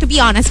to be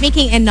honest,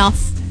 making enough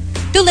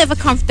to live a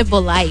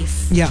comfortable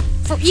life. Yeah.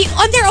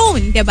 On their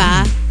own,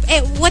 diba?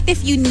 What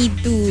if you need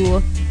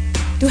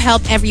to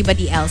help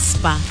everybody else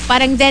pa?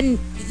 Parang then,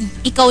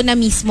 ikaw na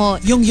mismo,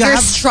 you're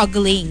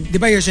struggling.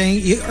 Diba you're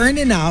saying, you earn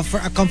enough for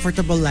a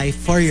comfortable life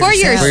for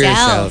yourself. For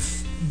yourself.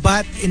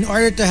 But in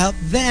order to help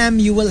them,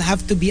 you will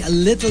have to be a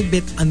little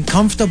bit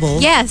uncomfortable.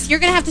 Yes, you're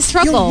gonna have to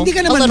struggle Yung, hindi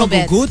ka naman a little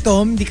bit.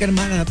 magugutom, hindi ka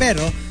naman,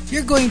 pero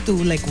you're going to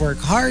like work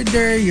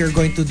harder, you're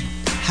going to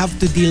have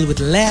to deal with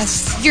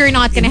less. You're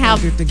not gonna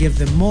have to give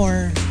them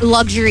more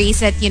luxuries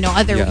that, you know,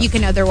 you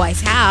can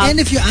otherwise have. And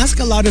if you ask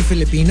a lot of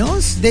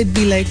Filipinos, they'd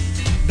be like,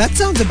 that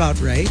sounds about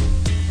right.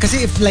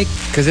 Kasi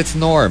because it's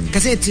norm.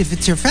 Kasi if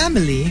it's your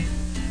family,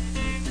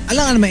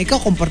 alam nga naman ikaw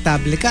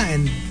komportable ka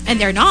and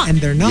they're not. And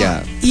they're not.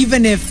 Yeah.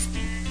 Even if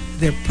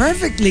they're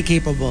perfectly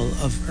capable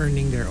of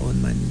earning their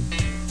own money.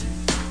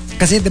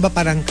 Kasi 'di ba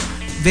parang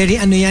very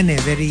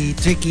very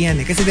tricky yan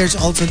eh. Kasi there's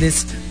also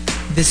this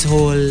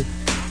whole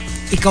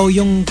ikaw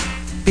yung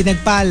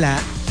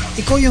pinagpala,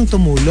 ikaw yung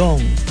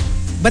tumulong.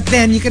 But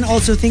then you can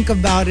also think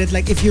about it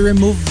like if you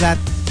remove that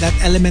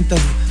element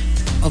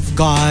of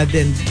God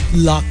and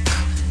luck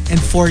and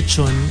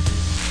fortune,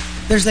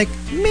 there's like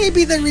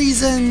maybe the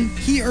reason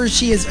he or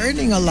she is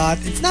earning a lot,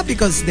 it's not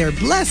because they're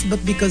blessed, but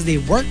because they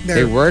worked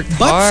worked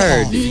butts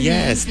hard. off.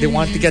 Yes, they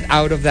want to get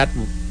out of that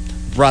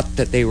rut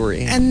that they were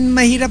in. And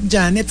mahirap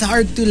dyan, it's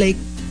hard to like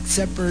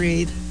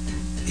separate,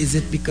 is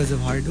it because of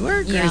hard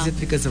work or is it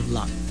because of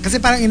luck? Kasi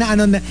parang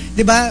inaano na,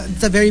 di ba,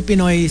 it's a very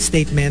Pinoy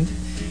statement,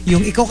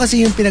 yung ikaw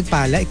kasi yung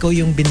pinagpala, ikaw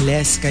yung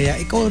binless, kaya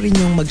ikaw rin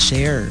yung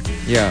mag-share.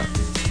 Yeah.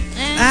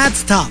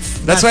 That's tough.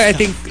 That's why I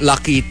think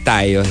lucky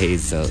tayo,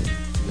 Hazel.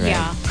 Right?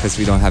 Yeah. Because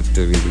we don't have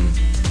to really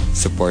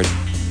support.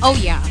 Oh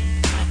yeah.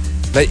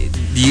 But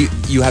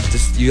you have to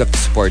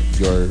support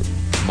your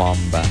mom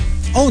ba?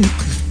 Oh,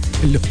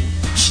 hello.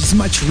 She's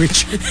much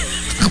richer.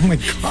 Oh my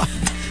God.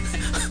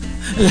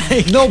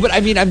 Like, no, but I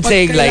mean, I'm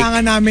saying like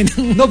namin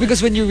ng, no,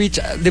 because when you reach,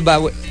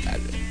 diba,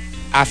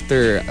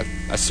 after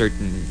a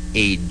certain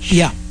age,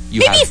 yeah,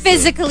 you maybe have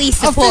physically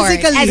support.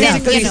 physically, as yeah.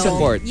 in, Physically you know,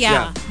 support.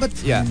 Yeah. but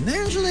Yeah.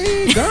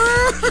 financially,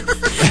 girl,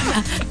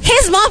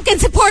 His mom can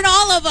support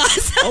all of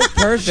us. Oh,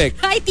 perfect.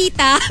 Hi,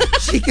 tita.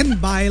 she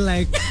can buy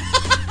like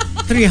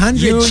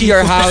 300 You, Chico.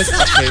 your house,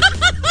 okay.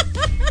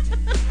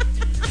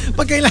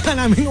 Pag kailangan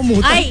namin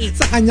umutang, Ay.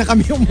 sa kanya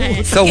kami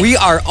umutang. So we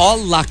are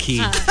all lucky.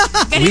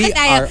 We Ganito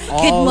tayo. are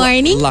all Good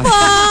morning lucky. po.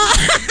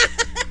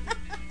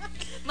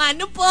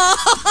 Mano po.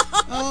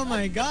 Oh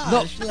my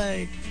gosh,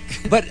 like.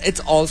 But it's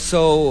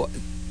also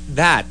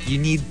that you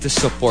need to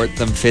support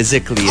them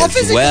physically as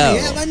physically, well.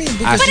 yeah, I mean,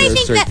 because- after But I a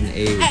think that certain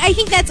age. I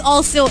think that's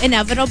also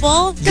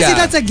inevitable. Kasi Yeah.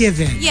 that's a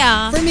given.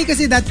 Yeah. For me,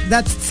 kasi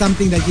that's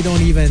something that you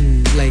don't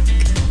even like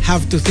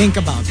have to think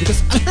about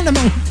because alam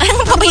namang Alam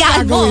mo,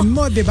 pabayaan mo. gagawin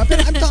mo, diba? Pero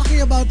I'm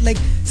talking about like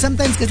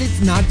sometimes kasi it's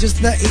not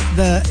just the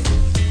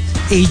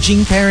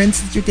aging parents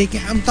that you're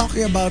taking. I'm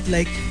talking about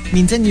like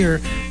minsan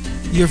your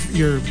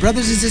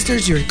brothers and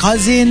sisters, your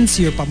cousins,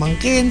 your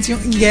pamangkins,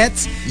 yung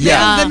gets. Yeah.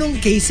 Merong ganong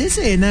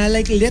cases eh na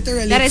like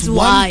literally That it's is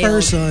one wild.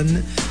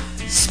 person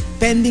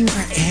spending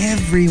for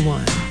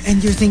everyone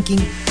and you're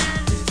thinking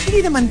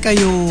hindi naman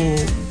kayo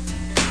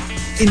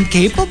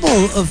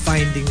incapable of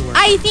finding work.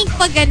 I think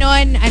pag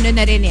ganon, ano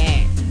na rin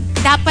eh,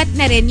 dapat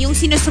na rin yung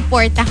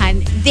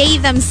sinusuportahan,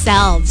 they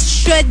themselves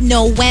should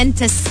know when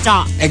to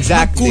stop.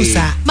 Exactly.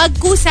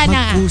 Magkusa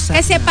na. Magkusa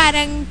Kasi na.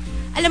 parang,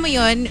 alam mo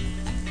yun,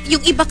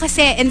 yung iba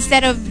kasi,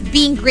 instead of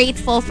being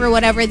grateful for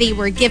whatever they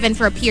were given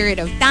for a period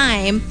of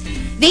time,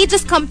 they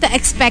just come to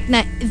expect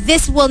na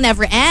this will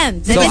never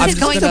end. So this I'm is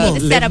just going to gonna be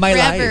the live setup my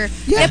forever.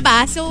 life. Yeah. Diba?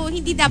 So,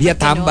 hindi dapat Be a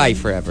ganon. tambay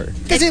forever.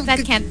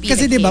 That can't be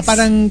kasi the diba, case.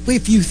 parang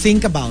if you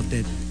think about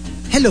it,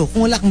 hello,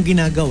 kung wala kang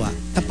ginagawa,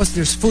 tapos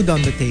there's food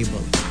on the table,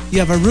 you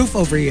have a roof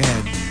over your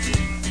head,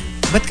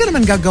 ba't ka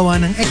naman gagawa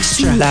ng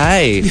extra?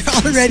 Life. You're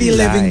already Easy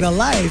living life. the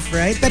life,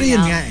 right? Pero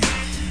yun Yeah. nga eh.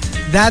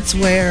 That's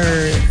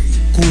where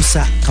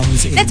kusa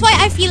comes in. That's why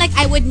I feel like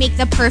I would make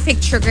the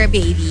perfect sugar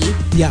baby.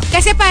 Yeah.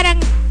 Kasi parang,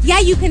 yeah,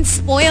 you can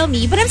spoil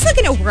me, but I'm still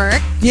gonna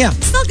work. Yeah.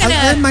 Still gonna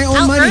I'll earn my own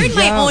I'll money. earn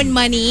my Yeah. own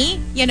money.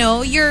 You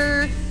know,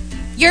 your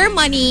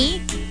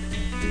money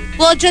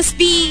will just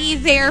be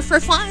there for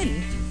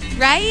fun.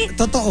 Right?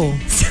 Totoo.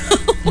 So,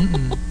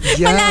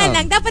 Yeah. wala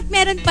lang. Dapat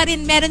meron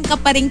ka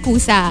pa rin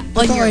kusa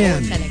on Totoo your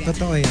yan. own talaga.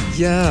 Totoo yan.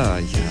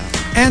 Yeah.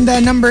 And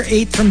number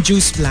 8 from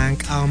Juice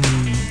Blank,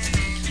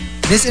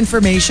 this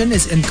information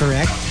is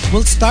incorrect.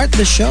 We'll start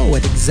the show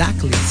at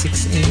exactly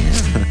 6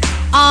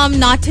 a.m.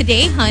 Not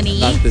today,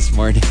 honey. Not this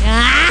morning.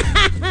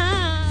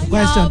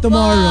 Question,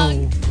 tomorrow.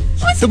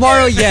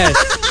 Tomorrow, yes.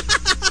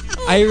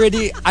 I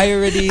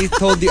already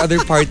told the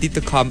other party to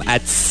come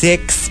at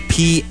 6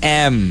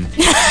 p.m.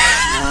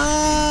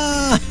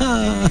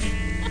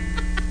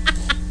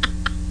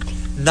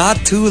 Not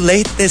too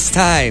late this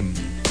time.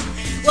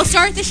 We'll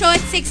start the show at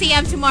 6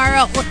 a.m.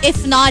 tomorrow. Or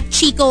if not,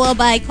 Chico will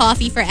buy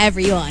coffee for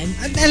everyone.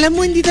 At alam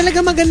mo, hindi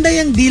talaga maganda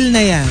yung deal na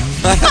yan.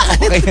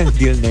 Okay ang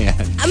deal na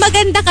yan.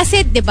 Maganda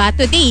kasi, di ba?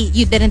 Today,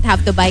 you didn't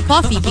have to buy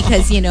coffee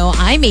because,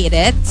 I made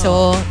it.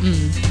 So,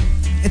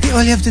 And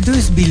all you have to do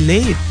is be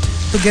late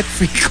to get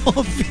free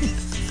coffee.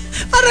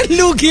 Parang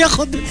lugi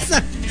ako dun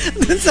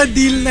sa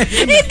deal na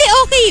yun. Hindi,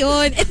 okay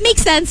yun. It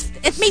makes sense.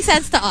 It makes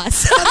sense to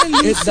us.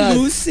 Parang It does.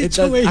 lose It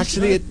does. situation.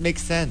 Actually, it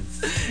makes sense.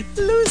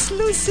 Lose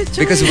situation.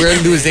 Because we're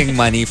losing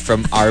money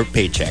from our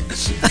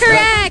paychecks.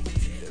 Correct.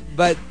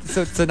 But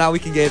so now we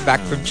can get it back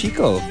from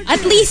Chico.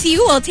 At least you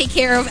will take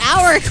care of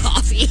our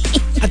coffee.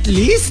 At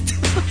least?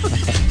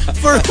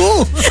 For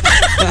who?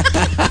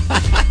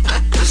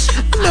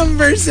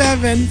 Number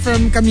 7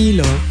 from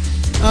Camilo.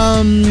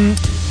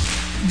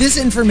 This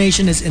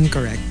information is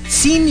incorrect.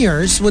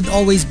 Seniors would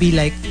always be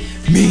like,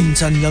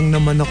 minsan lang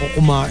naman ako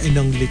kumain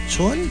ng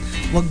lechon.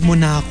 Wag mo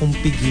na akong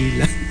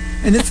pigilan.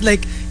 And it's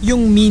like,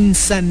 yung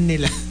minsan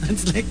nila.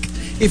 It's like,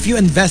 if you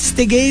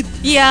investigate,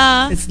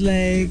 Yeah. it's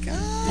like,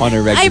 On a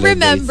regular I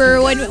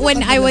remember basis.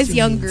 when I was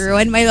younger,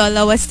 when my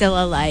lola was still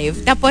alive.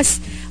 Tapos,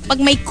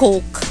 pag may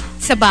Coke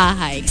sa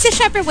bahay. Kasi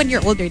syempre when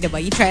you're older, diba,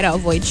 you try to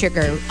avoid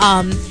sugar.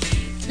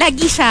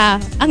 Lagi siya,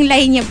 ang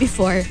line niya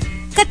before,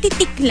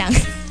 katitik lang.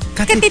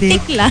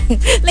 Katitik? lang.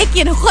 Like,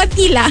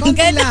 konti lang. konti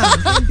Ganon.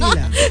 lang, konti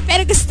lang.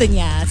 Pero gusto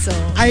niya. So,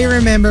 I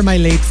remember my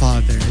late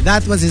father.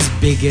 That was his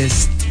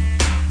biggest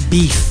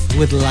beef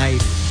with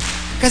life.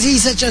 Because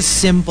he's such a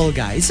simple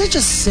guy. He's such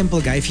a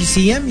simple guy. If you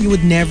see him, you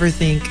would never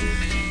think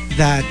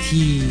that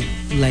he,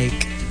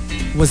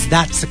 was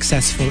that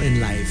successful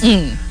in life.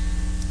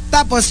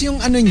 Tapos, yung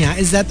ano niya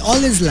is that all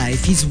his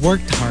life, he's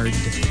worked hard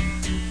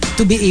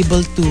to be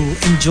able to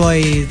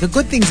enjoy the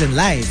good things in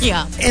life.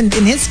 Yeah. And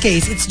in his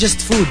case, it's just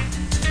food.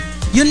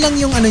 Yun lang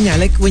yung ano niya.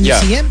 Like, when you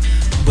Yeah. see him,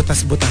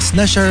 butas-butas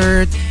na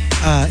shirt.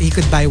 He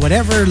could buy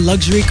whatever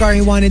luxury car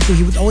he wanted to.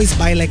 He would always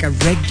buy like a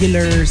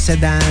regular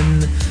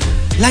sedan.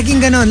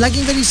 Laging ganon.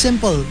 Laging very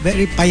simple.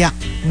 Very payak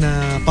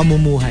na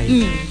pamumuhay.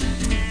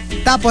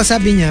 Tapos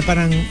sabi niya,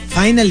 parang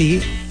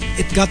finally,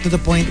 it got to the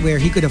point where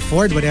he could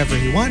afford whatever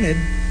he wanted.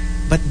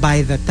 But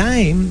by the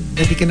time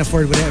that he can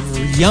afford whatever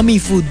yummy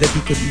food that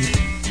he could eat,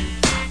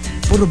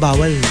 puro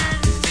bawal na.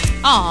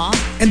 aw.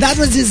 And that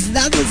was his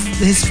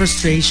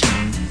frustration.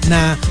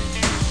 Na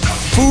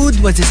food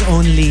was his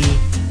only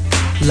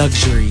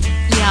luxury.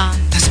 Yeah.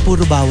 Tas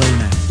puro bawal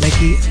na. Like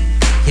he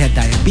had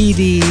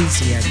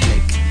diabetes, he had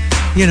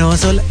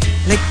so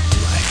like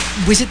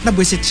buwisit na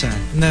buwisit siya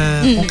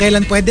na kung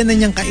kailan pwede na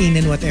niyang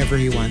kainin whatever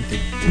he wanted.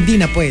 Hindi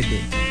na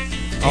pwede.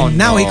 Oh, And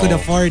now he no. could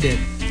afford it.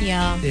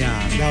 Yeah. Yeah,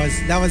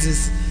 that was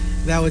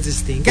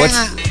his thing. Kaya What's-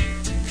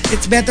 nga,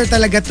 it's better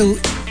talaga to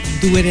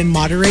do it in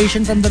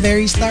moderation from the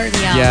very start.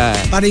 Yeah.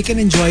 Yeah. Para you can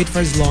enjoy it for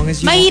as long as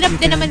you Mahirap you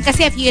din can. naman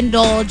kasi if you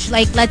indulge,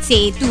 like, let's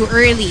say, too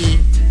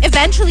early,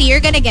 eventually you're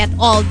gonna get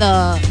all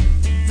the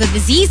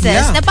diseases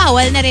Yeah. na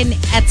bawal na rin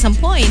at some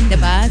point,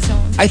 diba? So,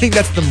 I think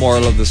that's the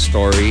moral of the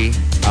story.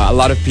 A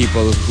lot of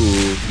people who,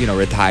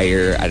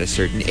 retire at a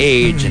certain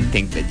age and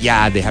think that,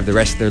 they have the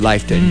rest of their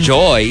life to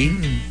enjoy,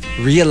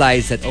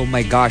 realize that, oh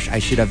my gosh, I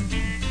should have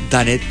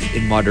done it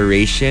in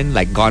moderation,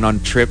 like gone on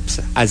trips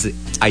as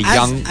a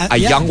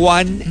young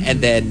one, and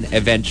then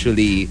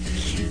eventually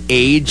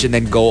age and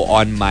then go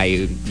on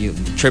my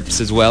trips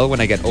as well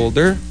when I get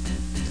older.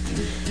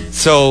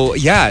 So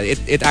yeah,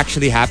 it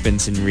actually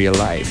happens in real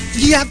life.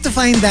 You have to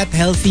find that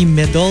healthy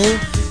middle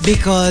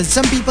because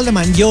some people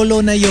naman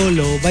YOLO na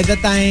YOLO, by the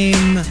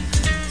time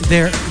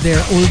they're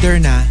older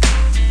na,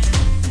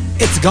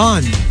 it's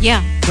gone.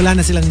 yeah. Wala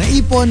na silang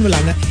naipon, wala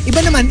na.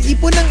 Iba naman,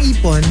 ipon ng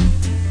ipon,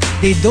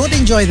 They don't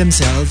enjoy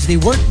themselves. They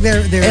work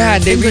their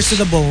fingers to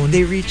the bone.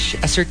 They reach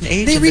a certain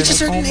age. They and reach a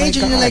they're certain like, oh my age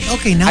and you're like, gosh.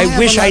 okay, now I have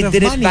wish a lot I of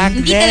did it money. back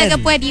Hindi then.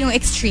 talaga pwede yung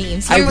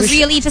extremes. I You wish-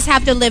 really just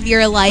have to live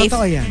your life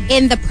Totoo yan.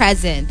 in the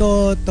present.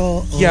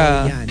 Totoo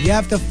Yeah. yan. You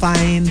have to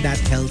find that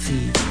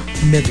healthy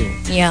middle.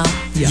 Yeah.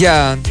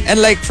 Yeah.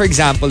 And like, for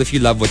example, if you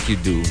love what you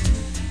do,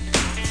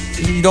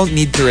 you don't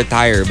need to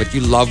retire, but you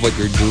love what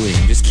you're doing.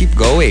 Just keep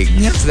going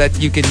Yeah. so that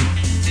you can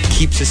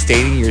keep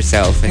sustaining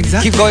yourself and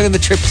Exactly. keep going on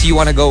the trips you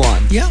want to go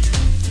on. Yeah.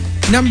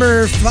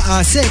 Number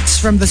 6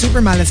 from the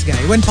Super Malas guy.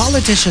 When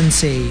politicians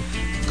say,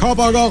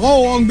 kapag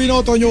ako ang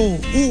binoto nyo,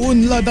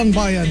 uunlad ang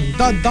bayan,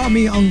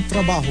 dadami ang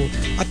trabaho,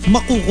 at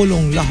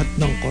makukulong lahat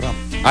ng korap.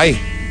 Ay,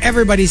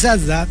 Everybody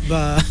says that,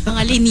 but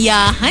Mga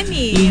linyahan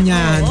eh.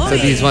 Linyahan. Oo so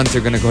eh. these ones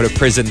are gonna go to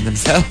prison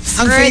themselves.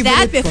 ang Heard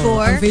that favorite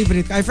ko, before. ang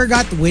favorite ko, I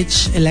forgot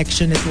which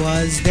election it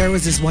was. There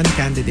was this one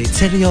candidate.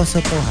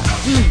 Seryoso to ha.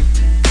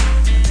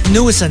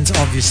 Nuisance,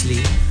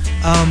 obviously.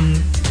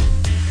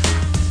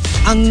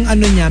 Ang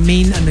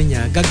main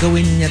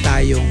gagawin niya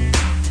tayong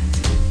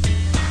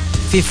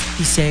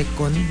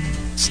 52nd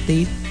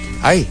state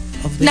Ay,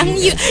 of the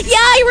Yeah,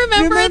 I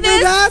remember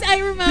this. that? I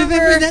remember.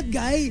 Remember that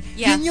guy?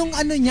 Yeah. Yun yung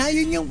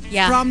yun yung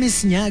Yeah.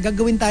 promise niya.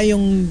 Gagawin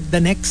tayong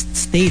the next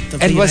state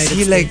of and the was United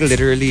he States. like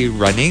literally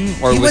running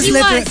or He was He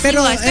literal, was.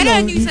 pero Pero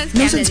ano,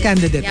 nuisance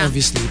candidate, Yeah.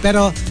 obviously.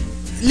 Pero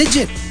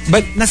legit,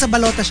 But nasa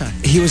balota siya.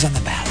 he was on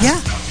the ballot.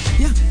 Yeah.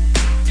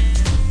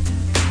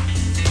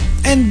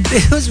 And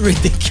it was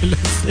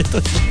ridiculous. It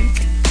was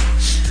like,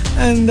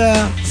 and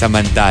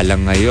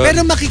Samantalang ngayon.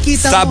 pero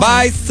makikita mo.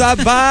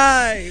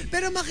 Sabay!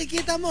 Pero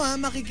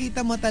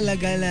makikita mo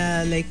talaga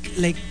na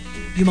like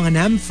yung mga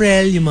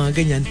NAMFREL, yung mga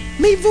ganyan,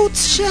 may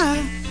votes siya.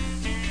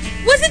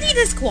 Wasn't he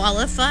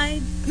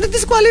disqualified?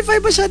 Nag-disqualify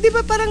ba siya? Di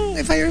ba parang,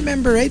 if I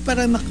remember right,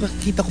 parang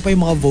nakakita ko pa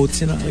yung mga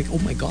votes yun. Like, oh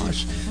my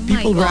gosh.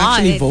 People were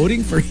actually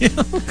voting for him.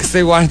 Because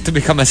they wanted to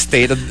become a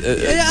state of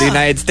Yeah. the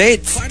United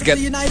States. Part of To get,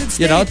 the United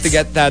You know, States. to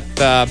get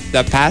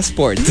that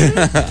passport.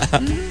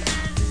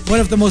 One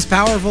of the most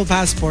powerful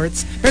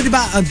passports. Pero di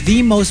ba,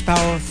 the most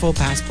powerful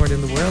passport in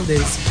the world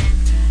is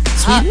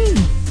Sweden?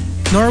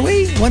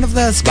 Norway? One of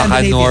the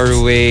Baka Scandinavians.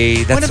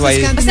 Norway. One That's of the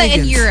why. Basta in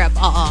Scandinavians. Europe,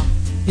 oo.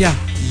 Yeah.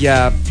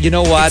 Yeah, you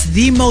know what? It's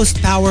the most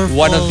powerful.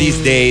 One of these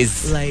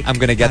days, like, I'm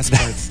gonna get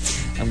passports.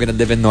 that. I'm gonna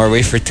live in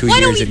Norway for 2 Why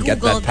don't years we and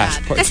get Google that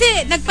that? passport. Kasi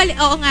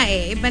oo nga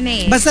eh. Iba na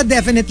eh. Basta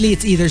definitely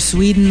it's either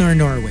Sweden or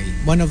Norway.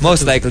 One of the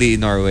Most two. likely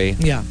Norway.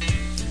 Yeah.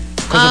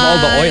 Because of all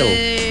the oil.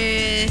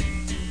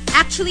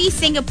 Actually,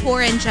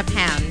 Singapore and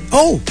Japan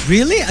Oh,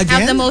 really?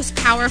 Again? have the most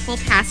powerful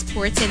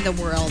passports in the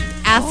world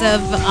as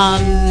of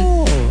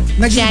Oh.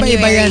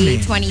 Nag-iba-iba yan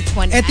January eh.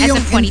 2020. Ito As yung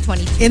of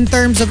 2022. in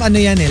terms of ano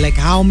yan eh, like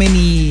how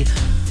many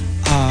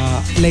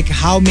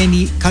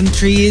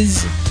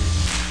countries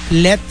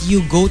let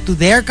you go to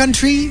their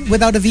country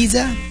without a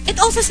visa? It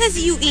also says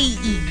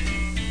UAE.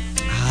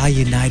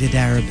 United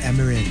Arab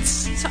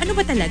Emirates. So ano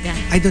ba talaga?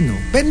 I don't know.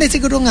 Pero hindi,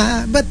 siguro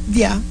nga, but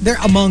yeah,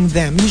 they're among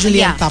them.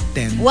 Usually Yeah. ang top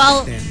 10.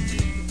 Well, top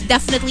 10.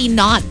 Definitely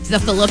not the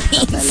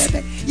Philippines.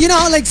 You know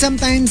how like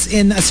sometimes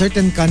in a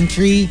certain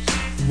country,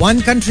 one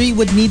country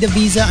would need a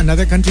visa,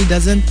 another country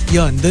doesn't?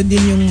 Yun, doon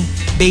din yung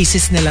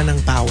basis nila ng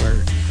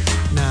power.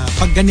 Na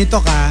pag ganito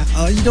ka,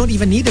 you don't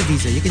even need a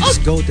visa. You can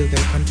just go to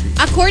their country.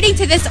 According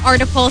to this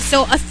article,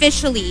 so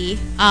officially,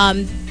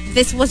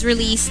 this was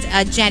released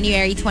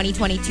January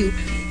 2022.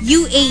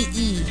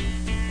 UAE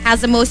has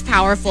the most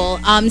powerful.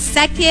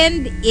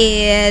 Second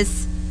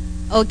is,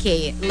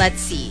 okay,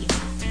 let's see.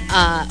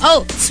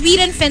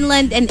 Sweden,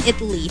 Finland, and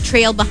Italy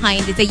trail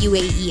behind the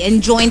UAE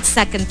and joined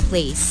second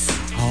place.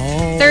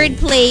 Oh. Third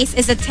place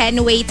is a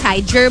 10-way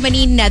tie.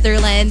 Germany,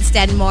 Netherlands,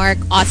 Denmark,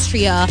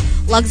 Austria,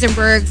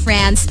 Luxembourg,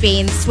 France,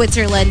 Spain,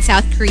 Switzerland,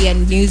 South Korea,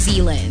 and New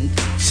Zealand.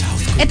 South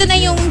Korea. Ito na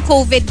yung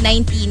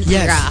COVID-19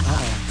 Yes. era.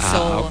 Oo. So,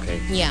 okay.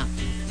 yeah.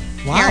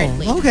 Wow.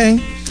 Apparently. Okay.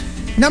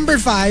 Number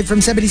 5 from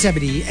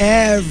 7070.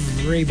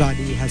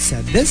 Everybody has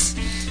said this.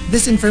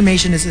 This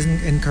information is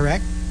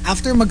incorrect.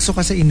 After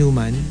magsuka sa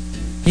inuman,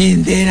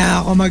 hindi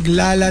na ako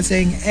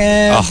maglalasing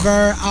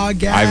ever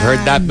again. I've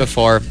heard that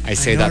before. I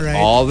say know, that right?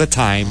 all the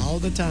time. All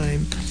the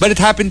time. But it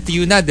happened to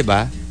you na, di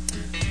ba?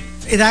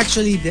 It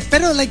actually did.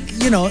 Pero like,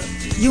 you know,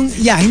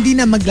 hindi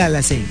na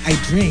maglalasing. I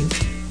drink,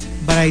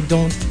 but I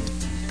don't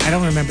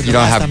remember the You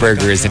don't last have time I got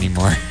burgers drunk.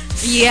 anymore.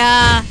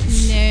 Yeah.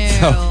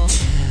 No.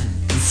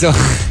 So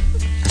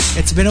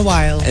It's been a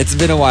while. it's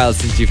been a while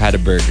since you've had a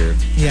burger.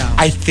 Yeah.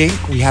 I think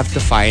we have to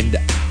find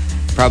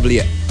probably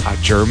a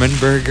German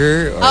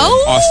burger or Oh!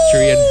 an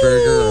Austrian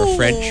burger or a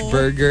French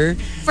burger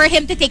For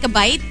him to take a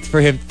bite?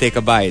 for him to take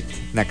a bite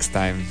next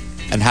time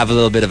and have a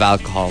little bit of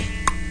alcohol.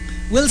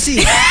 We'll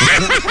see.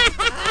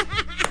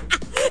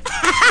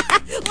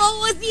 What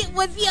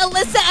was the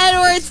Alyssa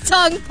Edwards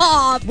tongue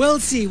pop? We'll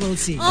see.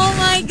 Oh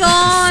my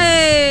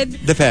God.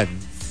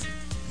 Depends.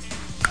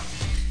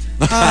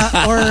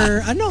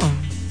 Or ano?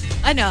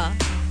 Ano?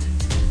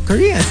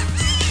 Korean.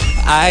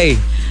 Ay.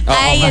 Oo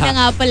Ay, yun nga. na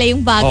nga pala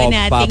yung bago Oh,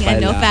 nating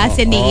pala.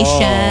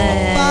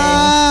 fascination.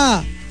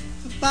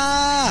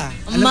 Pa!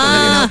 Oh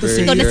Uma. to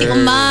say Ito na si it.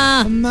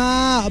 Uma. Ama,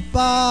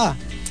 apa.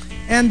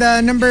 And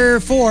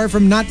number 4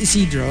 from Not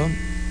Isidro,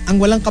 ang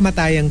walang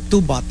kamatayang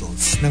 2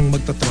 bottles ng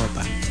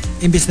magtotropa.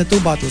 Imbis na 2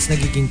 bottles,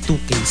 nagiging 2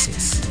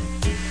 cases.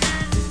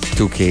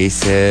 2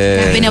 cases.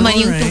 Grabe naman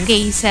yung Alright. 2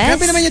 cases.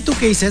 Grabe naman yung 2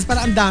 cases,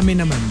 para ang dami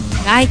naman.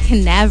 I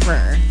can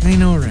never. I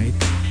know, right?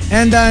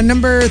 And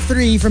number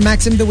 3 from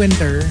Maxim the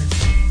Winter,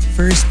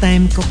 first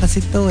time ko kasi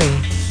to eh.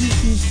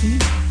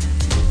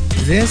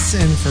 This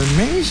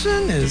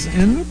information is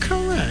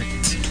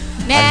incorrect.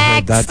 I've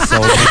heard Next. that so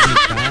many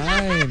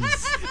times.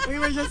 We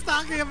were just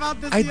talking about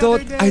this I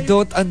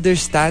don't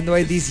understand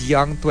why these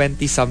young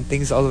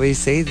 20-somethings always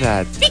say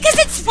that. Because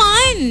it's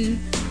fun.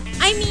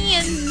 I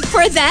mean,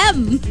 for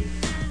them.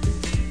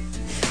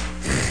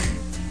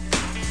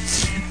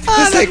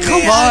 It's like,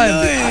 come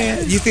on.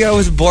 You think I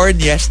was born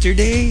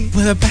yesterday?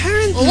 Well,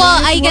 apparently. Well,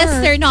 I it guess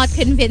works. they're not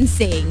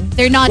convincing.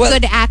 They're not Well,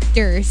 good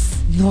actors.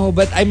 No,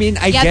 but I mean,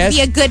 I You have guess to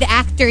be a good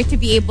actor to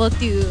be able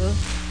to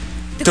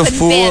to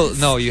fool. convince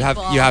No, you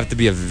have to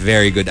be a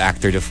very good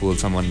actor to fool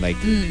someone like,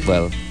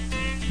 well,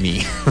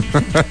 me.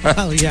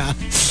 Well, yeah.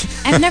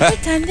 I've never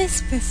done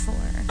this before.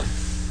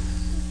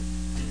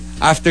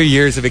 After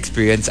years of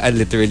experience, I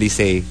literally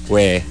say,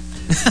 "We."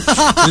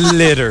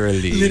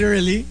 Literally.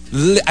 Literally.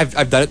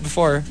 I've done it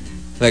before.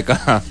 Like,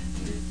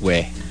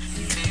 we.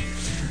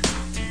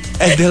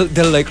 And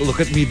they'll like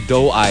look at me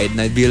doe-eyed, and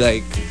I'd be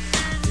like,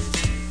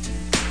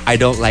 I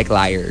don't like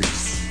liars.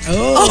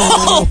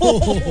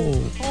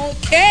 Oh.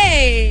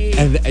 Okay.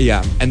 And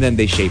yeah, and then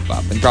they shape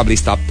up and probably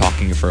stop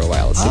talking for a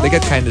while. So they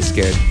get kind of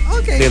scared.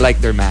 Okay. They like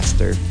their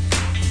master.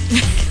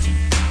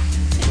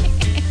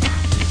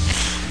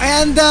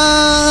 And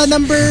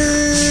number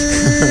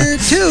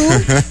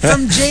 2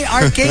 from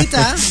J.R.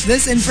 Keita,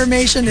 this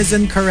information is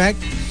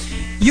incorrect.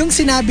 Yung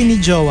sinabi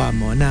ni jowa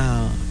mo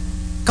na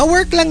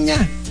ka-work lang niya,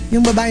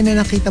 yung babae na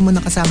nakita mo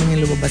na kasama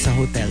niya lumabas sa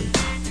hotel.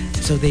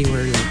 So they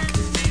were like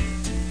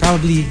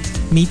probably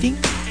meeting?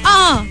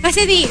 Oh,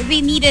 kasi they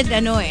needed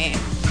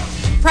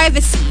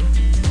privacy.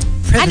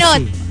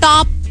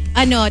 Top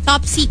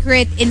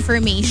secret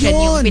information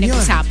yung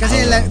pinag-usapan.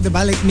 Kasi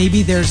diba, like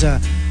maybe there's a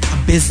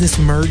business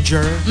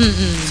merger.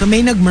 So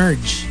may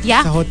nag-merge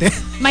Yeah. sa hotel.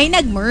 May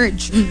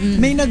nag-merge.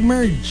 May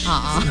nag-merge.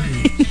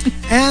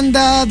 And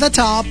the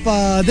top,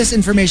 this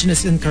information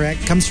is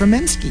incorrect, comes from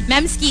Memski.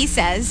 Memski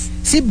says,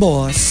 Si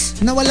boss,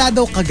 nawala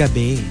daw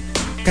kagabi.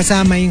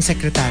 Kasama yung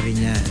sekretary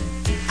niya.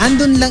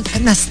 Andun lang,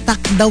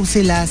 na-stuck daw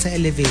sila sa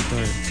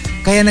elevator.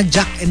 Kaya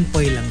nag-jack and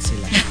poy lang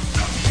sila.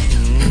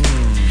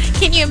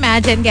 can you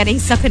imagine getting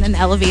stuck in an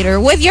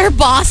elevator with your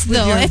boss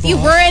though? your If you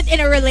boss? weren't in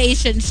a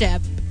relationship.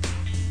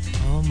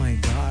 Oh my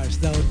gosh,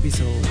 that would be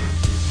so...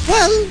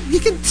 Well, you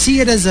can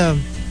see it as a...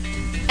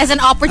 As an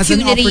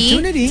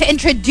opportunity to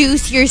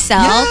introduce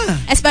yourself. Yeah.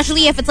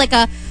 Especially if it's like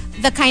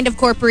the kind of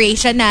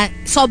corporation na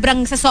sa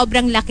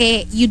sobrang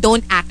laki, you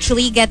don't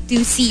actually get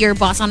to see your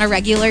boss on a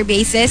regular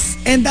basis.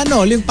 And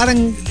yung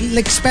parang,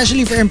 like,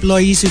 especially for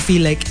employees who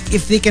feel like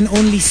if they can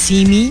only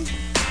see me,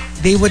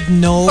 they would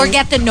know... Or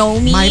get to know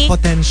me. My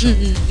potential.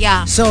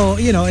 Yeah. So,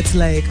 it's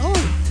like, oh,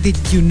 did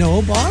you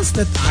know, boss,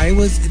 that it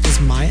was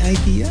my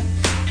idea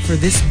for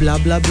this blah,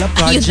 blah, blah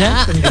project?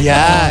 Ayun na.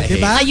 Yeah.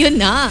 Diba? Ayun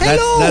na.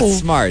 Hello. That's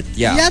smart.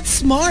 Yeah. That's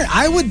smart.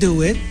 I would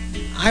do it.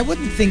 I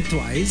wouldn't think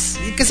twice.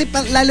 Kasi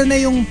lalo na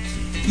yung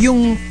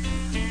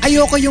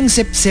ayoko yung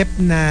sip-sip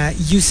na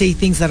you say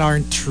things that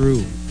aren't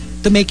true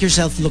to make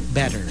yourself look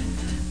better.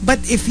 But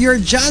if you're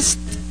just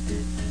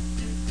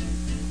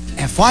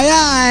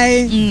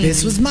FYI,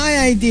 this was my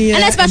idea.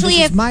 And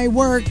especially this if is my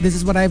work, this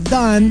is what I've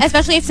done.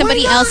 Especially if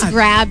somebody Why else not?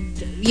 grabbed,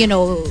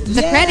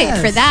 the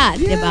credit for that,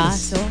 diba?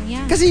 So,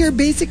 yeah. Because you're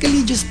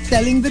basically just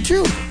telling the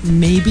truth.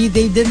 Maybe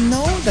they didn't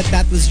know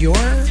that was your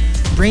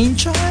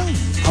brainchild.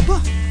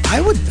 Aba, I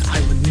would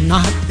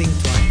not think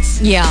twice.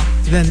 Yeah.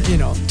 Then,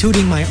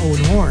 tooting my own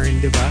horn,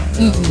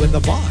 diba? With the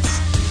boss.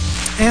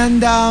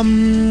 And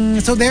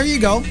so there you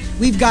go.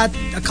 We've got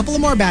a couple of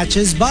more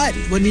batches, but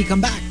when we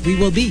come back, we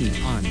will be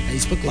on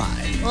Facebook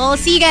Live. We'll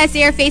see you guys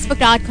there,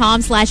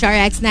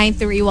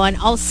 facebook.com/RX931.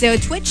 Also,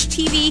 Twitch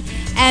TV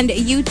and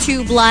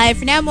YouTube Live.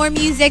 For now, more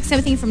music,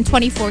 something from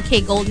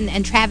 24K Golden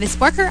and Travis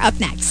Barker up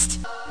next.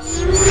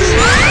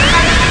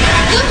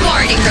 The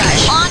Morning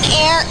Rush. On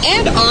air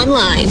and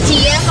online.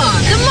 TMR.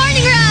 The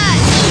Morning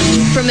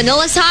Rush. From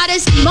Manila's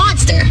hottest,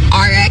 Monster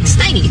RX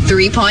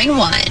 93.1.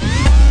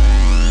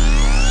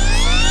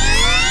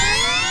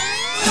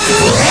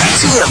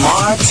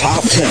 TMR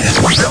Top 10.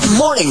 The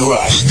Morning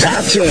Rush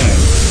Top 10.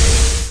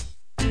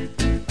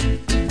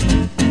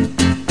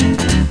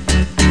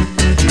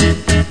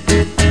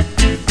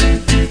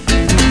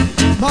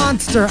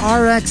 Monster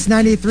RX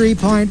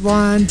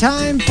 93.1.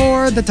 Time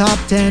for the top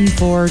 10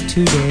 for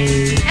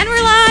today. And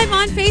we're live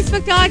on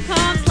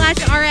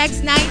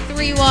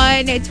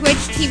facebook.com/RX931, Twitch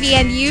TV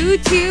and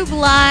YouTube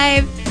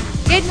Live.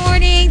 Good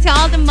morning to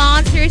all the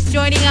monsters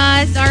joining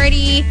us.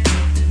 Already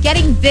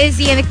getting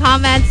busy in the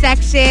comment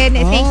section.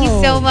 Thank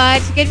you so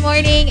much. Good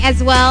morning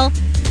as well.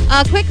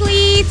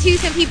 Quickly to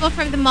some people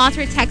from the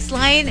Monster text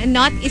line.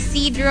 Not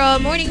Isidro.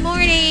 Morning.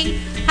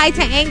 Hi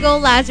to Angle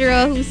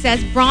Lazaro who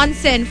says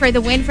Bronson for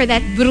the win for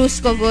that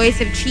brusco voice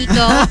of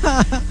Chico.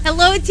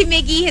 Hello to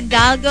Miggy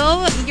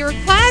Hidalgo. Your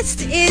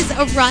request is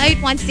a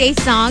Right Wants Day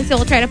song, so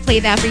we'll try to play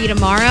that for you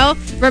tomorrow.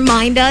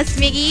 Remind us,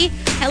 Miggy.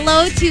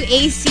 Hello to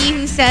AC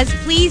who says,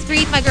 please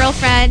greet my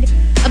girlfriend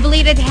a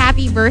belated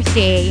happy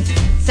birthday.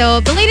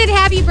 So, belated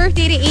happy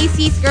birthday to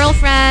AC's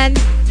girlfriend.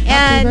 Happy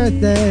And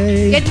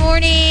birthday. good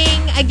morning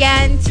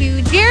again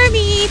to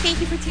Jeremy. Thank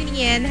you for tuning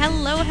in.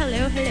 Hello,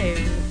 hello, hello.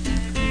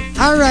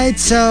 All right,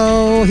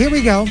 so here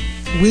we go.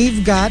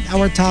 We've got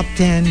our top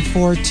 10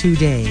 for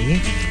today.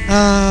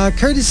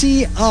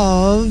 Courtesy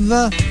of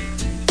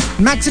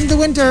Maxim the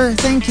Winter.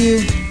 Thank you.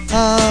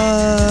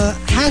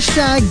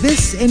 Hashtag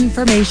this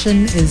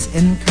information is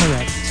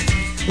incorrect.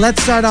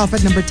 Let's start off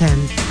at number 10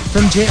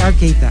 from JR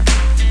Keita.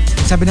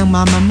 Sabi ng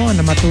mama mo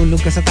na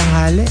matulog ka sa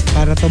tanghali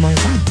para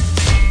tumangkad.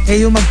 Eh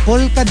yung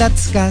mag-polka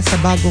dots ka sa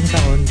bagong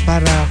taon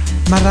para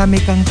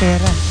marami kang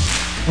pera.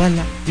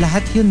 Wala.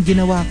 Lahat yun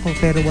ginawa ko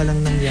pero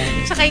walang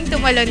nangyari. Tsaka yung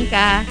tumalon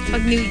ka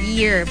pag New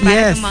Year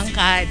para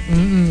tumangkad.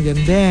 Yun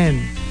din.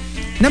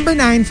 Number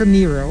 9 from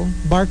Nero,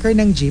 barker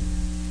ng jeep.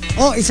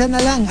 Oh, isa na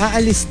lang,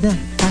 aalis na.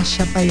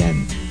 Kasya pa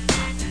yan.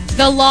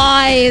 The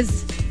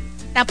lies!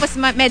 Tapos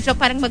medyo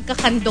parang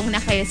magkakandong na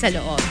kayo sa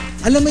loob.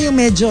 Alam mo yung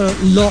medyo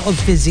law of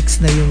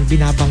physics na yung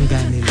binabangga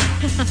nila.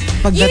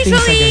 Pagdating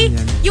Usually, sa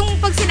ganyan. yung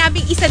pag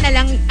sinabing isa na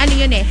lang, ano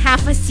yun eh,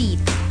 half a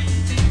seat.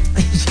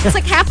 It's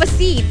like half a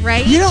seat,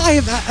 right? You know,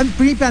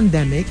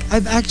 pre-pandemic,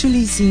 I've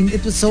actually seen,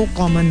 it was so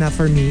common na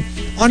for me,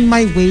 on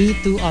my way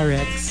to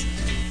RX,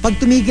 pag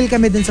tumigil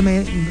kami dun sa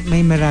may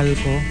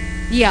Meralco,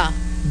 Yeah.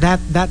 that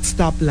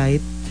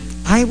stoplight,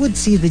 I would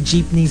see the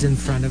jeepneys in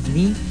front of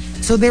me.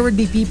 So there would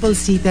be people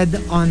seated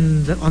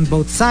on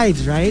both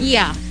sides, right?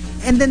 Yeah.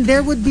 And then there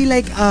would be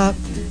like a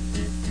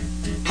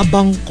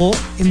bangko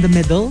in the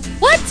middle.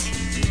 What?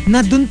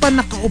 Na dun pa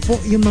nakaupo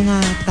yung mga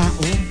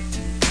tao.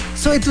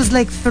 So it was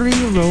like 3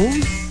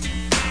 rows.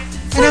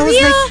 For and I was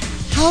real? like,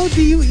 how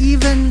do you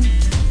even...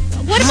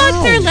 What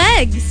about their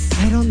legs?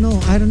 I don't know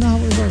how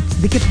it works.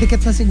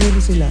 Dikit-dikit na siguro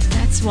sila.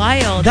 That's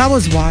wild. That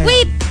was wild.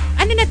 Wait,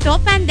 ano na to?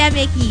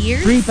 Pandemic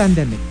years?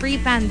 Pre-pandemic.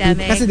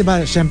 Pre-pandemic. Kasi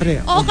diba,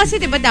 syempre. Oo, kasi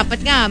diba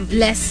dapat nga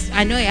less,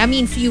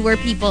 fewer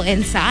people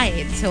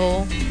inside.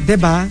 So,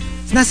 Diba?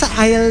 Nasa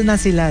aisle na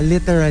sila,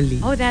 literally.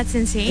 oh, that's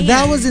insane.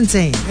 That was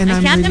insane. And I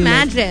I'm can't really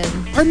imagine.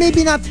 Or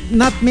maybe not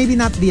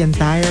the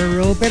entire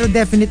row, pero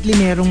definitely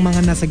merong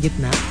mga nasa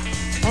gitna.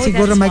 Oh,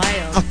 Siguro that's like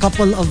wild. a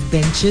couple of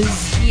benches.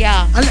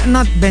 Yeah.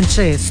 Not bench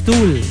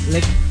stool.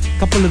 Like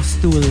couple of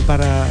stool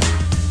para...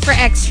 For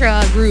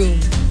extra room.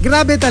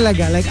 Grabe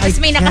talaga. Like, Tapos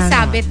may cannot.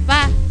 nakasabit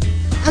pa.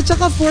 At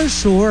saka for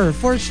sure,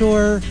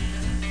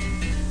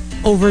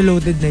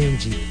 overloaded na yung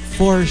jeep.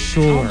 For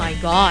sure. Oh my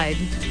God.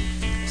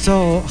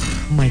 So,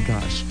 oh my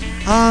gosh.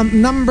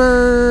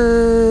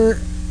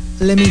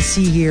 Let me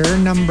see here.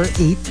 Number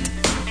 8,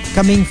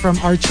 coming from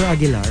Archer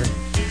Aguilar.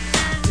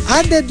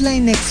 A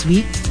deadline next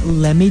week.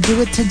 Let me do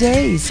it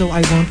today so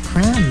I won't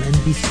cram and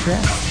be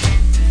stressed.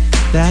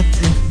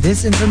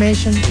 This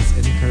information is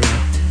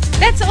incorrect.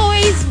 That's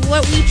always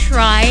what we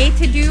try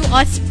to do,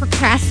 us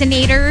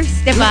procrastinators,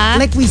 diba?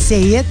 Like we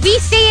say it. We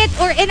say it,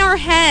 or in our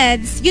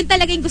heads, yun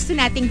talaga yung gusto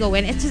nating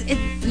gawin.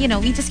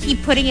 We just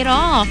keep putting it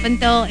off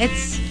until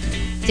it's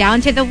down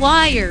to the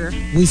wire.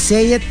 We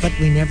say it, but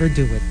we never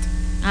do it.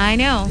 I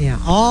know. Yeah,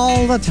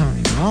 all the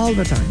time.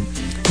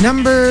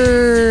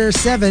 Number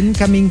 7,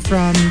 coming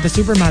from the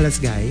Super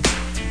Malas guy.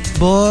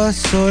 Boss,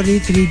 sorry,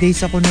 3 days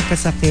ako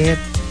nagkasakit.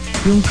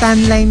 Yung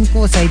tan line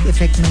ko, side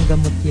effect ng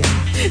gamot yan.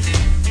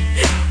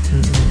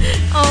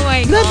 Oh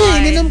my God. Grabe,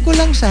 ininom ko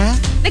lang siya.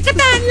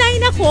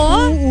 Nagka-tanline ako?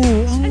 Oo,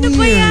 ang Ano weird.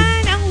 ba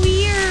yan? Ang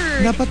weird.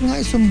 Dapat nga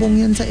isumbong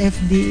yan sa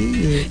FDA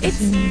eh.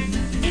 Kasi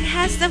It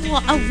has a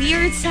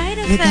weird side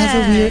effect. it has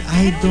a weird,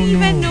 I don't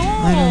even know.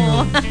 I don't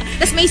know.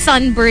 Tapos may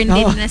sunburn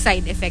din Oo. na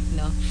side effect,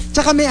 no?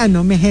 Tsaka may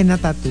henna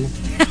tattoo.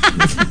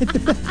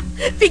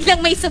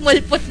 Biglang may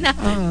sumulpot na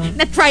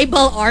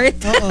tribal art.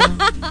 Oo.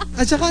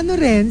 At saka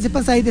rin, sa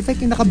pang side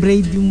effect yung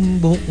naka-braid yung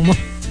buhok mo.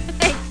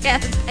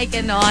 I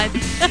cannot.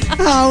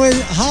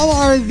 How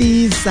are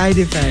these side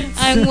effects?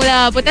 Ang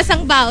mula, butas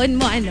ang baon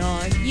mo,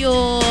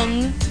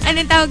 yung,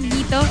 anong tawag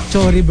dito?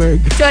 Chori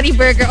burger. Chori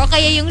burger. O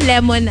kaya yung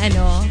lemon,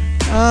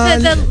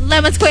 the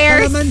lemon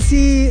squares.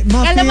 Calamansi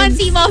muffins.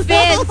 Calamansi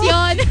muffins,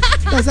 yun.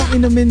 Tapos ang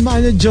inumin mo,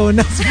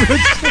 Jonas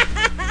fruit.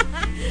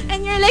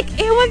 And you're like,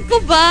 ewan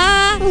ko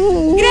ba?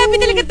 Oo. Grabe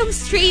talaga tong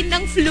strain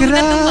ng flu na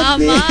tumama.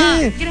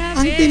 Grabe.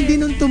 Ang tindi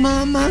nung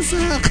tumama sa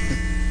akin.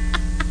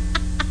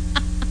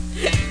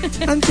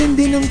 Ang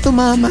tindi nung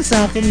tumama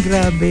sa akin.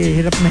 Grabe.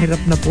 Hirap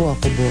na po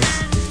ako, boss.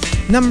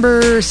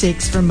 Number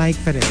 6 from Mike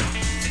Ferrer.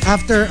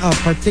 After a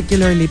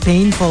particularly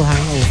painful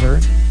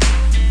hangover,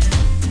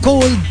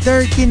 cold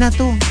turkey na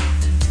to.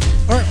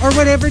 Or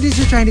whatever it is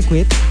you're trying to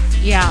quit.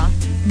 Yeah.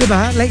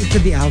 Diba? Like, it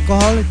could be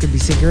alcohol, it could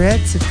be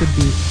cigarettes, it could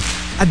be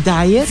a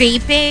diet.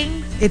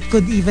 Vaping. It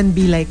could even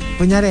be like,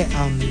 kunyari,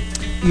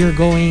 you're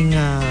going,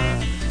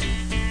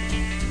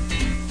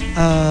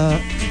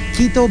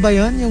 keto ba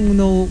yun? Yung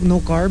no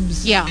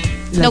carbs? Yeah.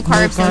 Like, No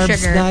carbs, no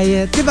sugar.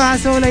 diet. Diba?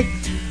 So like,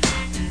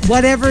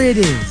 whatever it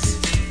is,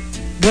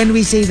 when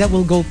we say that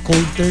we'll go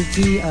cold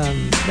turkey,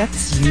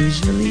 that's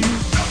usually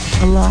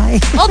a lie.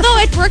 Although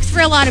it works for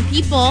a lot of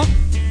people.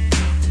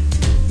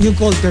 Yung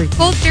cold turkey.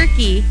 Cold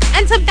turkey.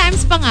 And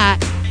sometimes pa nga,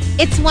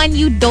 it's when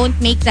you don't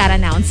make that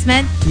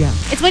announcement. Yeah.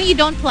 It's when you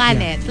don't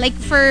plan Yeah. it. Like,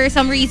 for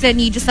some reason,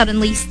 you just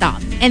suddenly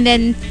stop. And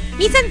then,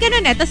 minsan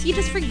ganun eh. Tapos you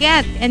just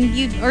forget. And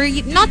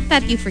not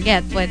that you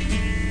forget, but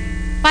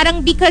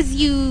parang because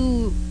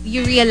you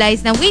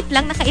realize na, wait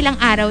lang, nakailang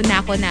araw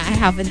na ako na I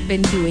haven't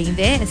been doing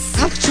this.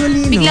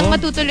 Actually, Biglang no.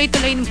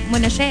 matutuloy-tuloy mo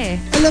na siya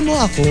eh. Alam mo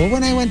ako,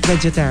 when I went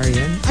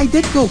vegetarian, I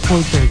did go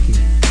cold turkey.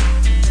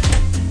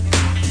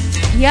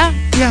 Yeah.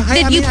 Yeah.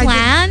 Did you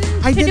plan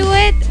I to did- do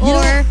it? You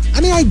Or... know, I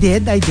mean, I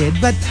did.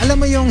 But alam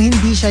mo yung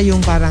hindi siya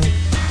yung parang,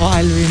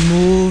 I'll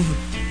remove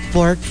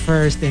pork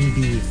first and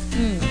beef.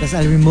 Tapos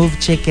I'll remove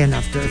chicken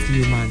after a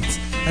few months.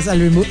 Tapos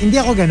I'll remove, hindi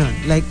ako ganon.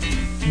 Like,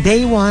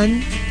 day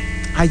one,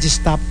 I just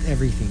stopped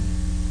everything.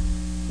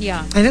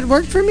 Yeah. And it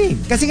worked for me.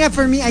 Kasi nga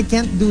for me, I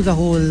can't do the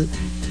whole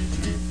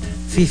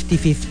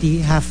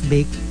 50-50,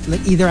 half-baked.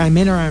 Like, either I'm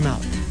in or I'm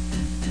out.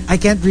 I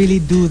can't really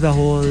do the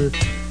whole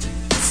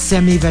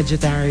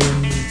semi-vegetarian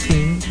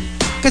thing.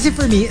 Kasi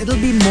for me, it'll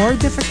be more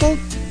difficult.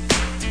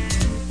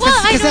 Well,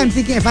 Kasi I'm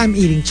thinking, if I'm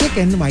eating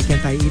chicken, why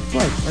can't I eat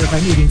pork? Or if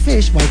I'm eating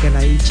fish, why can't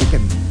I eat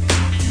chicken?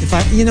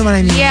 You know what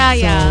I mean? Yeah,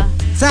 yeah.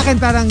 Sa akin,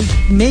 parang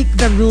make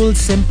the rules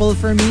simple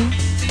for me.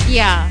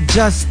 Yeah.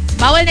 Just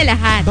Bawal na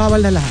lahat.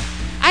 bawal na lahat.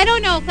 I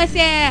don't know,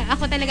 kasi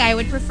ako talaga, I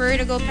would prefer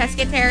to go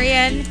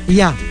pescatarian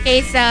Yeah.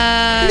 kaysa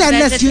Hindi,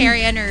 unless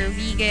vegetarian or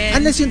vegan.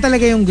 Unless yun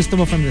talaga yung gusto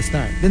mo from the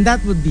start. Then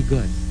that would be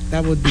good.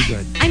 That would be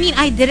good. I mean,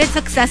 I did it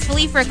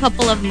successfully for a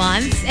couple of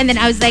months, and then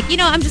I was like,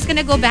 I'm just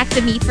gonna go back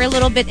to meat for a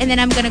little bit, and then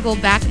I'm gonna go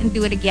back and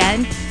do it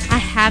again. I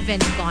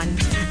haven't gone.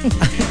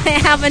 I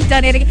haven't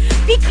done it again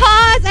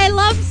because I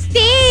love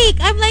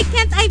steak. I'm like,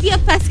 can't I be a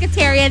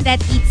pescatarian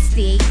that eats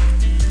steak?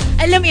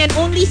 Alam mo yun,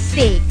 only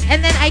steak, and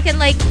then I can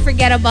like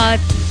forget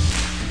about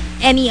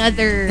any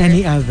other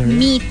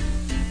meat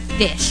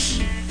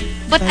dish.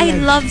 But I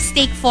love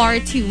steak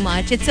far too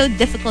much. It's so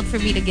difficult for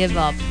me to give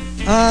up.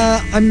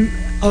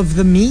 Of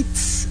the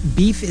meats,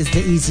 beef is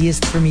the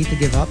easiest for me to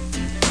give up.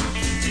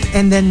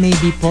 And then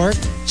maybe pork.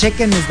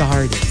 Chicken is the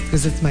hardest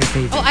because it's my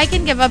favorite. Oh, I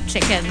can give up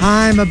chicken.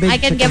 I'm a big I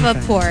can chicken give up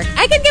fan. pork.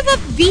 I can give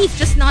up beef,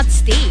 just not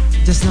steak.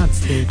 Just not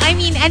steak. I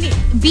mean,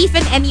 beef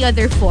in any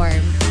other form.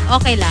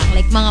 Okay lang.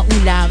 Like mga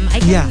ulam. I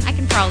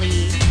can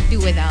probably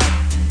do without.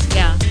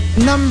 Yeah.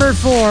 Number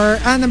 5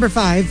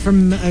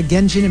 from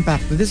Genshin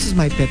Impact. This is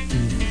my pet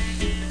peeve.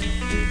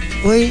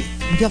 Uy,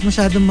 hindi ako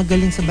masyadong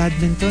magaling sa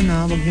badminton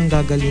ha. Huwag niyong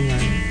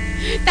gagalingan.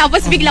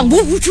 Tapos biglang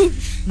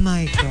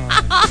My God.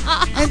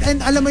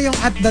 and alam mo yung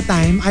at the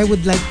time, I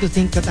would like to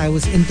think that I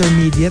was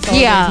intermediate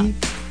already. Yeah.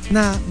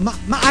 Na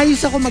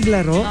maayos ako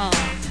maglaro. Oh.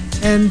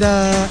 And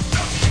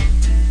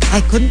I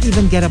couldn't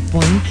even get a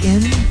point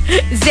in.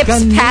 Zips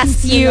Ganun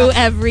past sila. you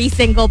every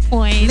single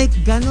point. Like,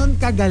 ganon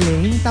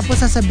kagaling.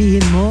 Tapos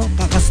sasabihin mo,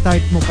 kakastart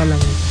mo pa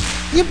lang.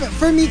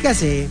 For me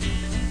kasi,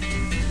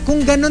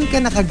 kung ganon ka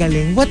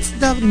nakagaling, what's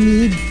the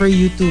need for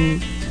you to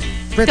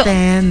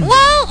pretend?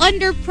 Well,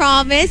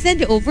 under-promise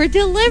and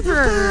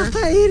over-deliver.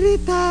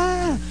 Nakakairita.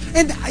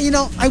 And,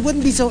 I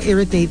wouldn't be so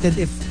irritated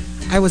if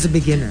I was a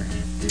beginner.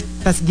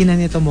 Tapos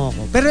ginanito mo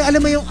ako. Pero alam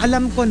mo yung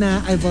alam ko na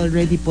I've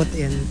already put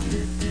in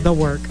the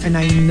work and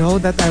I know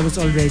that I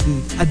was already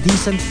a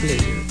decent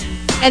player.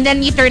 And then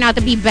you turn out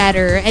to be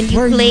better and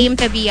you claim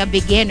to be a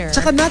beginner.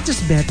 Tsaka not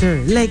just better,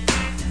 like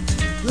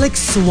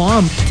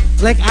swamped.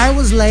 Like I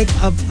was like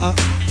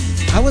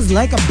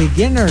a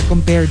beginner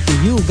compared to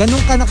you.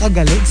 Ganun ka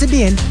nakagaling.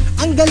 Sabihin,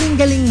 ang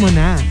galing-galing mo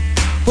na.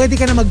 Pwede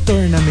ka na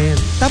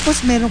mag-tournament. Tapos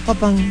meron ka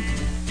pang,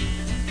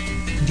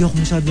 hindi ako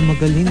masyadong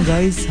magaling,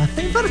 guys.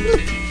 Parang,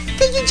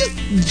 can you just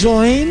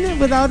join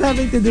without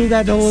having to do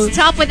that whole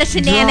Stop with the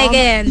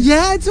shenanigans.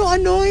 Yeah, it's so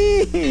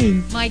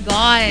annoying. My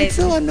God. It's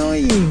so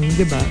annoying,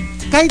 di ba?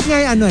 Kahit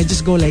nga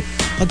just go like,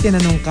 pag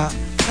tinanong ka,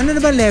 ano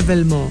na ba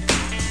level mo?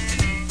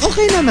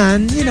 Okay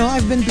naman,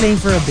 I've been playing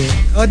for a bit.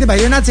 O, di ba?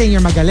 You're not saying you're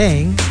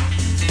magaling,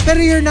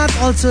 pero you're not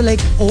also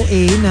like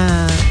OA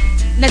na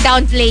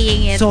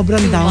downplaying it sobrang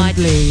too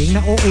downplaying,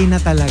 much. na OA na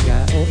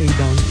talaga, OA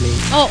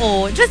downplaying.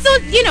 Oo. Just so,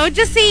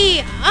 just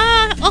say,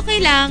 okay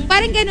lang.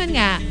 Parang ganun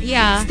nga.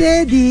 Yeah.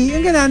 Steady,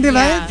 yung ganun, di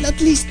ba? Yeah.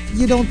 At least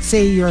you don't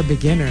say you're a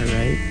beginner,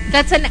 right?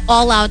 That's an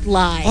all-out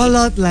lie.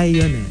 All-out lie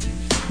yun eh.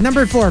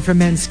 Number 4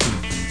 from Mensky.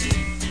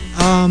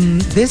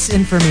 This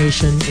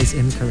information is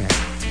incorrect.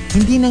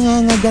 Hindi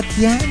nangangagat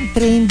yan.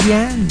 Trained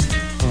yan.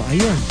 O,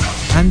 ayun.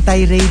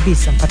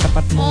 Anti-rabies ang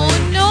katapat mo Oh,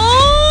 ngayon. no!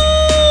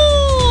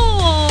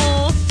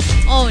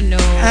 Oh, no.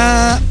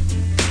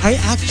 I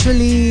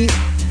actually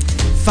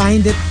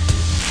find it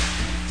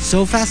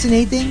so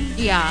fascinating.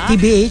 Yeah.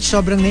 TBH,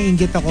 sobrang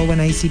naiinggit ako when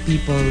I see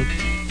people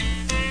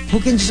who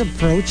can just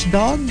approach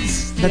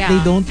dogs that they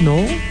don't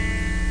know.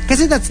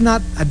 Kasi that's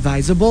not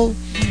advisable.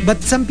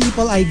 But some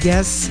people, I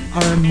guess,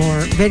 are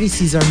more very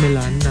Cesar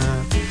Millan na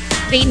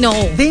They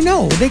know. They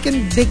know. They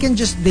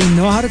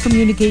know how to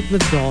communicate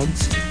with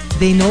dogs.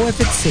 They know if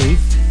it's safe.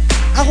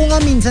 Ako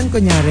nga minsan,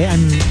 kunyari,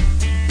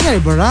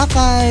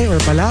 Boracay or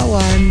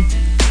Palawan.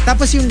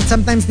 Tapos yung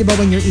sometimes, di ba,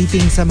 when you're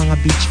eating sa mga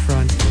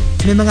beachfront,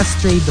 may mga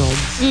stray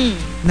dogs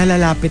na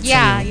lalapit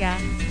sa'yo. Yeah.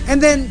 And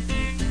then,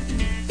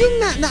 yung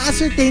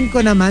na-ascertain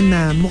ko naman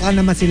na mukha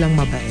naman silang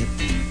mabait.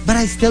 But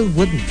I still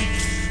wouldn't.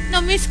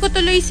 Na-miss ko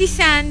tuloy si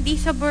Sandy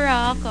sa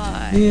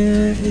Boracay.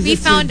 Yeah, We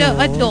found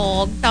a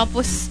dog,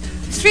 tapos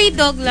stray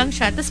dog lang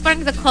siya. Tapos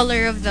parang the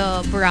color of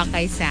the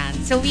Boracay sand.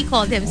 So we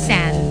called him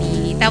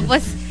Sandy.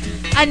 Tapos,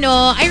 I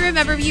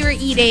remember we were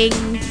eating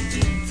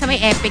sa may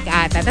Epic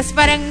ata. Tapos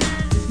parang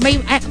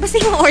basta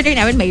yung order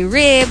namin, may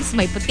ribs,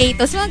 may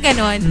potatoes, mga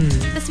ganon.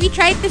 Tapos we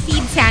tried to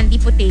feed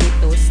Sandy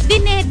potatoes.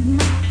 Dined,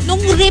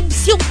 nung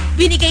ribs yung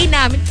binigay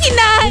namin,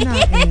 kinain.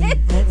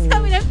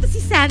 Sabi namin,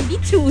 si Sandy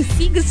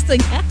choosy. Gusto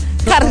niya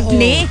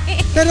karne.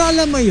 Pero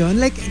alam mo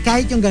yun, like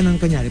kahit yung ganon,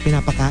 kunyari,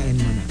 pinapakain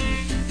mo na.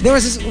 There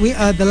was this,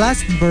 the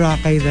last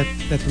Boracay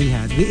that we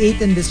had, we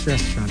ate in this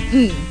restaurant.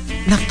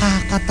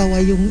 Nakakatawa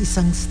yung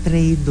isang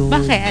stray dog.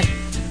 Bakit?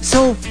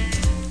 So,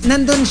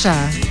 nandun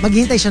siya,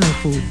 maghihintay siya ng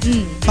food.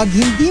 Pag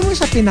hindi mo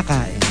siya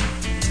pinakain,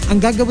 ang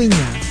gagawin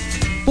niya,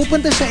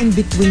 pupunta siya in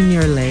between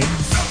your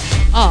legs.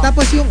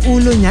 Tapos yung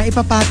ulo niya,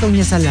 ipapatong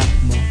niya sa lap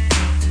mo.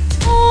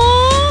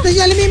 Tapos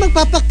alam mo yung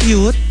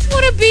magpapakute.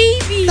 What a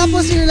baby!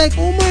 Tapos you're like,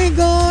 oh my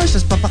gosh.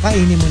 Tapos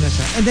papakainin mo na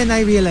siya. And then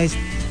I realized,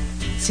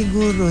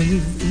 siguro he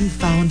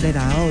found it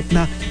out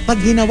na pag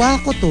ginawa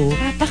ko to,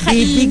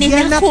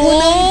 bibigyan ako ng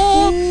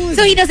food.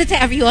 So he does it to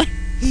everyone?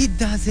 He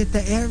does it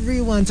to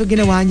everyone. So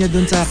ginawa niya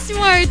dun sa...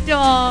 Smart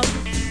dog.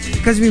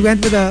 Because we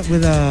went with a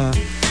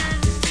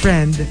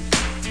friend.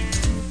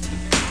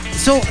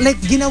 So like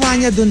ginawa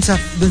niya dun sa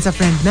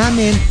friend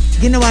namin,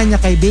 ginawa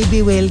niya kay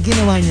Baby Whale,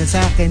 ginawa niya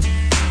sa akin.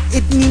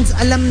 It means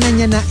alam na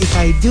niya na if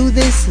I do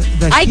this,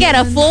 I get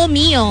a full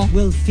meal.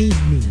 Will feed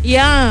me.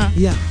 Yeah.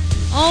 Yeah.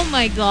 Oh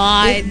my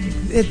God.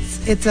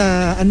 It's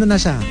ano na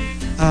siya.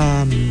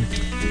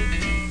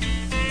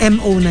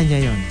 MO na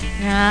niya yon.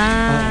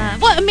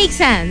 Well, it makes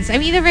sense. I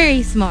mean, they're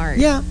very smart.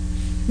 Yeah.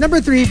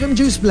 Number 3 from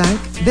Juice Blank.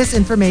 This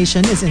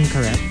information is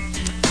incorrect.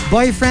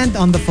 Boyfriend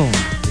on the phone.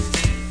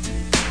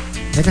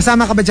 May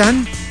kasama ka ba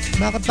dyan?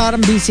 Bakit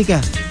parang busy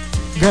ka?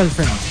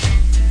 Girlfriend.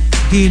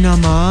 Di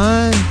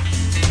naman.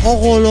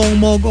 Ako lang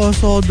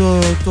mag-asa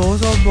dito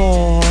sa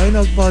bahay.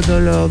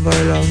 Nagpa-deliver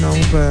lang ng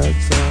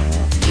pizza.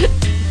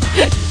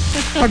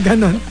 Pag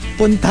ganun,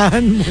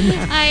 puntahan mo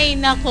na. Ay,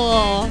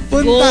 nako.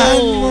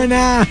 Puntahan mo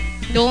na.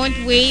 Don't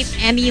wait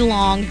any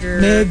longer.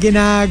 May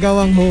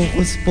ginagawang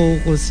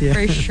hocus-pocus yan.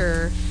 For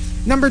sure.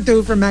 Number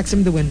 2 from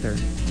Maxim the Winter.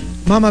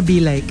 Mama be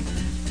like,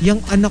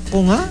 yung anak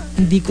ko nga,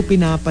 hindi ko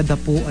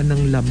pinapadapuan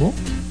ng lamok.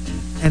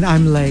 And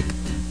I'm like,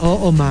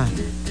 oo ma,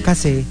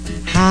 kasi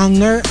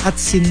hanger at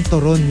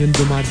sinturon yung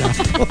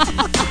dumadapo.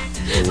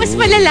 Mas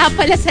malala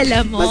pala sa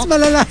lamok. Mas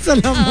malala sa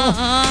lamok.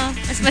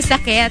 Mas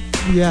masakit.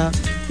 Yeah.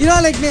 You know,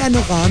 like may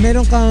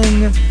meron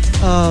kang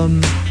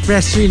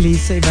press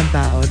release sa ibang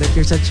tao that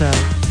you're such a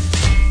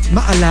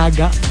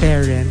maalaga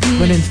parent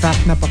when in fact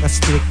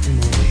napaka-strict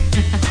mo.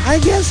 I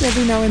guess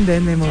every now and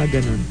then may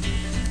mga ganun.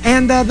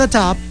 And the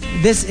top,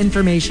 this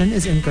information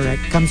is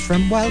incorrect, comes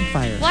from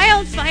Wildfire.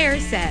 Wildfire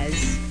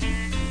says,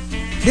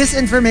 this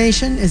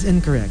information is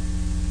incorrect.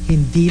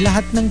 Hindi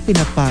lahat ng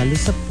pinapalo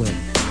sa puwet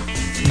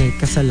may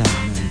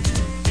kasalanan.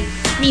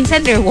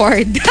 Minsan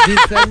reward.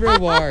 Minsan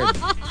reward.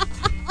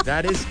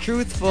 That is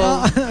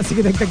truthful.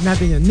 Sige, dagdag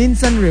natin yun.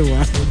 Minsan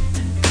reward.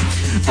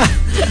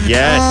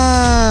 Yes.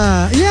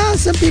 Yeah,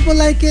 some people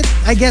like it.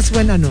 I guess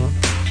when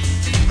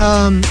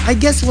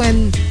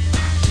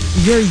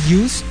you're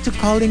used to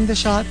calling the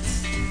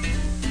shots,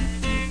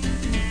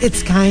 it's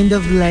kind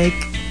of like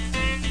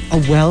a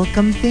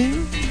welcome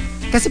thing.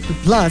 Kasi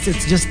plus,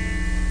 it's just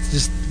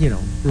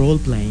role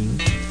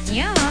playing.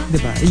 Yeah.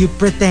 Diba? You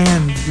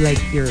pretend like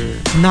you're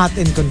not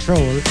in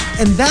control,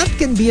 and that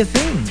can be a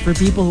thing for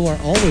people who are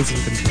always in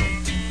control.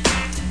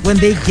 When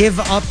they give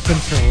up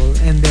control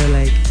and they're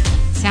like,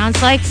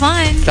 sounds like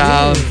fun.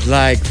 Sounds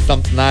like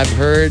something I've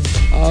heard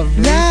of.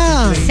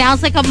 Yeah. Recently.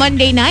 Sounds like a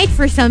Monday night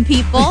for some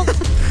people.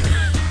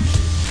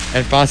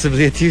 And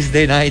possibly a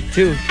Tuesday night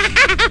too.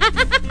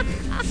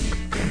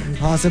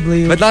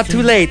 Possibly. But not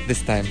too late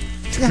this time.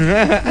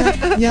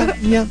 Yeah.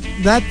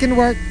 That can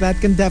work. That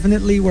can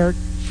definitely work.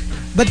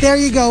 But there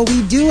you go.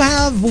 We do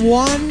have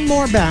one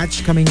more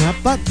batch coming up,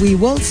 but we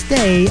will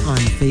stay on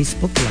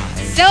Facebook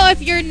Live. So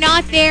if you're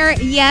not there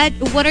yet,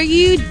 what are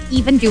you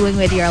even doing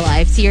with your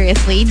life?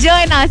 Seriously.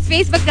 Join us.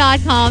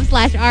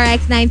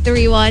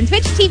 Facebook.com/RX931.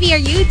 Twitch TV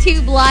or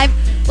YouTube Live.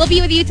 We'll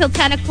be with you till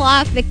 10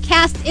 o'clock. The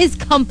cast is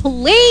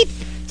complete.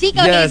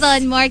 Chico, Hazel,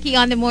 and Markki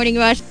on The Morning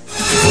Rush.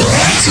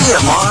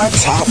 TMR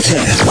Top 10.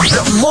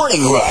 The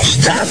Morning Rush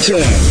Top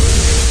 10.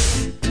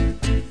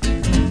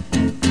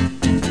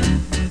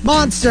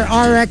 Monster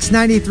RX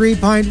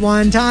 93.1.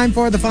 Time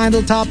for the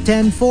final top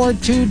 10 for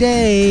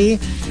today.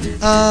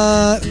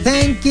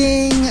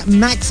 Thanking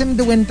Maxim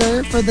de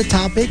Winter for the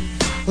topic.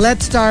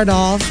 Let's start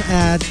off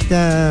at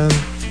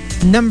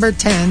Number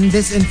 10,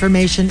 this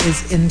information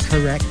is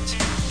incorrect.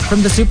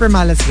 From the super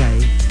malas guy,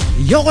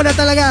 yoko na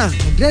talaga,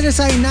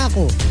 magre-resign na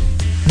ako.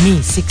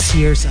 Me, 6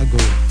 years ago.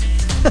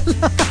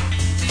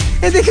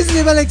 And because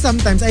diba, like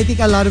sometimes, I think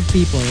a lot of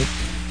people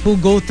who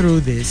go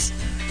through this,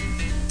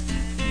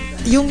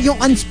 yung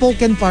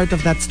unspoken part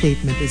of that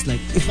statement is like,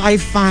 if I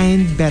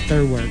find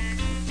better work,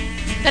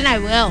 Then I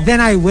will.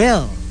 then I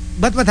will.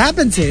 But what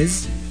happens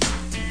is,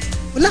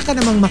 wala ka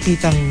namang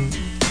makitang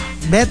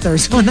better.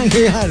 So,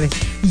 nangyayari,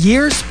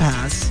 years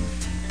pass,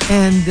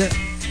 and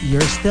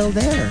you're still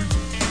there.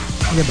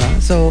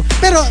 Diba? So,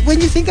 pero when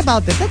you think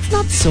about it, that's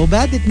not so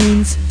bad. It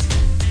means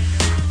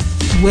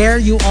where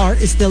you are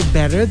is still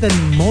better than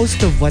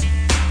most of what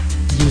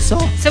you saw.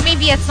 So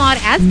maybe it's not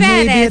as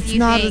bad Maybe as it's you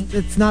not think.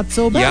 it's not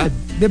so bad.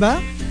 Diba?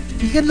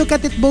 You can look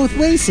at it both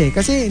ways eh.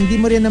 Kasi hindi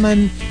mo rin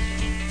naman,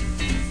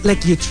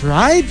 like, you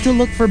tried to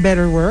look for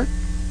better work,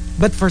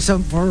 but for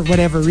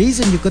whatever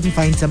reason you couldn't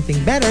find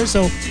something better,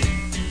 so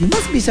you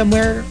must be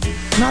somewhere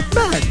not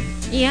bad.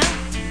 Yeah.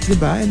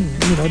 Diba? And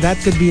that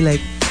could be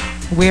like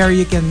where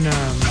you can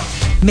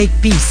make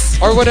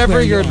peace. Or whatever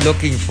where you you're are.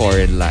 looking for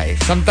in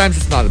life. Sometimes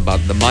it's not about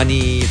the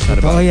money. It's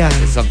not Totoo about yan.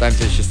 Sometimes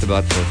it's just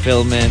about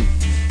fulfillment.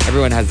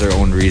 Everyone has their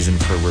own reason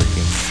for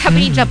working.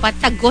 Sabi ni Japat,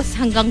 tagos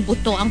hanggang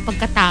buto ang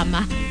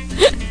pagkatama.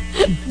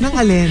 Nang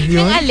alin?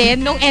 Yun? Nung alin?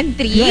 Nung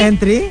entry? Yung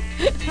entry?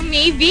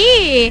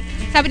 Maybe.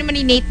 Sabi naman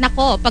ni Nate,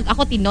 nako, pag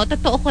ako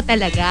totoo ko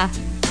talaga.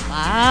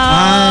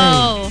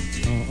 Wow.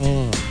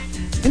 Oo.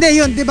 Hindi,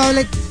 yun, di ba?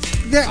 Like,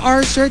 there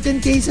are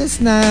certain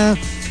cases na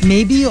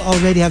maybe you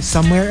already have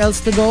somewhere else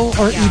to go,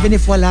 or even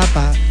if wala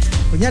pa,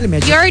 kunyari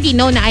You already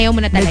know na ayaw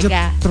mo na medyo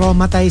talaga.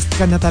 traumatized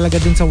ka na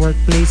talaga dun sa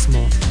workplace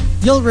mo,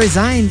 you'll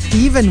resign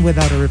even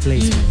without a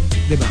replacement.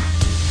 Diba?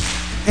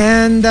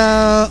 And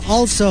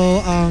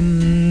also,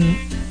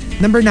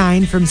 number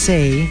 9 from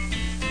Say,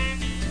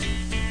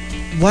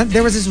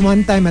 there was this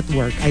one time at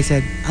work, I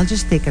said, I'll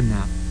just take a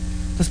nap.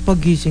 Tapos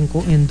pagising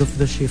ko, end of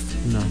the shift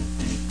na.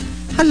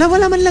 Hala,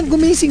 wala man lang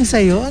gumising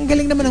sa'yo. Ang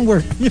galing naman ng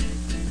work niyo.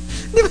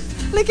 Diba?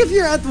 Like if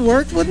you're at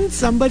work, wouldn't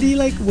somebody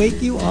like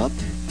wake you up?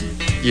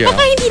 Yeah.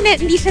 Baka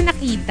hindi siya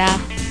nakita.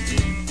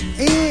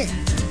 Eh,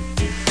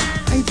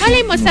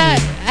 Malay mo sa,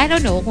 I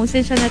don't know, kung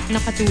saan siya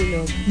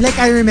nakatulog. like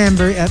I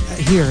remember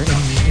here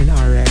in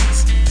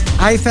RX,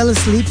 I fell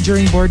asleep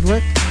during board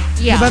work.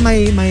 Yeah. Diba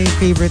my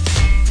favorite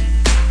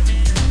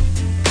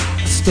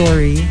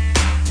story?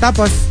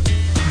 Tapos,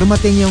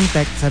 dumating yung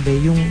text, sabi,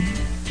 yung,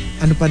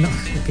 ano pa na,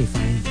 okay,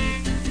 fine.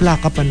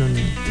 Plaka pa nun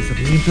eh.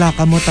 Sabi, yung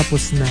plaka mo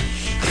tapos na.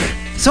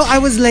 So I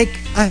was like,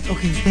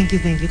 okay, thank you.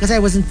 Because I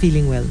wasn't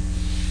feeling well.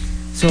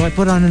 So I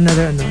put on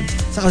another ano.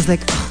 So I was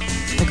like,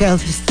 okay, I'll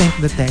just thank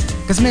the tech.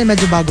 Kasi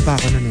medyo bago pa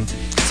ako nun eh.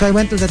 So I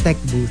went to the tech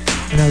booth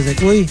and I was like,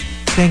 uy,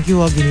 thank you,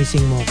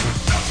 ginising mo ko.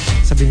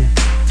 Sabi niya,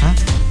 ha?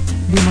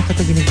 Hindi mo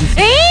kita ginigising.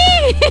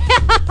 Eh!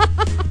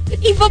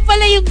 Iba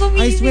pala yung I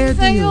gumising swear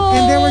to you. sa'yo.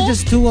 And there were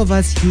just 2 of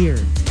us here.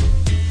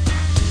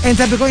 And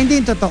sabi ko, hindi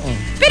yung totoo.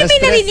 Pero may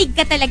narinig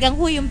ka talagang,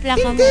 huy, yung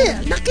plaka mo.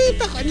 Hindi,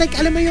 nakita ko. Like,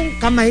 alam mo yung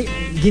kamay,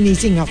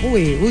 ginising ako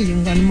eh. Uy,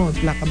 yung ano mo,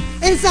 plaka mo.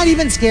 And it's not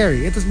even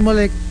scary. It was more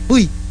like,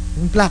 uy,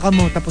 yung plaka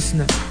mo, tapos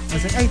na. I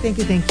was like, ay, thank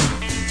you.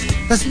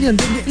 Tapos yun.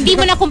 Hindi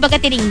mo na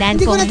kumbaga tinignan.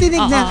 Hindi ko na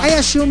tinignan. Oo. I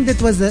assumed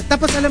it was the...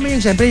 Tapos alam mo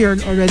yung, syempre, you're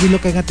already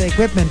looking at the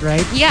equipment,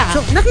 right? Yeah.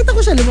 So, nakita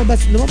ko siya,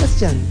 lumabas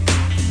dyan.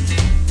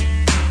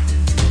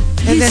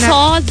 You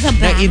saw the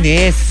back.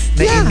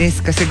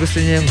 Nainis kasi gusto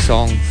niya yung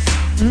song.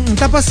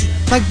 Tapos,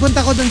 pagpunta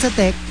ko dun sa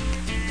tech,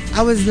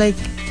 I was like,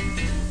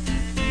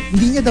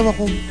 hindi niya daw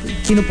ako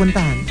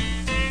pinupuntahan.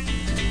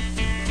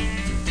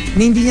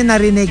 Hindi niya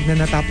narinig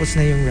na natapos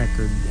na yung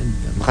record. And,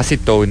 Kasi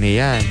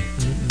Tony yan.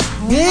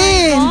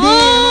 hindi.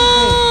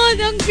 Oh,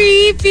 ang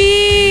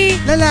creepy.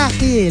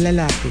 Lalaki.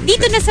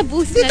 Dito na sa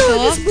booth na Dito, to?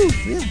 this booth.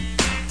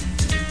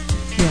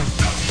 Yeah.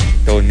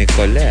 Tony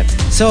Colette.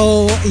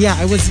 So, yeah,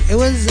 it was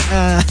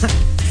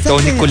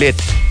Tony something- Kulit.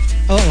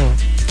 Oo.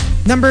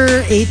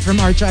 Number 8 from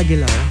Archa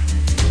Aguilar.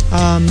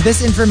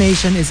 This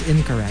information is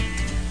incorrect.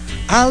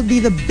 I'll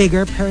be the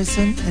bigger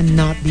person and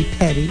not be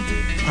petty.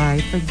 I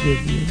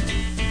forgive you.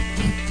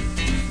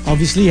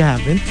 Obviously you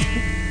haven't.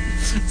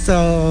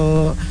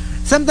 So,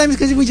 sometimes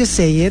because we just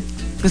say it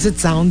because it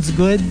sounds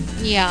good,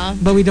 Yeah.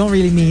 but we don't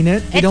really mean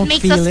it. We It don't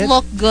makes feel us it.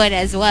 look good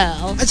as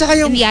well. At saka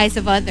yung in the eyes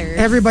of others.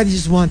 everybody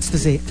just wants to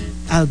say,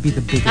 I'll be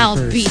the bigger I'll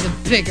person. be the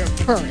bigger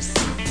person.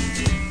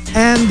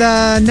 And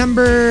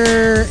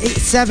number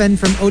 7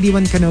 from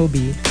OD1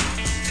 Kenobi.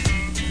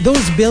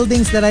 Those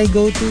buildings that I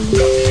go to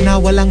na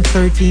walang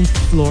 13th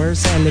floor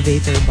sa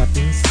elevator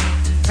buttons.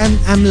 And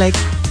I'm like,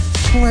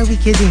 who are we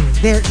kidding?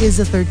 There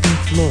is a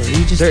 13th floor.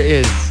 There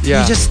is,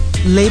 yeah. You just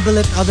label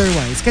it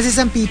otherwise. Kasi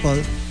some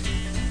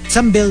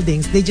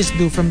buildings, they just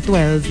do from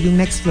 12, yung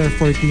next floor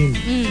 14.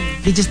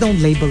 They just don't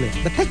label it.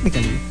 But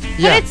technically,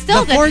 But it's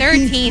still the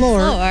 14th 13th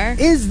floor.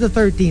 is the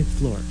 13th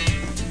floor.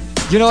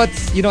 You know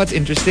what's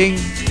interesting?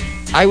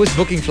 I was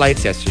booking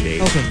flights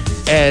yesterday. Okay.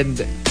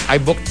 And I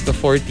booked the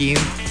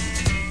 14th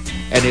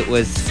and it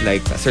was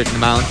like a certain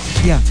amount.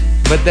 Yeah.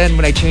 But then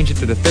when I changed it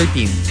to the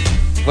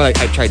 13th, well,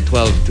 I tried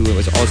 12 too. It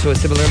was also a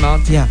similar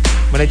amount. Yeah.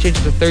 When I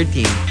changed to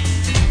 13,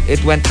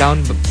 it went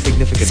down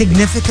significantly.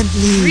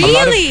 Significantly. A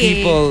lot of Really?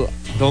 people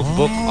don't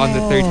book on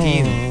the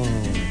 13.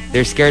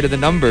 They're scared of the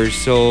numbers,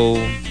 so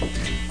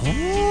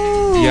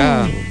Oh.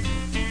 yeah.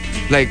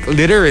 Like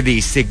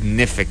literally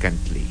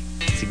significantly.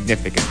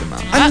 Significant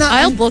amount.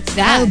 I'll book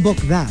that. I'll book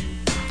that.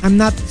 I'm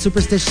not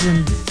superstitious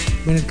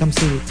when it comes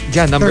to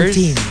Yeah, numbers.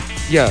 13.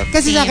 Yeah.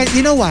 Kasi sa akin,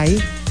 you know why?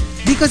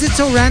 Because it's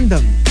so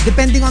random.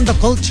 Depending on the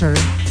culture,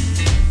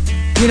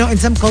 in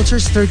some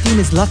cultures, 13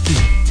 is lucky.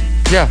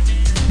 Yeah.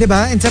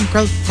 Diba? In some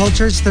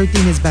cultures,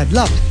 13 is bad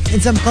luck.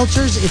 In some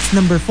cultures, it's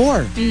number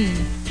 4.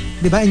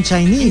 Diba? In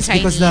Chinese,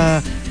 because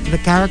the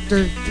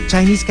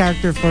Chinese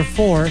character for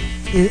 4,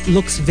 it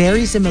looks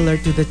very similar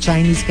to the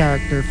Chinese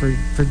character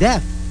for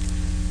death.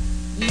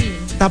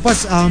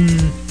 Tapos,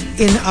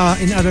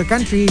 in other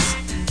countries,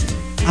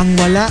 ang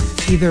wala,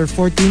 either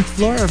 14th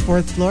floor or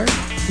 4th floor.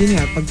 Yun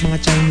nga, pag mga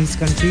Chinese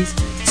countries.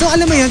 So,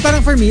 alam mo yun,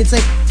 parang for me, it's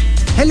like,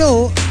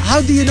 hello,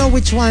 how do you know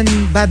which one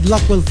bad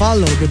luck will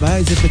follow, diba?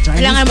 Is it the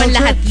Chinese Kailangan culture? mo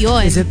lahat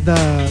yun. Is it the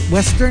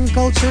Western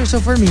culture? So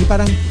for me,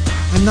 parang,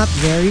 I'm not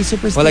very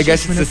superstitious. Well, I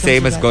guess it's when the it comes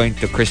same to as that. going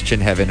to Christian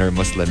heaven or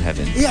Muslim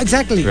heaven. Yeah,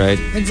 exactly. Right.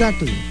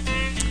 Exactly.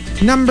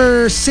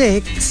 Number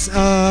 6,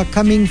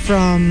 coming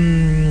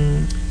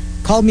from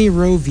Call Me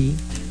Rovi,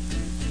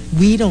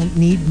 we don't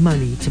need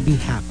money to be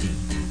happy.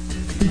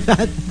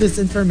 This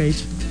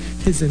information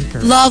is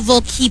incorrect. Love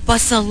will keep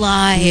us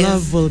alive.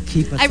 Love will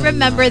keep us I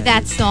remember alive.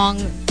 that song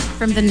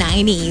from the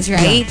 90s,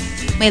 right?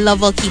 My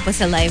Love Will Keep Us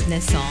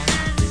Aliveness song.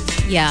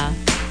 Yeah.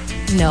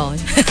 No.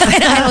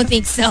 I don't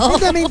think so.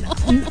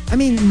 I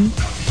mean,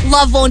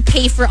 Love won't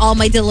pay for all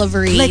my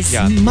deliveries. like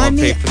Yeah, won't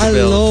money pay for the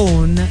bills.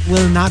 alone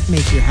will not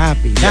make you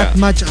happy. That Yeah.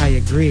 much I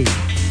agree.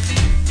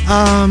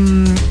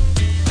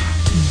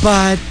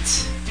 But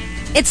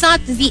it's not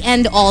the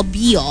end all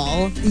be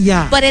all,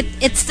 yeah, but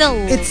it's still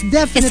it's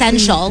definitely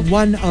essential.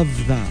 one of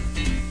the.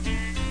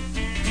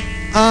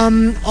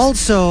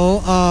 Also,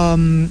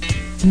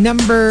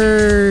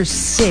 number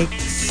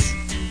 6.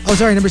 Oh,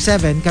 sorry, number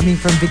 7, coming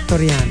from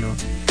Victoriano.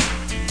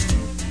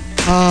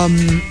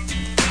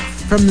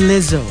 From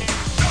Lizzo,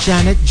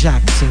 Janet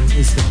Jackson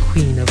is the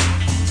queen of.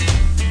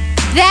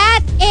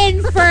 That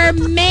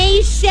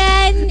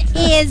information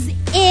is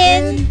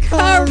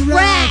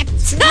incorrect.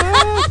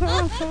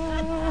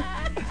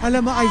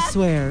 Alam mo, I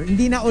swear,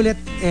 hindi na ulit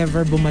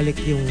ever bumalik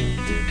yung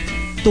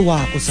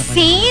tuwa ko sa kanya.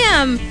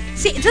 Sam,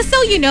 see, just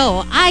so you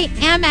know, I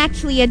am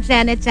actually a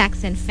Janet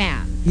Jackson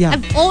fan. Yeah.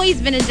 I've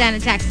always been a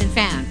Janet Jackson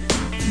fan.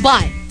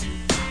 But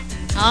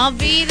I'll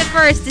be the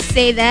first to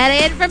say that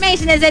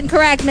information is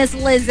incorrect, Miss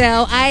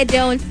Lizzo. I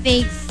don't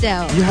think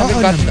so. You haven't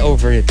Oo gotten naman.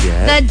 over it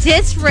yet. The Uy,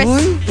 it's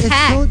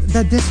disrespect. so,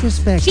 the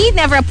disrespect. She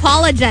never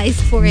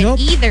apologized for it Nope.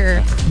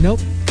 either. Nope.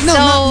 No,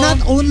 So- not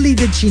only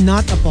did she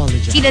not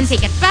apologize. She didn't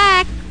take it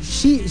back.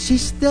 She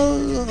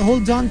still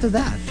holds on to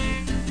that.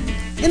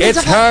 And It's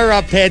saka- her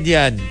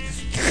opinion.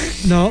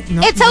 No,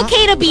 It's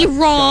okay to be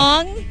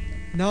wrong.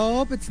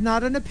 Nope, it's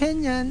not an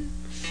opinion.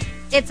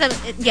 It's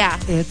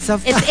It's a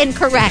It's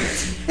incorrect.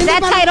 Hindi,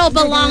 That parang- title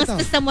ganito. belongs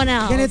to someone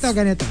else.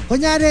 Ganito.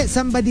 Kunyari,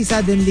 somebody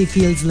suddenly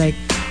feels like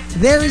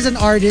there is an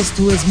artist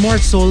who is more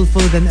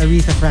soulful than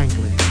Aretha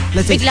Franklin.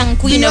 Let's say Biglang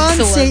queen of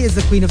soul. Beyonce is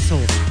the queen of soul.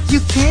 You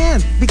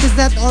can't because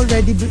that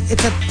already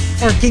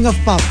or king of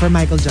pop for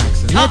Michael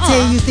Jackson. Let's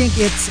say you think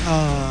it's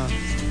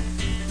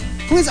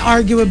who is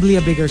arguably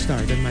a bigger star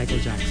than Michael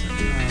Jackson.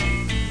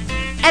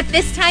 At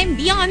this time,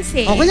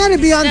 Beyonce. Kunyari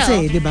Beyonce,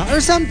 Still. di ba?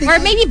 Or something. Or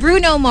maybe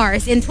Bruno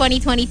Mars in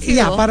 2022.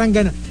 Yeah, parang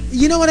ganun.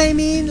 You know what I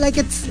mean? Like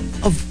it's,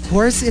 of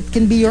course, it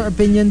can be your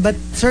opinion, but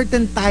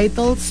certain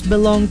titles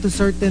belong to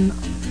certain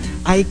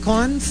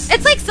icons.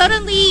 It's like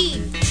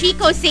suddenly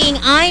Chico saying,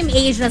 I'm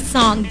Asia's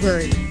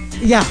songbird.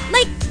 Yeah,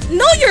 Like,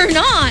 no, you're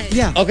not.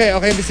 yeah. Okay.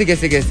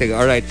 Sige.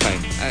 Alright,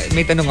 fine.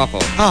 May tanong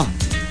ako.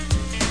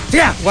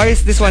 Yeah, Why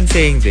is this one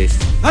saying this?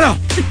 ano?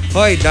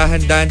 Hoy,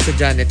 dahan-dahan sa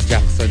Janet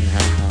Jackson,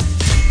 ha?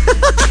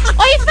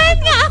 Oy, fan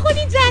nga ako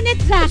ni Janet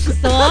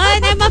Jackson.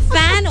 I'm a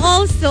fan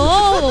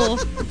also.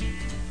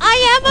 I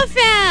am a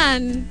fan.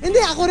 Hindi,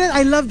 ako rin.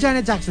 I love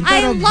Janet Jackson.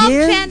 I Pero love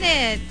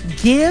Janet.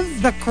 give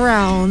the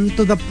crown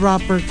to the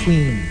proper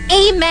queen.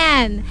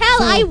 Amen. Hell,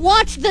 So- I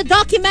watched the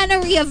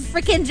documentary of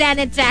freaking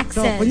Janet So,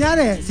 Jackson.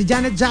 kunyari, si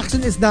Janet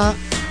Jackson is the,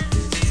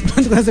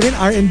 ano ko na sabihin,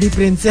 R&B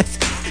princess.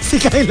 Si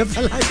Kyla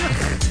Palayo.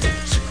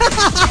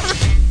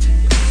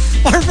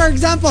 Or for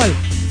example,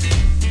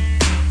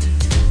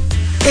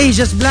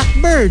 Asia's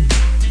Blackbird.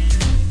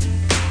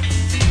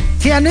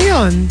 Si ano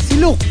yun? Si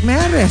Luke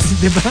Meres,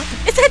 di ba?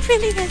 Is that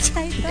really the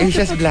title?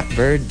 Asia's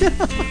Blackbird.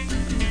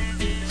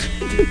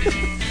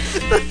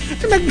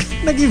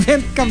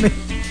 Nag-event kami.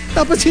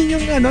 Tapos yun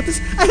yung ano,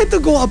 tapos I had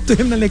to go up to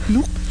him na like,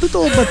 Luke,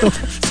 totoo ba to?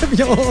 Sabi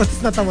niya, oo, tapos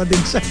natawa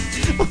din siya.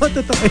 Oo,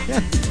 totoo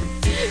yan.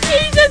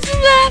 Asia's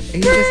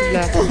Blackbird. Asia's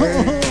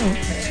Blackbird.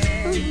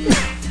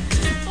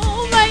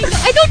 Oh my God.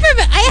 I don't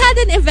remember. I had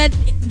an event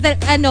that,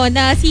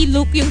 na si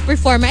Luke yung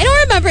performer. I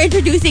don't remember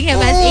introducing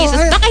him as Oo, Asia's.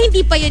 ay- Baka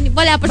hindi pa yun.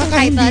 Wala pa siyang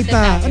Baka title hindi at the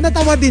pa. time.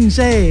 Natawa din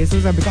siya eh.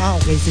 So sabi ko,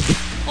 okay, sige.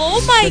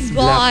 Oh my That's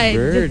God.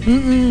 Blackbird.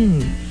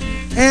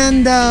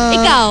 And,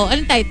 Ikaw,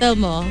 anong title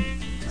mo?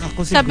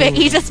 ako siguro. Sabi,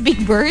 Asia's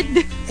Big Bird?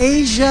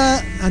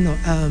 Asia,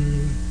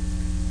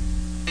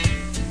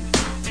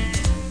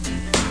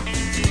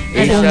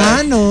 Asia. Oo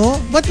nga, no?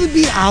 What would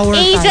be our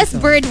Asia's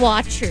title? Bird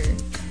Watcher.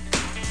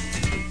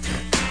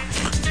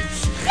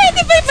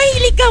 Di ba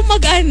mahilig kang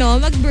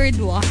mag-bird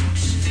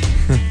watch?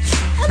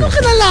 Ano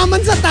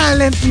kinalaman sa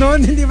talent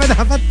nun? Hindi ba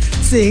dapat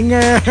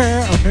singer?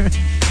 Or...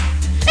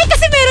 Eh,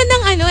 kasi meron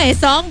ng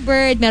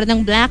songbird, meron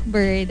ng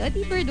blackbird. O,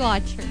 di bird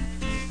watcher.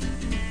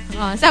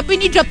 Oh, sabi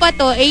ni Japa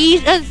to,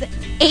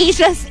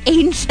 Asia's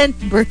ancient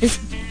bird.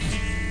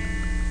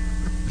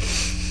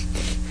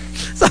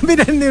 Sabi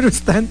na ni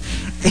Rustan,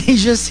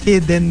 Asia's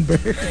hidden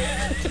bird.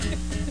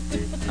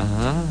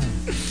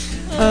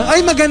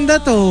 Ay,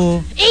 maganda to.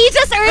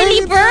 Asia's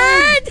early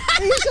bird!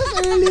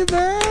 Asia's early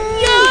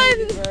bird! Yun!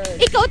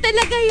 Ikaw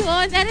talaga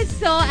yun. That is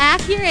so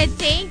accurate.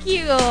 Thank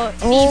you,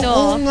 Oo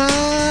Tino. nga.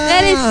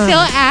 That is so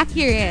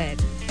accurate.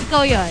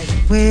 Ikaw yun.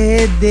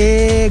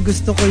 Pwede.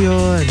 Gusto ko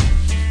yun.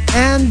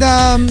 And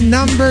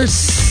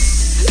numbers...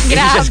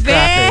 Asia's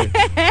Grabe!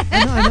 cracker.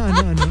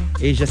 Ano?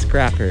 Asia's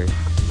cracker.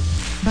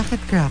 Bakit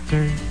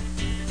cracker?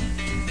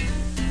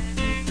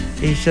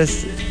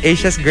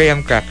 Asia's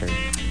graham cracker.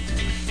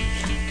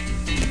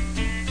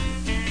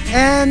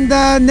 And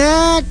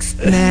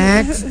next.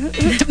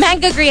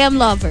 Mango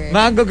Graham lover.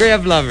 Mango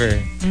graham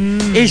lover.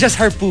 Asia's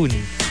harpoon.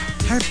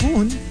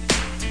 Harpoon?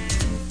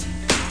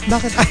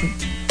 Bakit?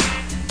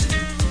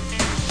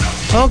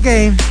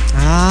 Okay.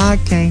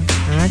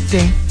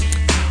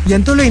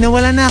 Yan tuloy,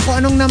 nawala na ako.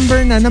 Anong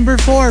number na?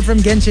 Number 4 from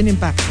Genshin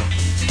Impact.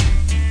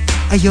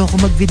 Ayoko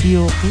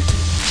mag-video, okay?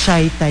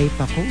 Shy type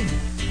ako.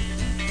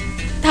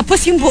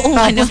 Tapos yung buong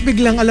Tapos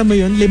biglang, alam mo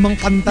yun, 5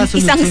 kanta,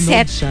 isang sunod-sunod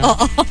set. siya.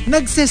 Oo.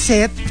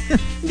 Nagsiset.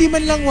 Hindi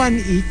man lang one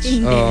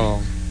each. Oh.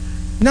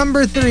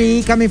 Number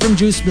 3, coming from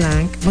Juice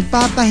Blank,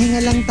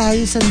 magpapahinga lang tayo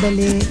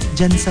sandali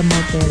dyan sa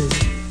motel.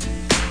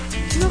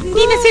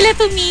 Hindi na sila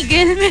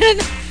tumigil.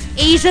 Meron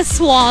Asia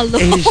Swallow.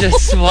 Asia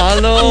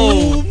swallow.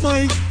 Oh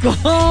my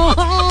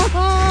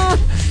God!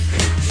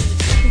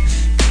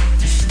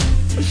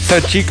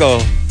 So, Chico,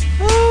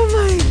 Oh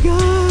my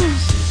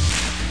gosh!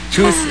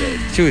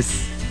 choose.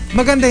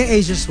 Maganda yung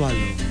Asia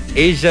Swallow.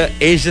 Asia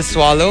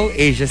swallow,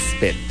 Asia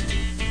spit.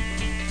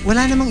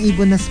 Wala namang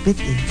ibon na spit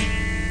eh.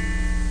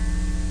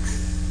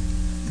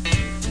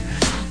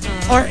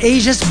 Or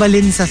Asia's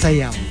balin sa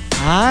sayaw.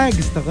 Ay,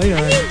 gusto ko yun.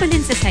 Ano yung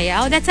balin sa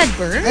sayaw? That's a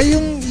bird? Ay,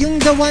 yung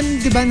the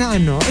one, di ba na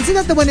ano? Is it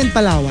not the one in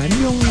Palawan?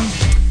 Yung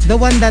the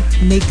one that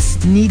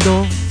makes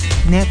nido,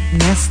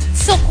 nest.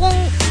 So kung,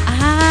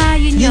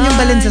 yun Yun yung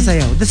balin sa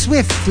sayaw. The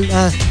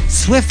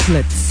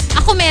swiftlets.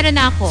 Ako meron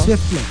na ako.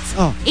 Swiftlets.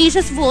 Oh.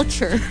 Asia's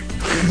vulture.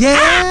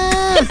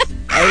 Yes!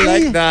 I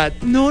like that.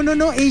 No.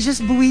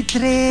 Asia's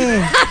buitre.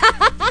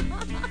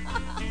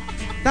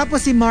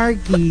 Tapos si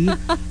Markki,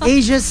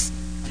 Asia's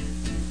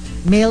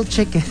male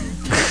chicken.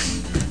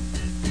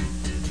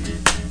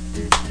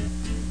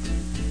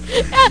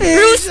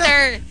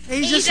 Rooster.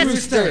 Asia's Asia's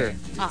rooster.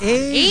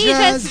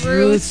 Asia's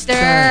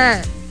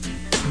rooster.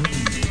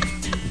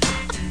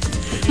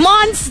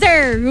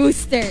 Monster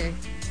rooster.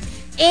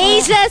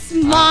 Asia's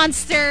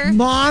monster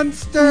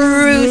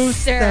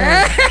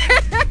Rooster.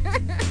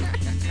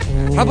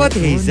 How about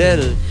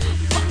Hazel?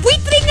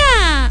 Buitre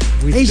nga.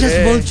 Asia's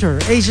vulture.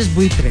 Asia's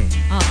buitre.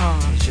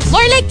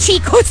 Or like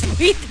Chico's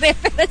buitre.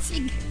 Pero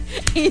sige,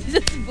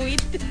 Asia's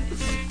buitre.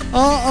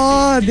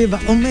 Oo, di ba?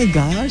 Oh my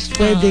gosh,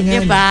 pwede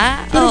nga. Diba?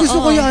 Pero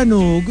gusto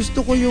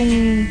ko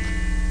yung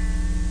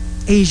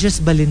Asia's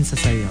balin sa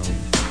sayaw.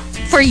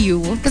 For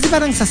you. Kasi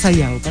parang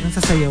sasayaw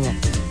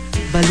ako.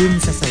 Balin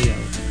sa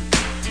sayaw.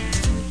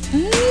 I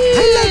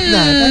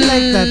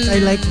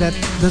like that.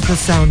 The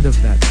sound of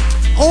that.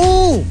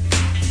 Oh!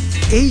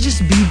 Asia's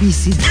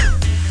BBC.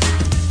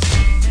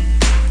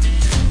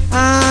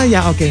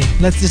 Yeah, okay.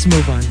 Let's just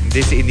move on.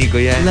 Hindi si Inigo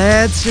yan.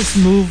 Let's just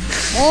move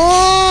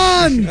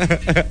on!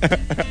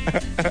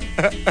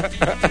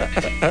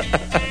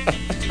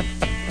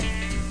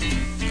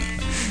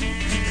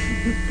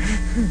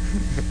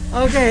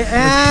 Okay,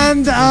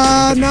 and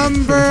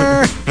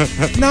number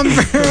 2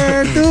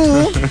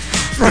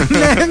 from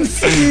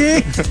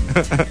Lemsky.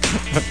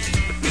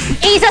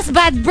 Asia's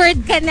bad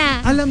bird ka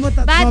na. Alam mo,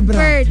 Bad sobra.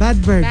 bird. Bad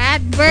bird.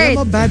 Bad bird. Alam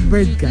mo, bad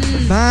bird ka.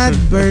 Bad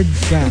bird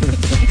ka.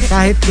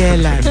 Kahit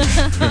kailan.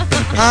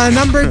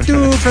 Number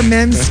 2 from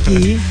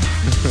Memski.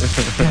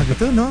 Grabe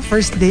to, no?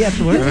 First day at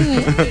work.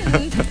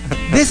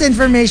 This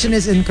information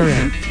is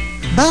incorrect.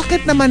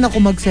 Bakit naman ako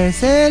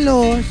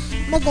magseselos?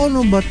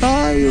 Mag-ano ba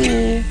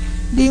tayo?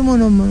 Di mo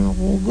naman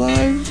ako,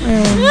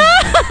 girlfriend.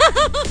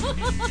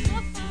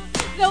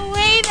 The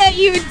way that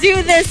you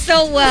do this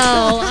so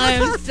well,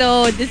 I'm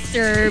so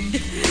disturbed.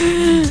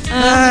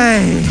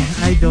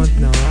 I don't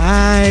know.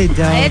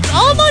 It's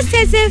almost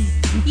as if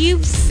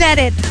you've said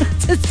it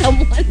to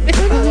someone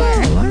before.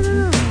 I don't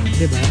know.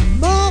 Diba?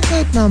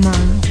 Bakit naman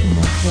ako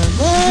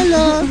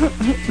magseselos?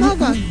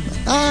 Mag-ano ba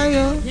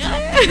tayo? Di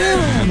mo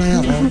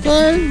naman ako,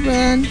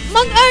 girlfriend.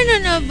 Mag-ano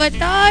na ba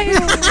tayo?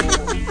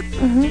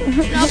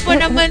 Wala pa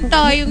naman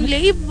tayong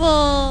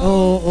label.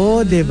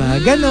 Oo,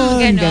 diba?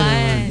 Ganon.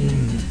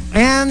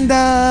 And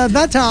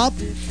the top,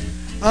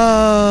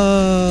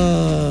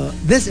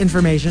 this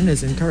information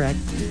is incorrect,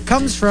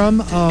 comes from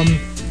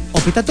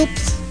Opita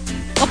Tups.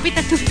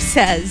 Opita Tup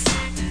says,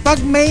 Pag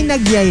may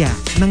nagyaya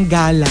ng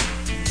gala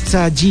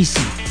sa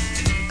GC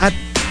at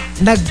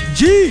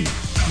nag-G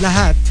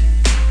lahat,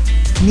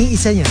 ni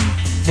isa niyan,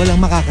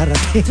 walang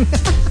makakarating.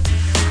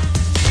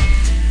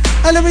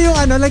 Alam mo yung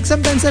like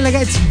sometimes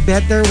talaga it's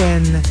better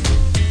when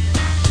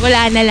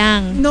wala na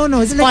lang. No,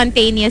 it's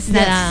spontaneous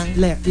like, na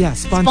lang. Yeah,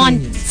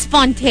 spontaneous.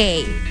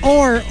 Sponte.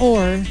 Or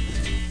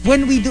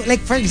when we do,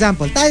 like for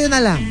example, tayo na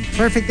lang,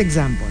 perfect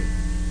example.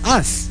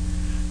 Us.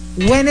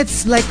 When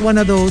it's like one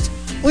of those,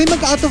 uy,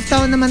 mag-out of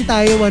town naman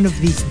tayo one of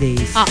these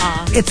days.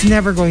 It's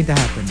never going to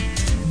happen.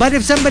 But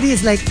if somebody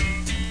is like,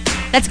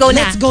 let's go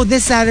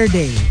this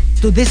Saturday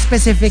to this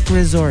specific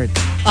resort.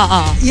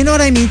 You know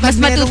what I mean? Mas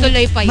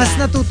matutuloy pa yan. Mas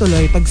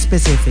natutuloy pag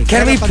specific.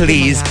 Can we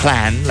please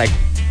plan? Like,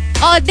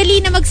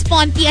 dali na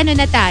mag-sponty,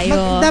 na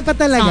tayo. Dapat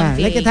talaga.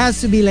 Something. Like it has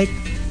to be like,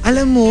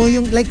 alam mo,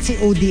 yung like si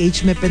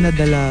ODH may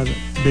pinadala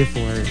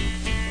before.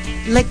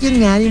 Like yun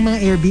nga, yung mga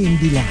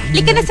Airbnb lang.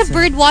 Like na sa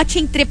bird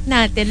watching trip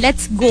natin.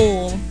 Let's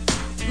go.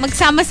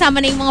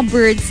 Magsama-sama na yung mga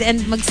birds and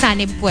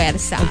magsanib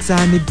puwersa.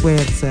 Magsanib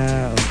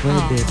puwersa.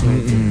 Pwede.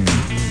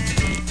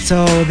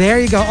 So, there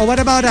you go. What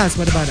about us?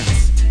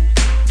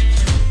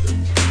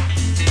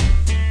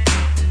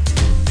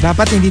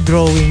 Dapat hindi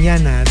drawing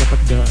yan Dapat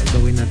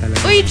gawin na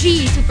talaga. Uy,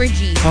 G. Super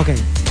G. Okay.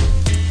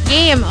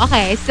 Game.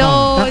 Okay, so...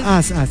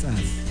 Us.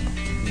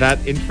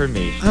 That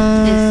information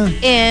is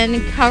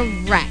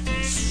incorrect.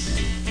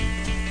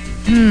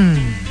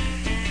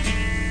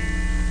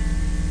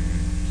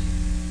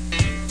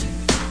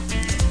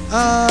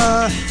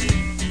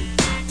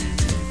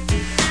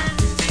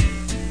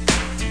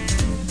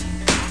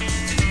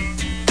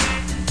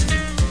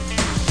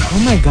 Oh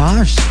my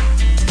gosh.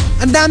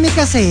 Ang dami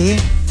kasi.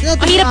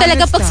 Ang hirap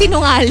talaga pag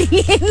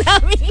sinungalingin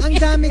namin. Ang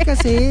dami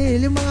kasi.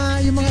 Yung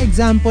mga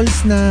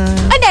examples na...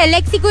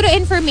 like siguro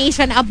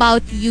information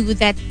about you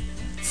that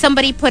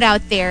somebody put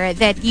out there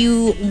that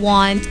you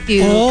want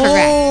to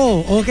correct.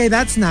 Oh, okay.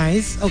 That's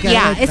nice. Okay,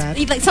 yeah, I like that.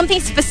 It's like something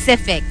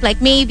specific.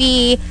 Like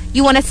maybe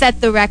you want to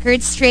set the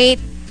record straight.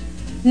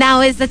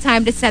 Now is the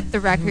time to set the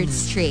record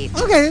straight.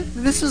 Okay.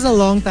 This was a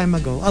long time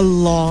ago. A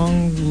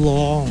long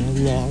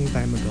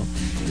time ago.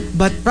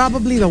 But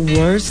probably the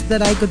worst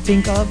that I could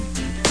think of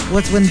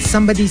was when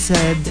somebody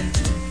said,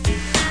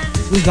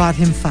 we got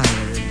him fired.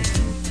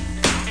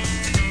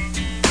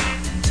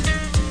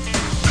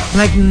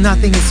 Like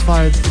nothing is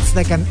fired. It's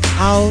like an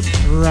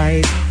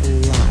outright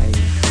lie.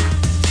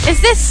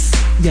 Is this?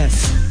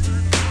 Yes.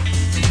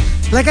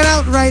 Like an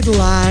outright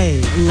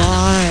lie.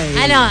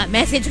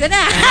 Message ko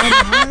na.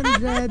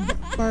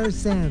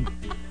 100%.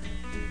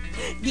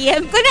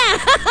 DM ko na.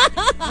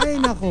 Ay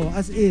nako,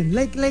 as in.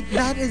 Like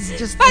that is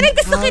just parang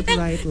an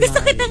outright lie. Gusto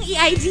kitang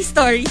i-IG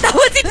story.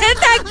 Tapos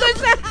itatag ko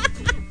siya.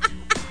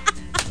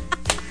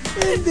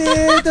 Hindi,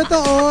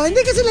 totoo.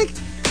 Hindi kasi like,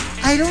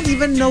 I don't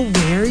even know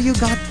where you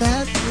got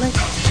that. Like,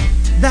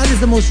 that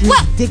is the most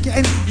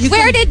ridiculous.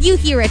 Where did you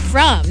hear it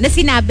from? Na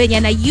sinabi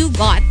niya na you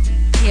got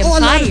him fired.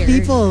 A lot of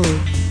people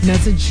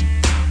messaged.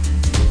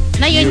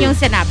 Na yun yung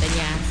sinabi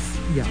niya.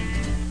 Yeah.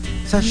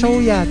 Sa show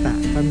yata,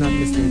 if I'm not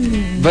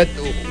mistaken. But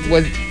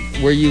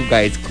were you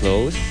guys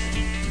close?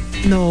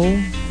 No,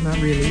 not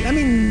really. I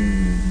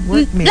mean,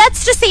 workmates.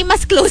 Let's just say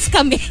mas close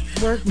kami.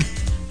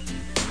 Workmates.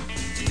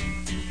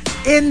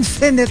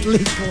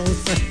 Infinitely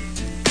closer.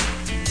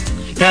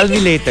 Tell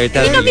me later.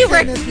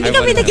 Hindi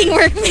kami naging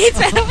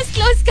workmates. Pero mas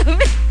close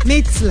kami.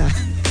 Mates lang.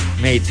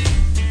 Mates.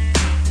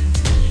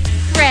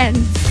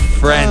 Friends.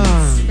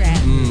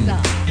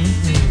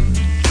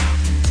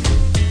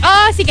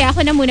 Sige,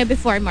 ako na muna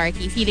before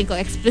Markki. Feeling ko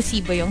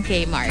explosivo yung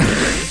kay Markki.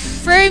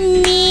 For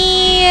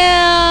me,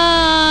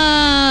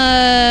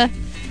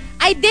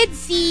 I did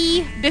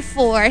see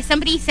before,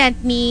 somebody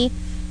sent me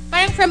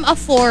parang from a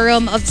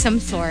forum of some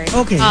sort.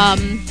 Okay.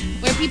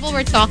 Where people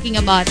were talking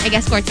about, I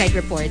guess, courtside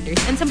reporters.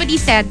 And somebody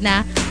said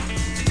na,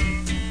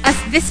 as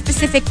this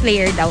specific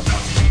player daw,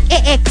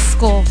 ex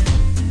ko.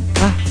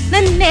 Na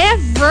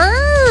never.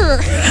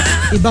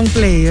 Ibang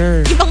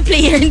player.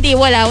 Hindi.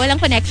 Walang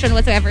connection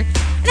whatsoever.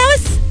 And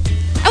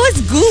I was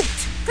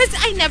gooped. Because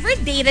I never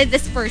dated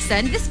this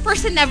person. This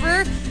person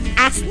never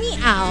asked me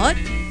out.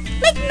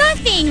 Like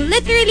nothing.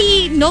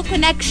 Literally no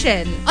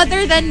connection.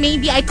 Other than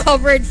maybe I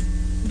covered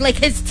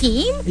like his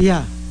team.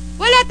 Yeah.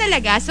 Wala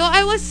talaga. So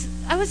I was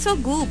so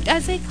gooped.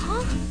 I was like,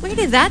 where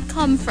did that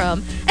come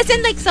from? As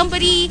in like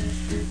somebody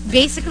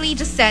basically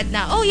just said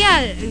na, oh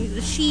yeah,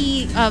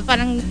 she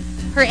parang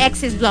her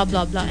ex is blah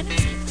blah blah. And I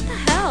was like, what the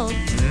hell?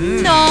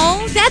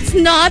 No, that's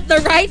not the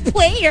right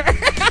player.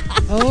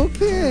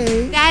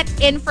 Okay. That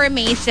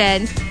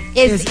information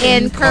is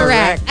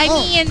incorrect. I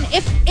mean,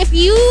 if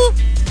you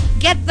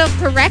get the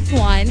correct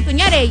one,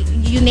 kunyari,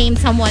 you named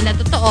someone na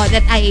totoo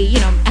that I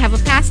have a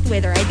past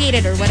with or I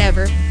dated or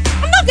whatever,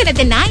 I'm not gonna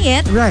deny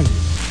it. Right.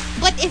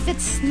 But if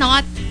it's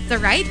not the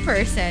right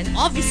person,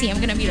 obviously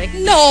I'm gonna be like,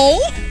 no.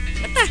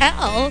 What the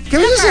hell? Can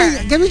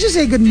we just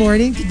say good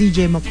morning to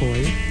DJ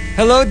McCoy?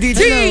 Hello,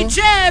 DJ. DJ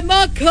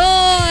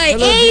McCoy!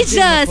 Hello, DJ Aegis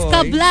McCoy.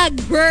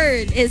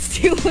 Ka-Blackbird is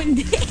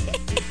tuned in.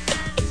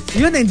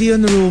 Yun, hindi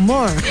yun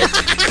rumor.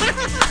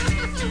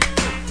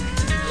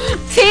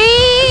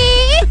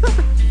 See?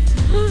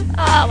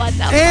 What's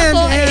up,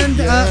 McCoy? And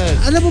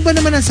alam mo ba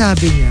naman ang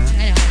sabi niya?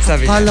 Ano?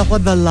 Sabi niya, Akala ko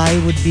the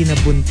lie would be na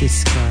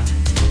buntis ka.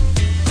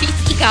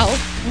 Ikaw?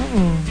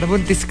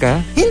 nabuntis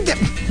ka? Hindi.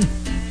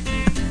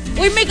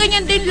 Uy, may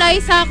ganyan din lie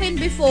sa akin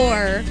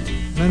before.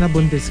 Na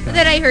nabuntis ka?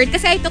 That I heard.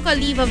 Kasi I took a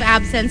leave of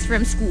absence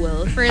from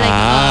school for like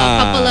a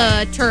couple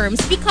of terms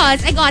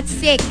because I got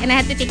sick and I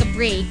had to take a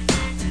break.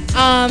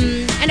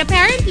 And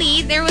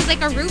apparently, there was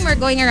like a rumor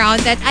going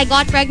around that I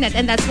got pregnant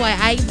and that's why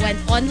I went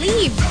on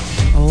leave.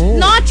 Oh.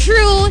 Not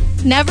true.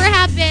 Never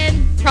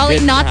happened.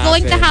 Probably Didn't not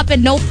going to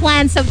happen. No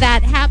plans of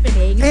that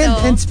happening.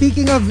 And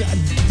speaking of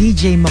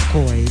DJ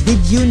McCoy,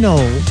 did you know,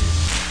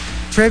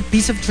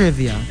 piece of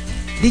trivia,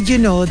 did you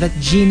know that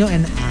Gino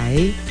and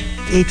I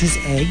ate his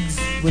eggs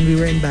when we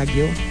were in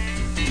Baguio?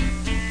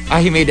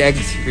 He made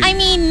eggs. I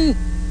mean,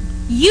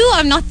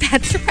 I'm not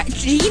that surprised.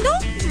 Gino?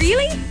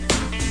 Really?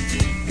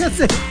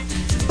 Kasi,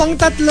 pang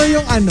tatlo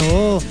yung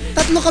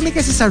tatlo kami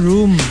kasi sa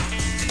room.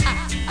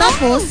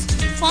 Tapos,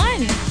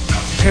 Fun.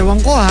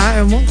 ewan ko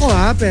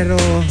ha, pero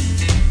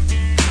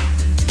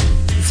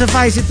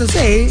suffice it to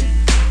say,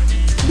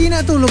 hindi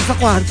natulog sa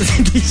kwarto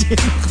si DJ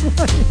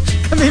McCoy.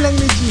 Kami lang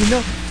ni Gino.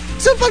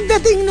 So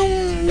pagdating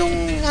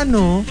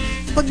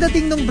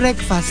pagdating nung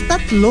breakfast,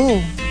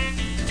 tatlo.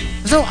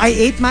 So I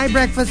ate my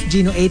breakfast,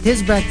 Gino ate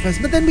his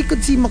breakfast, but then we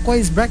could see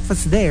McCoy's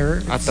breakfast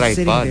there. A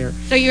sitting tripod. there.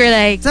 So you were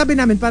like, Sabi